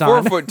not even boots 4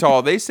 on. foot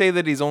tall. They say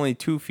that he's only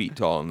 2 feet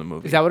tall in the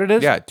movie. Is that what it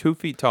is? Yeah, 2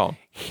 feet tall.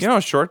 You know how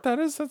short that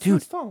is?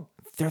 That's tall.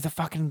 They're the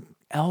fucking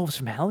elves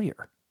from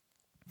Hellier.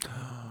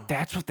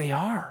 That's what they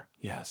are.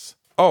 Yes.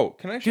 Oh,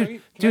 can I show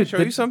you? Can I show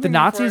you something? The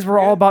Nazis were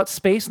all about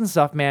space and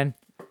stuff, man.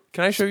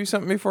 Can I show you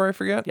something before I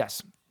forget?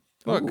 Yes.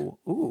 Look.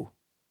 Ooh.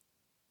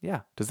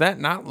 Yeah. Does that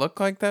not look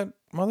like that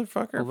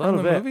motherfucker A from little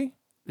the bit. movie?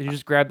 Did you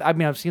just grab? I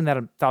mean, I've seen that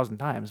 1,000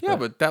 times. Yeah,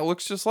 but that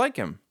looks just like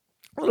him.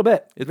 A little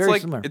bit. It's very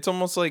like similar. it's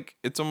almost like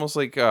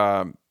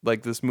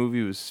this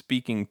movie was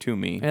speaking to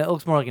me. And it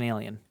looks more like an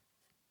alien.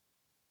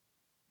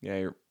 Yeah,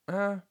 you're.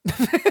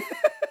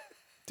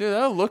 Dude,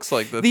 that looks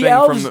like the, The thing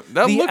elves- from the.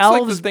 That the looks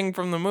elves- like the thing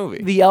from the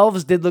movie. The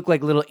elves did look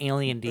like little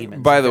alien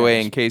demons. By the way,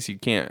 in case you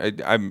can't,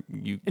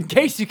 in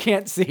case you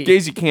can't see, in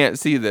case you can't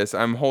see this,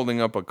 I'm holding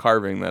up a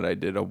carving that I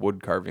did, a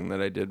wood carving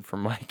that I did for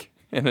Mike,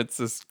 and it's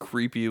this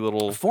creepy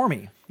little for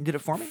me. You did it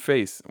for me.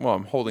 face. Well,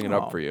 I'm holding it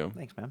up for you.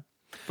 Thanks, man.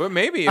 But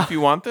maybe if you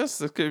want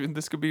this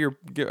could be your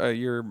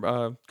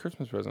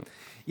Christmas present.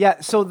 Yeah,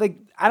 so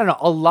I don't know.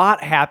 A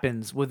lot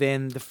happens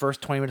within the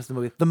first 20 minutes of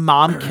the movie. The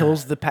mom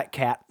kills the pet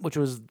cat, which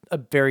was a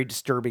very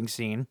disturbing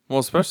scene. Well,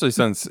 especially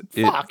since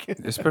Fuck.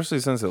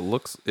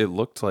 it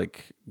looked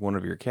like one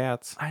of your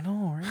cats. I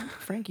know, right?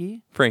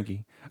 Frankie.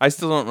 Frankie. I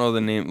still don't know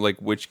the name,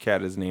 like which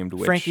cat is named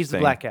which. Frankie's the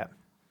thing. black cat.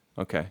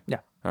 Okay.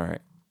 Yeah. All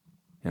right.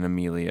 And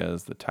Amelia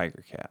is the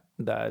tiger cat.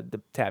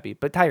 The tabby,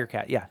 but tiger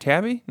cat, yeah.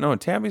 Tabby? No,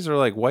 tabbies are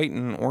like white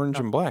and orange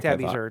and black.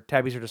 Tabbies are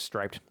just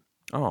striped.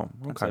 Oh,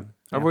 okay. it,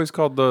 yeah. I've always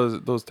called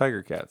those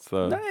tiger cats.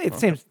 It's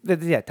same.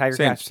 Yeah, tiger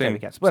cats, tabby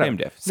cats. Whatever. Same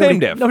diff. Nobody, Same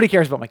diff. Nobody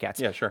cares about my cats.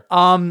 Yeah, sure.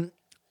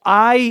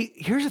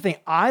 Here's the thing.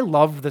 I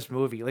loved this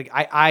movie. Like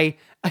I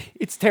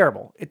it's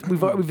terrible.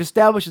 We've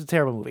established it's a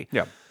terrible movie.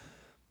 Yeah.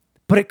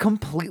 But it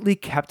completely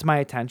kept my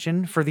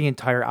attention for the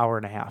entire hour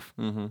and a half.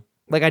 Mm-hmm.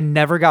 Like I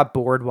never got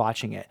bored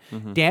watching it.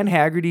 Mm-hmm. Dan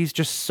Haggerty's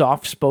just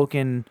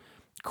soft-spoken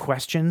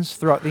questions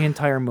throughout the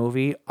entire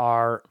movie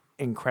are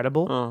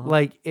incredible. Uh-huh.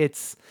 Like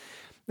it's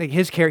like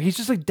his character, he's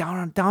just like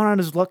down on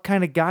his luck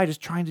kind of guy,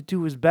 just trying to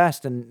do his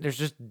best, and there's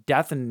just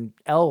death and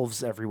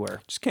elves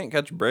everywhere. Just can't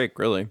catch a break,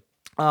 really.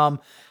 The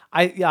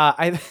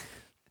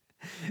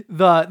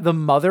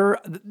mother,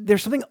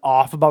 there's something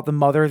off about the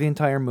mother of the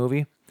entire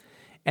movie,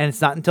 and it's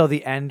not until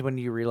the end when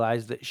you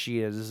realize that she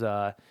is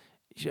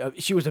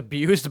she was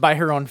abused by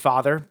her own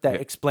father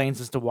that explains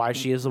as to why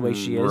she is the way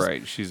she is.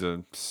 Right, she's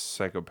a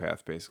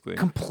psychopath, basically.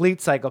 Complete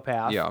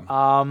psychopath.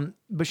 Yeah.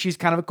 But she's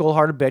kind of a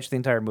cold-hearted bitch the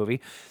entire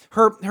movie.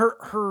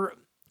 Her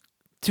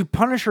to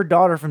punish her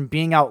daughter from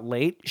being out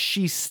late,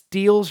 she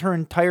steals her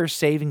entire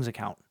savings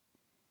account.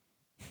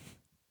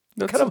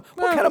 What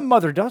kind of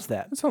mother does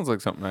that? That sounds like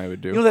something I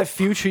would do. You know that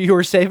future you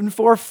were saving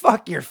for?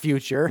 Fuck your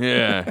future.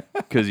 Yeah,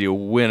 because you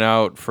went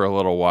out for a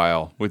little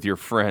while with your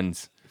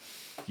friends.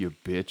 You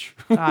bitch.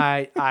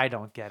 I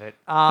don't get it.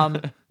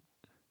 I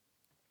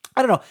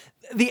don't know.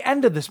 The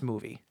end of this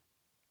movie.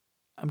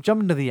 I'm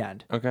jumping to the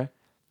end. Okay.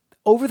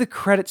 Over the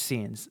credit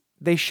scenes,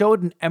 they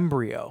showed an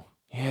embryo.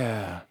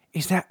 Yeah.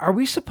 Are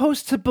we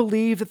supposed to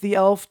believe that the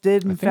elf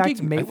did in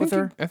fact mate with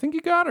her? I think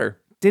he got her.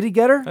 Did he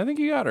get her? I think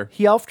he got her.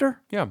 He elfed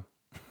her? Yeah.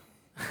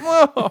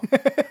 Whoa.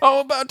 How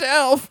about the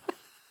elf?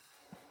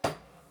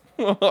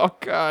 Oh,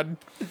 God.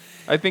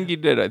 I think he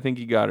did. I think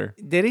he got her.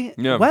 Did he?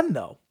 Yeah. When,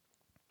 though?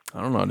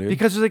 I don't know, dude.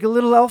 Because there's like a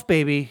little elf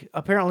baby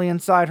apparently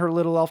inside her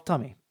little elf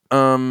tummy.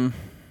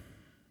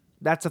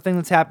 That's the thing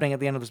that's happening at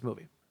the end of this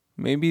movie.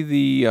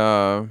 Maybe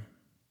I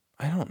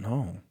don't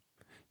know.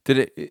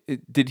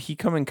 Did he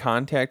come in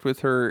contact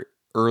with her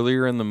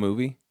earlier in the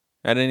movie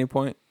at any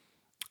point?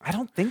 I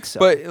don't think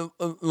so. But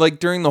like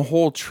during the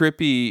whole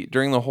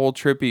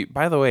trippy,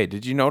 by the way,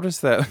 did you notice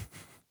that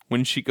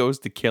when she goes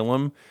to kill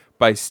him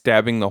by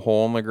stabbing the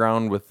hole in the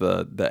ground with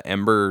the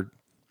ember?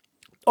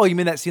 Oh, you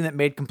mean that scene that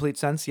made complete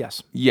sense?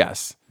 Yes.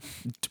 Yes.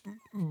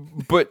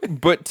 But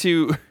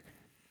to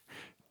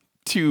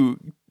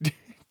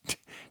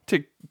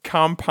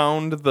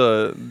compound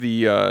the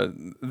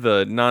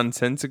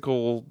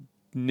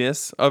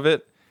nonsensicalness of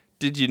it,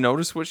 did you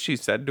notice what she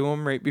said to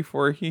him right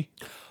before he?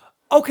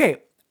 Okay,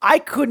 I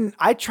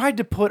tried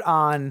to put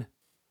on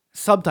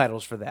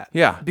subtitles for that.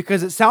 Yeah.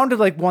 Because it sounded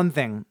like one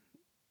thing.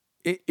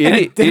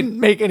 It didn't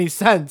make any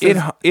sense. It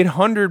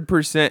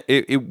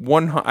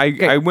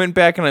 100%. I went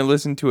back and I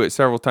listened to it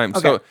several times.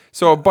 Okay.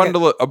 So a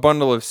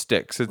bundle of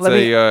sticks. It's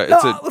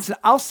listen,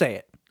 I'll say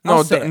it.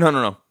 No.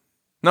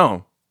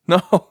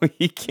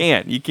 You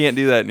can't. You can't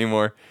do that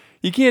anymore.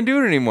 You can't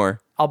do it anymore.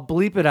 I'll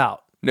bleep it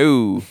out.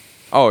 No.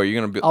 Oh, are you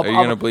gonna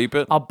bleep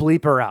it? I'll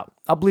bleep her out.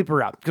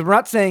 Because we're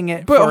not saying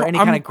it for any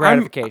kind of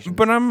gratification.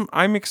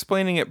 I'm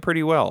explaining it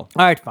pretty well.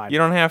 All right, fine. You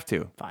don't have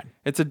to. Fine.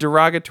 It's a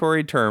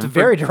derogatory term. It's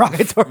very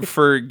derogatory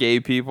for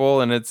gay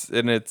people, and it's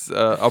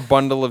a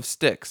bundle of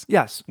sticks.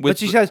 Yes, but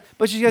she says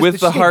with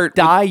the heart,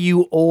 die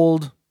you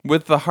old,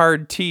 with the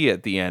hard T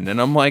at the end,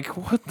 and I'm like,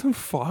 what the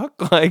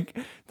fuck? Like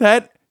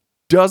that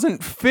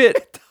doesn't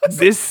fit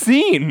this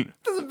scene.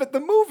 It doesn't fit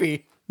the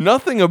movie.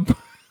 Nothing about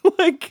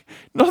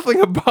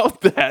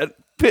that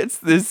fits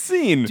this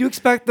scene. Do you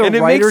expect the and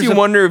it writers makes you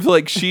wonder if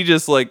like she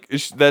just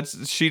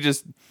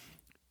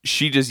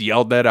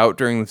yelled that out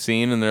during the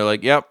scene, and they're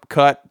like, "Yep,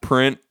 cut,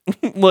 print."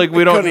 Like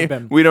we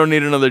don't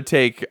need another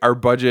take. Our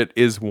budget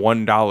is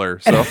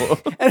 $1. So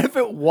and if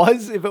it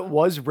was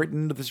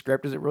written into the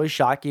script, does it really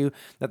shock you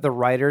that the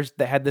writers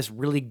that had this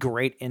really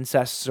great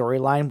incest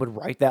storyline would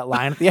write that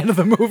line at the end of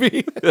the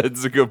movie?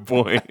 That's a good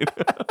point.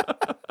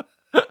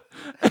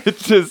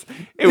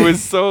 It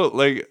was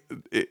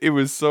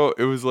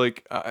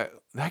like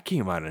That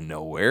came out of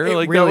nowhere. It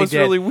Like really that was did.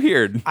 really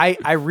weird. I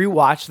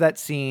rewatched that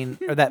scene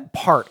or that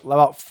part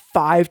about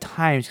 5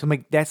 times because I'm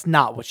like, that's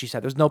not what she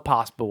said. There's no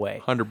possible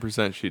way.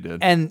 100% she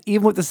did. And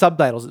even with the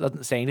subtitles, it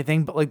doesn't say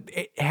anything, but like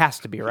it has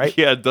to be, right?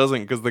 Yeah, it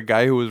doesn't, because the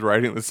guy who was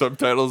writing the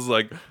subtitles is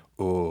like,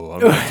 oh,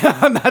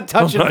 I'm not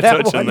touching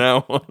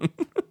that one.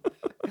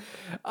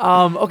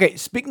 Okay,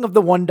 speaking of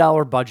the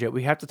 $1 budget,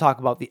 we have to talk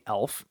about the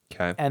elf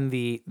Okay. and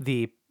the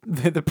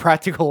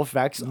practical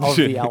effects of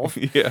the elf.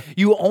 Yeah.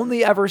 You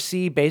only ever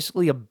see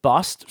basically a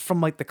bust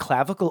from like the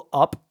clavicle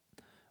up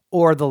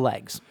or the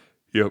legs.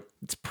 Yep.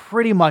 It's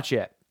pretty much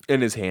it.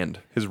 In his hand,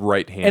 his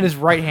right hand. In his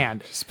right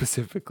hand.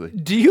 Specifically.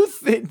 Do you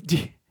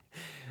think...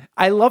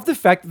 I love the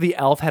fact that the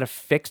elf had a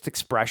fixed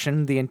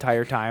expression the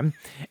entire time.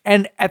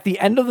 And at the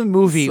end of the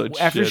movie,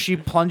 Such after shit. she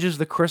plunges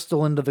the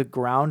crystal into the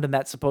ground and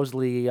that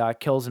supposedly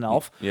kills an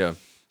elf, Yeah.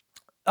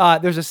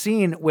 there's a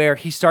scene where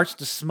he starts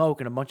to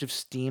smoke and a bunch of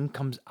steam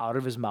comes out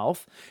of his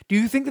mouth. Do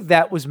you think that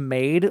that was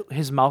made,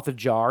 his mouth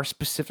ajar,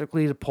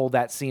 specifically to pull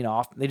that scene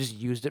off? They just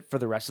used it for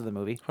the rest of the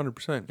movie?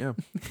 100%, yeah.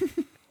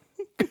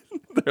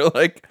 They're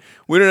like,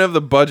 we don't have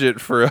the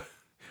budget for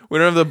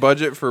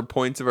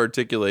points of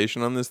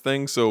articulation on this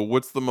thing, so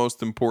what's the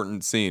most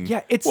important scene?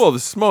 Yeah, it's... Well, the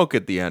smoke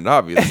at the end,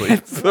 obviously.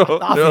 So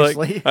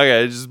Obviously. they're like,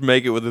 okay, just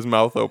make it with his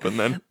mouth open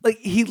then. Like,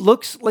 he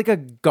looks like a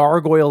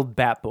gargoyled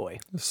bat boy.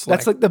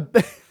 That's like the...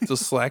 It's a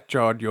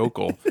slack-jawed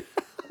yokel.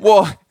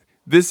 Well,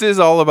 this is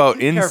all about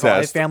Careful, I have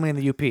incest. family in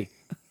the UP.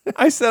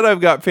 I said I've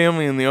got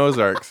family in the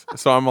Ozarks,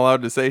 so I'm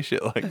allowed to say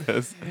shit like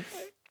this.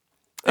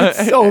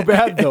 It's so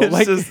bad though. It's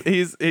Like just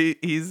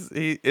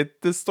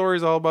this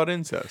story's all about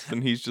incest,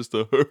 and he's just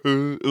a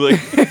like.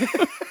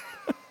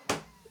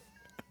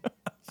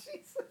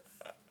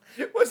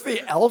 was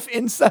the elf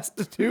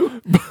incested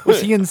too?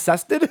 Was he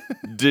incested?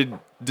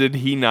 Did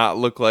he not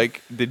look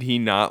like? Did he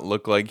not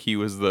look like he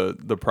was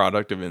the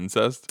product of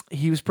incest?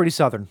 He was pretty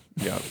southern.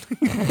 Yeah.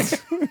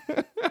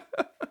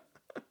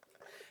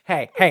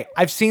 Hey,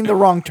 I've seen the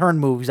Wrong Turn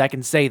movies. I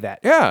can say that.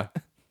 Yeah.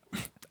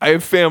 I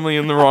have family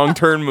in the Wrong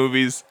Turn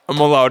movies. I'm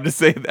allowed to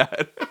say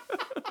that.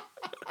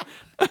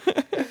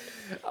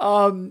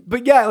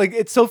 But yeah, like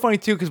it's so funny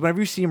too because whenever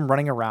you see him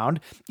running around,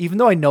 even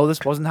though I know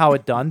this wasn't how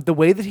it done, the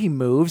way that he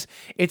moves,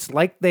 it's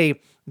like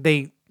they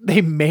made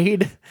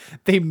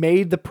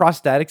the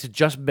prosthetics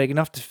just big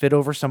enough to fit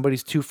over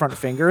somebody's 2 front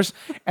fingers,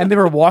 and they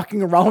were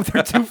walking around with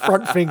their 2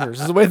 front fingers.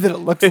 Is the way that it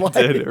looks like.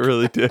 It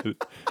really did.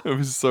 It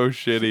was so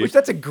shitty. Which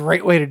that's a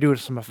great way to do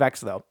some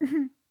effects though.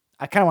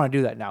 I kind of want to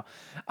do that now.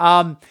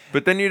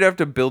 But then you'd have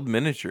to build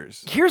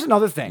miniatures. Here's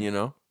another thing. You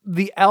know?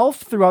 The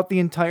elf throughout the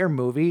entire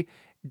movie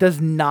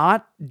does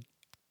not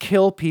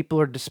kill people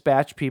or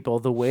dispatch people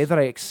the way that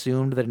I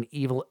assumed that an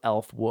evil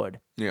elf would.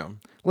 Yeah.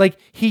 Like,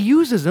 he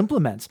uses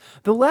implements.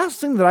 The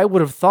last thing that I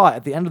would have thought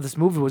at the end of this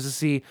movie was to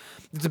see,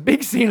 there's a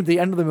big scene at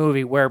the end of the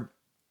movie where,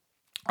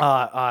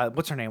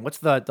 what's her name? What's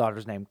the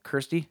daughter's name?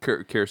 Kirsten?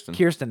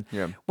 Kirsten.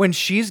 Yeah. When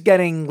she's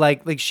getting,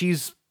 like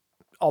she's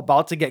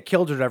about to get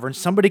killed or whatever, and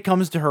somebody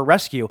comes to her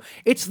rescue.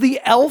 It's the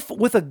elf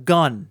with a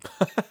gun.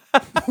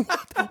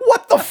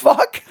 What the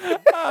fuck?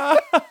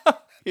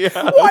 Yeah.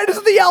 Why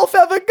does the elf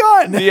have a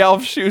gun? The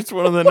elf shoots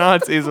one of the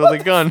Nazis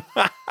with a gun.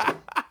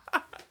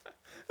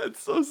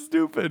 That's so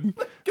stupid.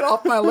 Get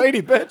off my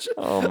lady, bitch.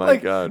 Oh my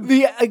God.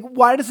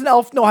 Why does an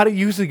elf know how to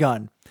use a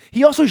gun?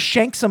 He also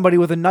shanked somebody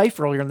with a knife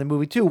earlier in the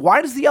movie too.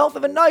 Why does the elf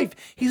have a knife?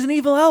 He's an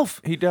evil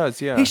elf. He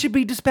does, yeah. He should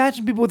be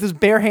dispatching people with his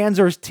bare hands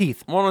or his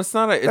teeth. Well, it's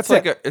not a. It's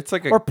That's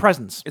like a or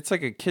presents. It's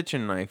like a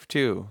kitchen knife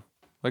too.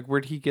 Like,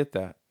 where'd he get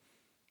that?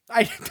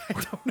 I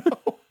don't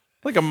know.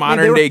 Like a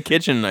modern day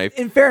kitchen knife.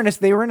 In fairness,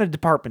 they were in a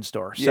department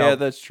store. So Yeah,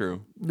 that's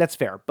true. that's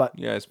fair. But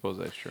Yeah, I suppose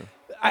that's true.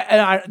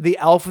 the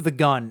elf with the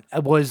gun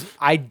was.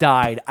 I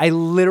died. I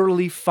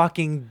literally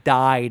fucking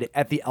died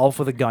at the elf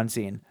with a gun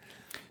scene.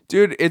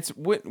 Dude, it's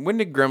when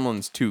did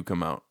Gremlins 2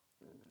 come out?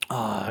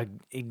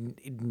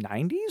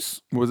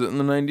 90s? Was it in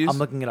the 90s? I'm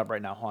looking it up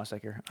right now. Hold on a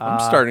sec here. I'm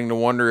starting to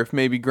wonder if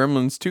maybe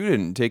Gremlins 2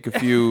 didn't take a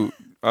few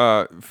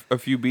a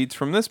few beats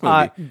from this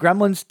movie.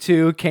 Gremlins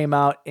 2 came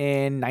out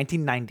in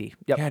 1990.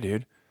 Yep. Yeah,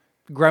 dude.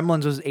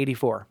 Gremlins was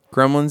 84.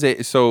 Gremlins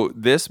 8. So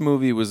this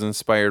movie was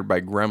inspired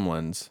by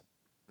Gremlins.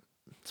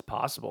 It's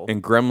possible.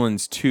 And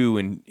Gremlins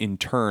 2 in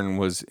turn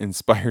was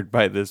inspired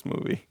by this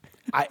movie.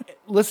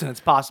 Listen, it's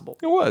possible.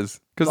 It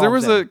was because there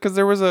was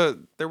a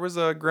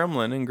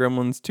gremlin in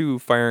Gremlins 2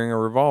 firing a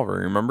revolver.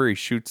 Remember, he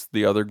shoots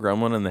the other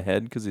gremlin in the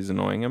head because he's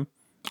annoying him.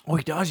 Oh,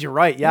 he does. You're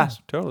right. Yes.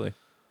 Yeah, totally.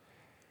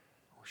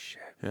 Oh shit.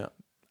 Yeah.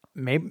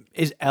 Maybe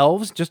is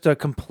Elves just a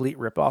complete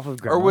ripoff of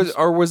Gremlins?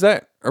 Or was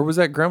that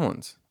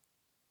Gremlins?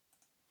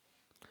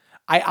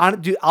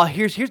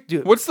 Here's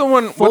dude. What's the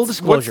one? Full What's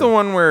disclosure. the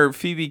one where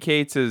Phoebe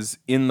Cates is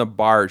in the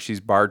bar?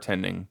 She's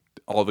bartending.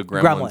 All the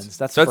Gremlins.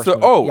 That's the first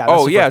movie. Yeah,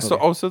 that's the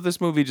first movie. So this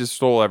movie just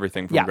stole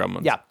everything from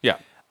Gremlins. Yeah.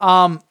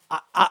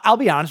 I'll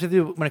be honest with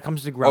you when it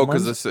comes to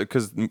Gremlins.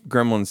 Because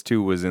Gremlins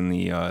 2 was in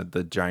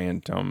the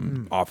giant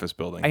office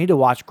building. I need to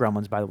watch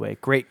Gremlins, by the way.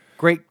 Great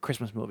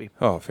Christmas movie.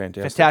 Oh,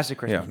 fantastic! Fantastic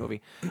Christmas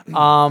movie.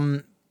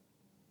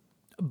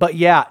 But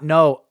yeah,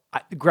 no,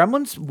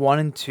 Gremlins 1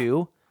 and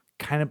 2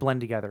 kind of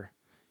blend together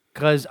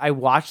because I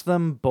watched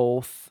them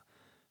both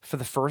for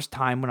the first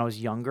time when I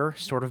was younger,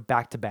 sort of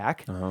back to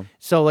back.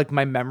 So like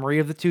my memory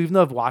of the two, even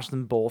though I've watched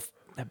them both,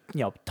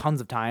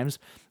 tons of times,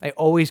 I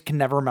always can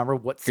never remember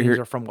what scenes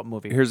are from what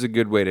movie. Here's a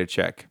good way to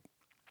check.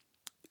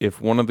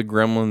 If one of the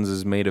Gremlins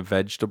is made of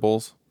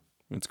vegetables,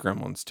 it's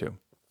Gremlins 2.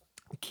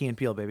 Key and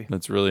Peele, baby.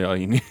 That's really all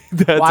you need.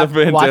 That's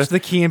watch the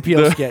Key and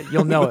Peele skit.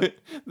 You'll know it.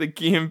 The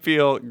Key and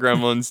Peele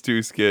Gremlins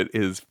 2 skit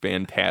is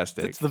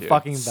fantastic. It's the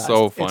fucking best.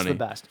 So funny. It's the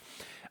best.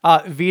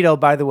 Vito,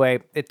 by the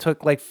way, it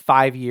took like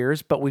 5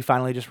 years, but we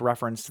finally just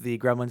referenced the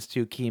Gremlins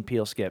 2 Key and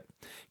Peele skit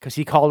because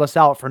he called us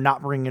out for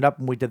not bringing it up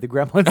when we did the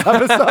Gremlins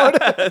episode.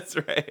 That's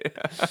right.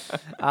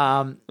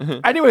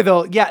 Anyway,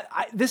 though, yeah,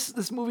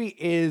 this movie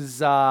is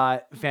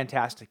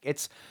fantastic.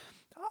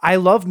 I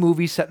love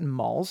movies set in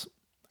malls.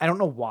 I don't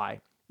know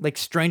why. Like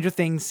Stranger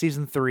Things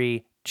season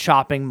 3,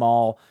 Chopping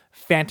Mall,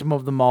 Phantom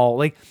of the Mall,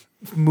 like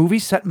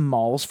movies set in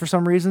malls for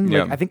some reason.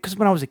 Like I think because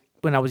when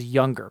I was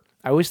younger,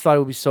 I always thought it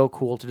would be so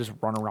cool to just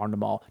run around a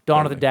mall.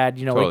 Dawn of the Dead,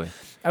 like,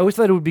 I always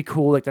thought it would be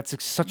cool. Like that's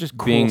such a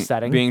cool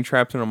setting. Being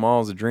trapped in a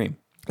mall is a dream.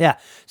 Yeah.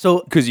 So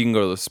because you can go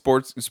to the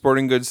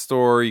sporting goods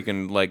store, you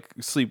can like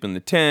sleep in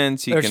the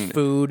tents. There's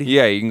food.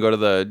 Yeah, you can go to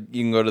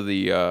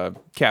the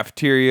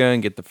cafeteria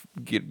and get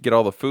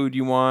all the food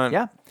you want.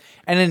 Yeah.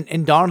 And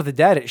in Dawn of the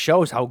Dead, it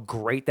shows how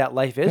great that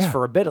life is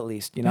for a bit, at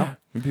least. Yeah,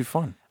 it'd be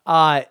fun.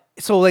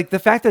 So like the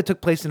fact that it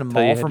took place in a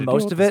mall for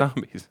most of it,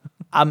 zombies.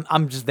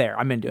 I'm just there.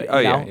 I'm into it. Oh,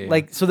 you know? yeah.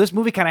 Like so, this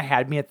movie kind of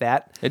had me at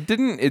that. It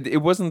didn't. It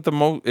wasn't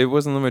it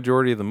wasn't the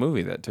majority of the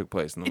movie that took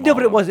place in the mall. No,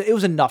 but it was. It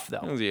was enough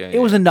though. It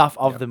was enough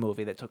of the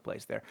movie that took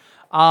place there.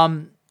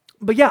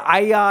 But yeah,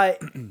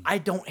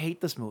 I don't hate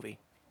this movie.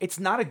 It's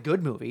not a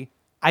good movie.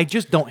 I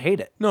just don't hate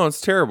it. No, it's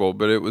terrible,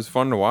 but it was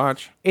fun to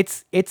watch.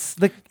 This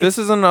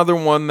is another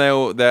one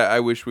that I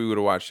wish we would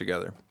have watched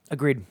together.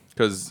 Agreed.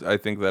 Because I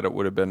think that it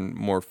would have been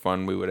more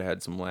fun. We would have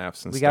had some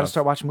laughs and stuff. We got to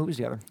start watching movies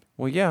together.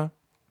 Well, yeah.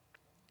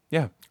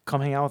 Yeah.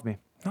 Come hang out with me.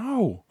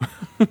 No.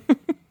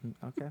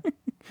 Okay.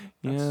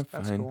 Yeah,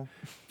 that's fine. cool.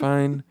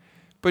 Fine.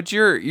 But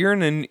you're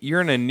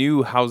in a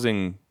new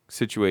housing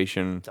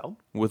situation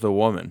with a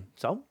woman.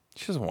 So?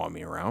 She doesn't want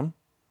me around.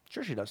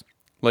 Sure she does.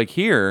 Like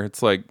here,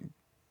 it's like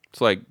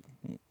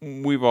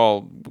we've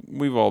all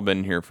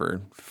been here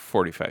for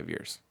 45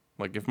 years.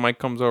 Like if Mike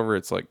comes over,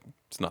 it's like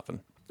it's nothing.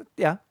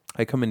 Yeah.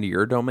 I come into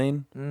your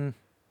domain.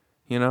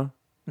 You know?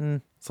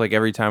 It's like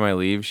every time I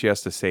leave, she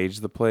has to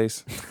sage the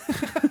place.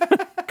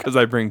 Because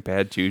I bring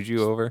bad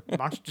juju over. Why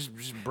don't you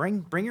just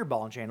bring your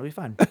ball and chain? It'll be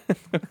fine.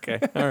 Okay.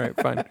 All right.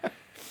 Fine.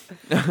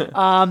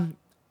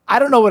 I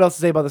don't know what else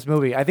to say about this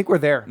movie. I think we're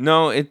there.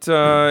 No, it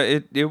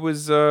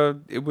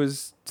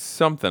was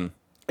something.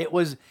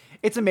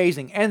 It's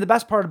amazing. And the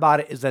best part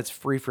about it is that it's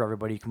free for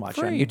everybody. You can watch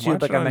it on YouTube,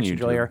 like I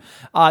mentioned earlier.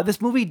 This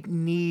movie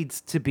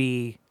needs to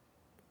be,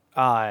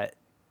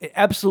 it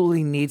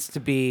absolutely needs to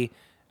be,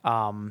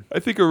 I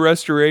think a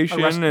restoration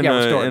a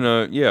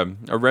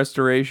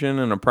restoration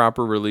and a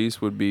proper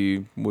release would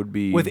be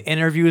with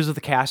interviews with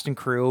the cast and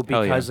crew,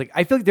 because like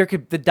I feel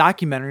like the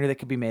documentary that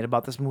could be made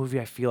about this movie,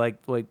 I feel like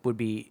would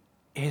be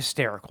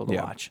hysterical to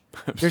watch.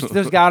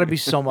 There's got to be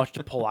so much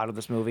to pull out of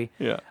this movie.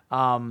 Yeah.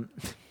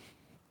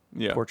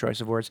 Yeah. Poor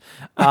choice of words.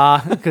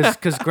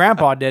 Because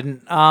Grandpa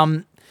didn't.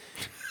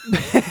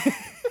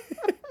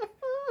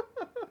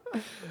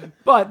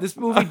 But this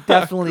movie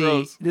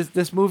definitely,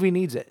 this movie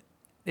needs it.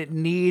 It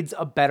needs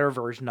a better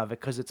version of it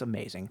because it's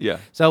amazing. Yeah.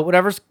 So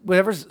whatever's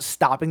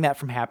stopping that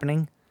from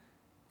happening,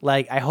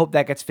 like I hope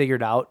that gets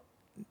figured out.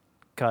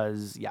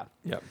 Because yeah.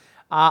 Yeah.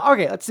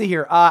 Okay, let's see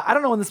here. I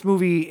don't know when this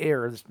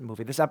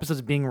episode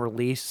is being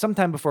released.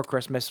 Sometime before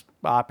Christmas,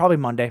 probably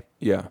Monday.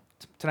 Yeah.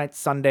 Tonight's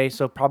Sunday,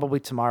 so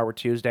probably tomorrow or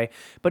Tuesday.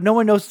 But no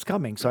one knows it's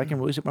coming, so I can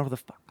release it whenever the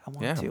fuck I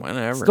want to.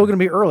 Whenever. It's still gonna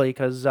be early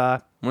because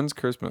when's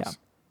Christmas?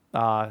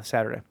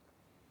 Saturday.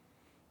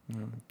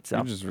 So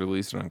we just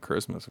release it on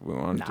Christmas if we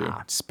wanted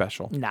to.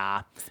 Special.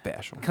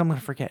 Special. I'm gonna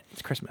forget.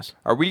 It's Christmas.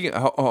 Are we?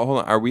 Hold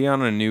on. Are we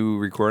on a new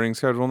recording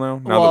schedule now?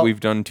 Now that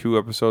we've done 2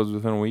 episodes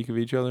within a week of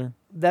each other?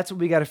 That's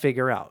what we got to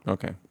figure out.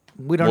 Okay.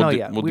 We don't know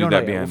yet. We'll do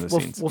that behind the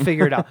scenes. We'll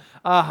figure it out.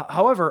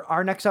 However,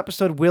 our next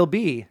episode will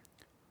be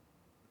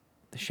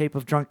The Shape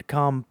of Drunk to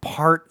Come,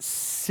 Part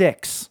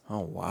 6. Oh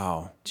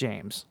wow,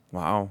 James.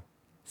 Wow.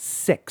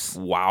 6.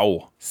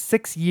 Wow.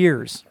 6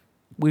 years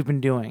we've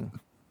been doing.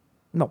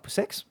 No,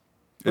 6.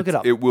 Look it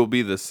up. It will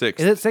be the 6th.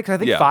 Is it 6? I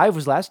think 5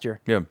 was last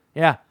year. Yeah.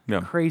 Yeah.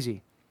 Yeah.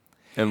 Crazy.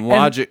 And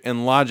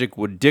logic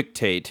would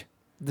dictate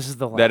this is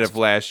the last. that if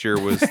last year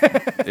was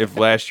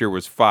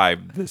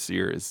 5, this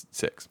year is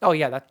 6. Oh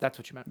yeah, that's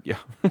what you meant. Yeah.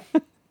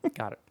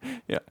 Got it.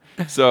 Yeah.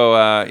 So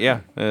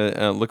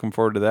looking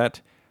forward to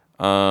that.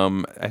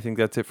 I think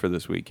that's it for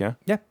this week. Yeah.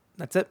 Yeah.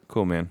 That's it.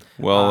 Cool, man.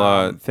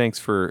 Well, thanks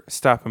for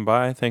stopping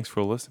by. Thanks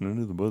for listening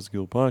to the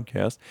Buzzkill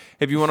Podcast.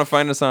 If you want to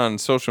find us on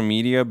social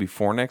media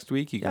before next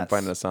week, you can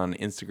find us on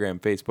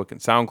Instagram, Facebook,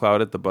 and SoundCloud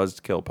at the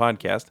Buzzkill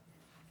Podcast.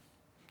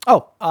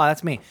 Oh,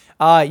 that's me.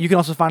 You can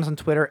also find us on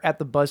Twitter at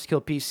the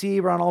Buzzkill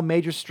PC. We're on all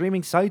major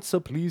streaming sites, so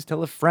please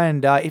tell a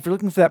friend. If you're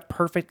looking for that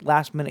perfect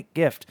last-minute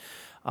gift,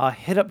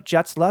 hit up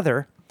Jet's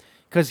Leather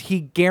because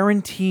he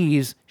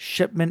guarantees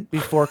shipment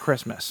before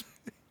Christmas.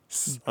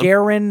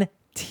 Guarantees.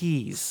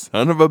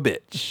 Son of a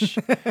bitch.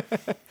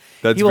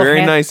 That's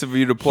very nice of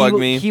you to plug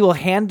me. He will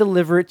hand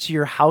deliver it to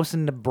your house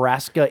in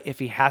Nebraska if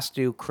he has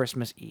to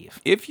Christmas Eve.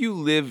 If you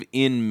live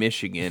in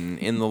Michigan,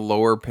 in the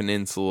Lower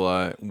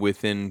Peninsula,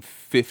 within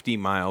 50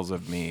 miles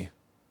of me,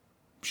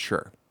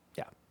 sure.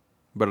 Yeah.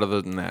 But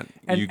other than that,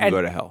 you can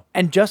go to hell.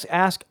 And just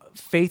ask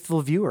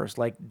faithful viewers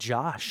like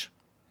Josh.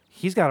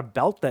 He's got a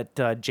belt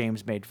that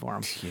James made for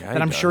him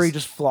that I'm sure he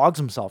just flogs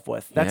himself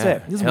with. That's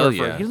it. He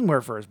doesn't wear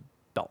it for his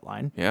belt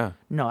line. Yeah.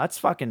 No, that's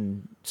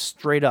fucking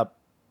straight up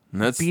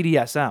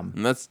BDSM.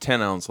 And that's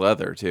 10-ounce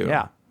leather, too.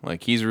 Yeah.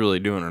 Like, he's really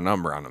doing a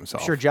number on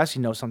himself. I'm sure Jesse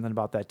knows something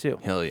about that, too.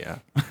 Hell yeah.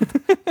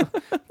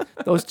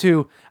 Those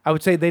two, I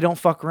would say they don't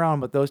fuck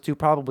around, but those two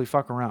probably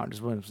fuck around.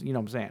 You know what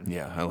I'm saying?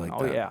 Yeah, I like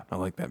that. Oh, yeah. I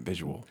like that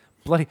visual.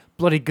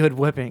 Bloody good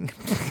whipping.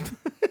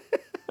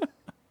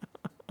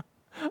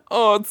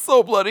 Oh, it's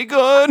so bloody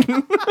good.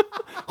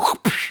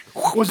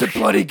 Was it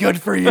bloody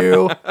good for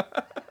you?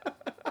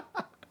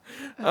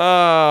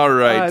 All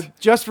right.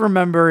 Just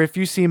remember, if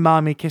you see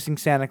mommy kissing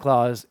Santa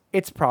Claus,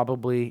 it's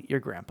probably your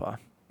grandpa.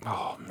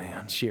 Oh,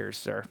 man. Cheers,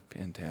 sir.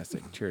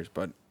 Fantastic. Cheers,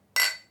 bud.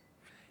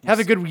 Have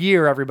a good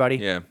year, everybody.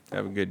 Yeah,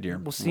 have a good year.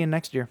 We'll see you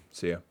next year.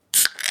 See ya.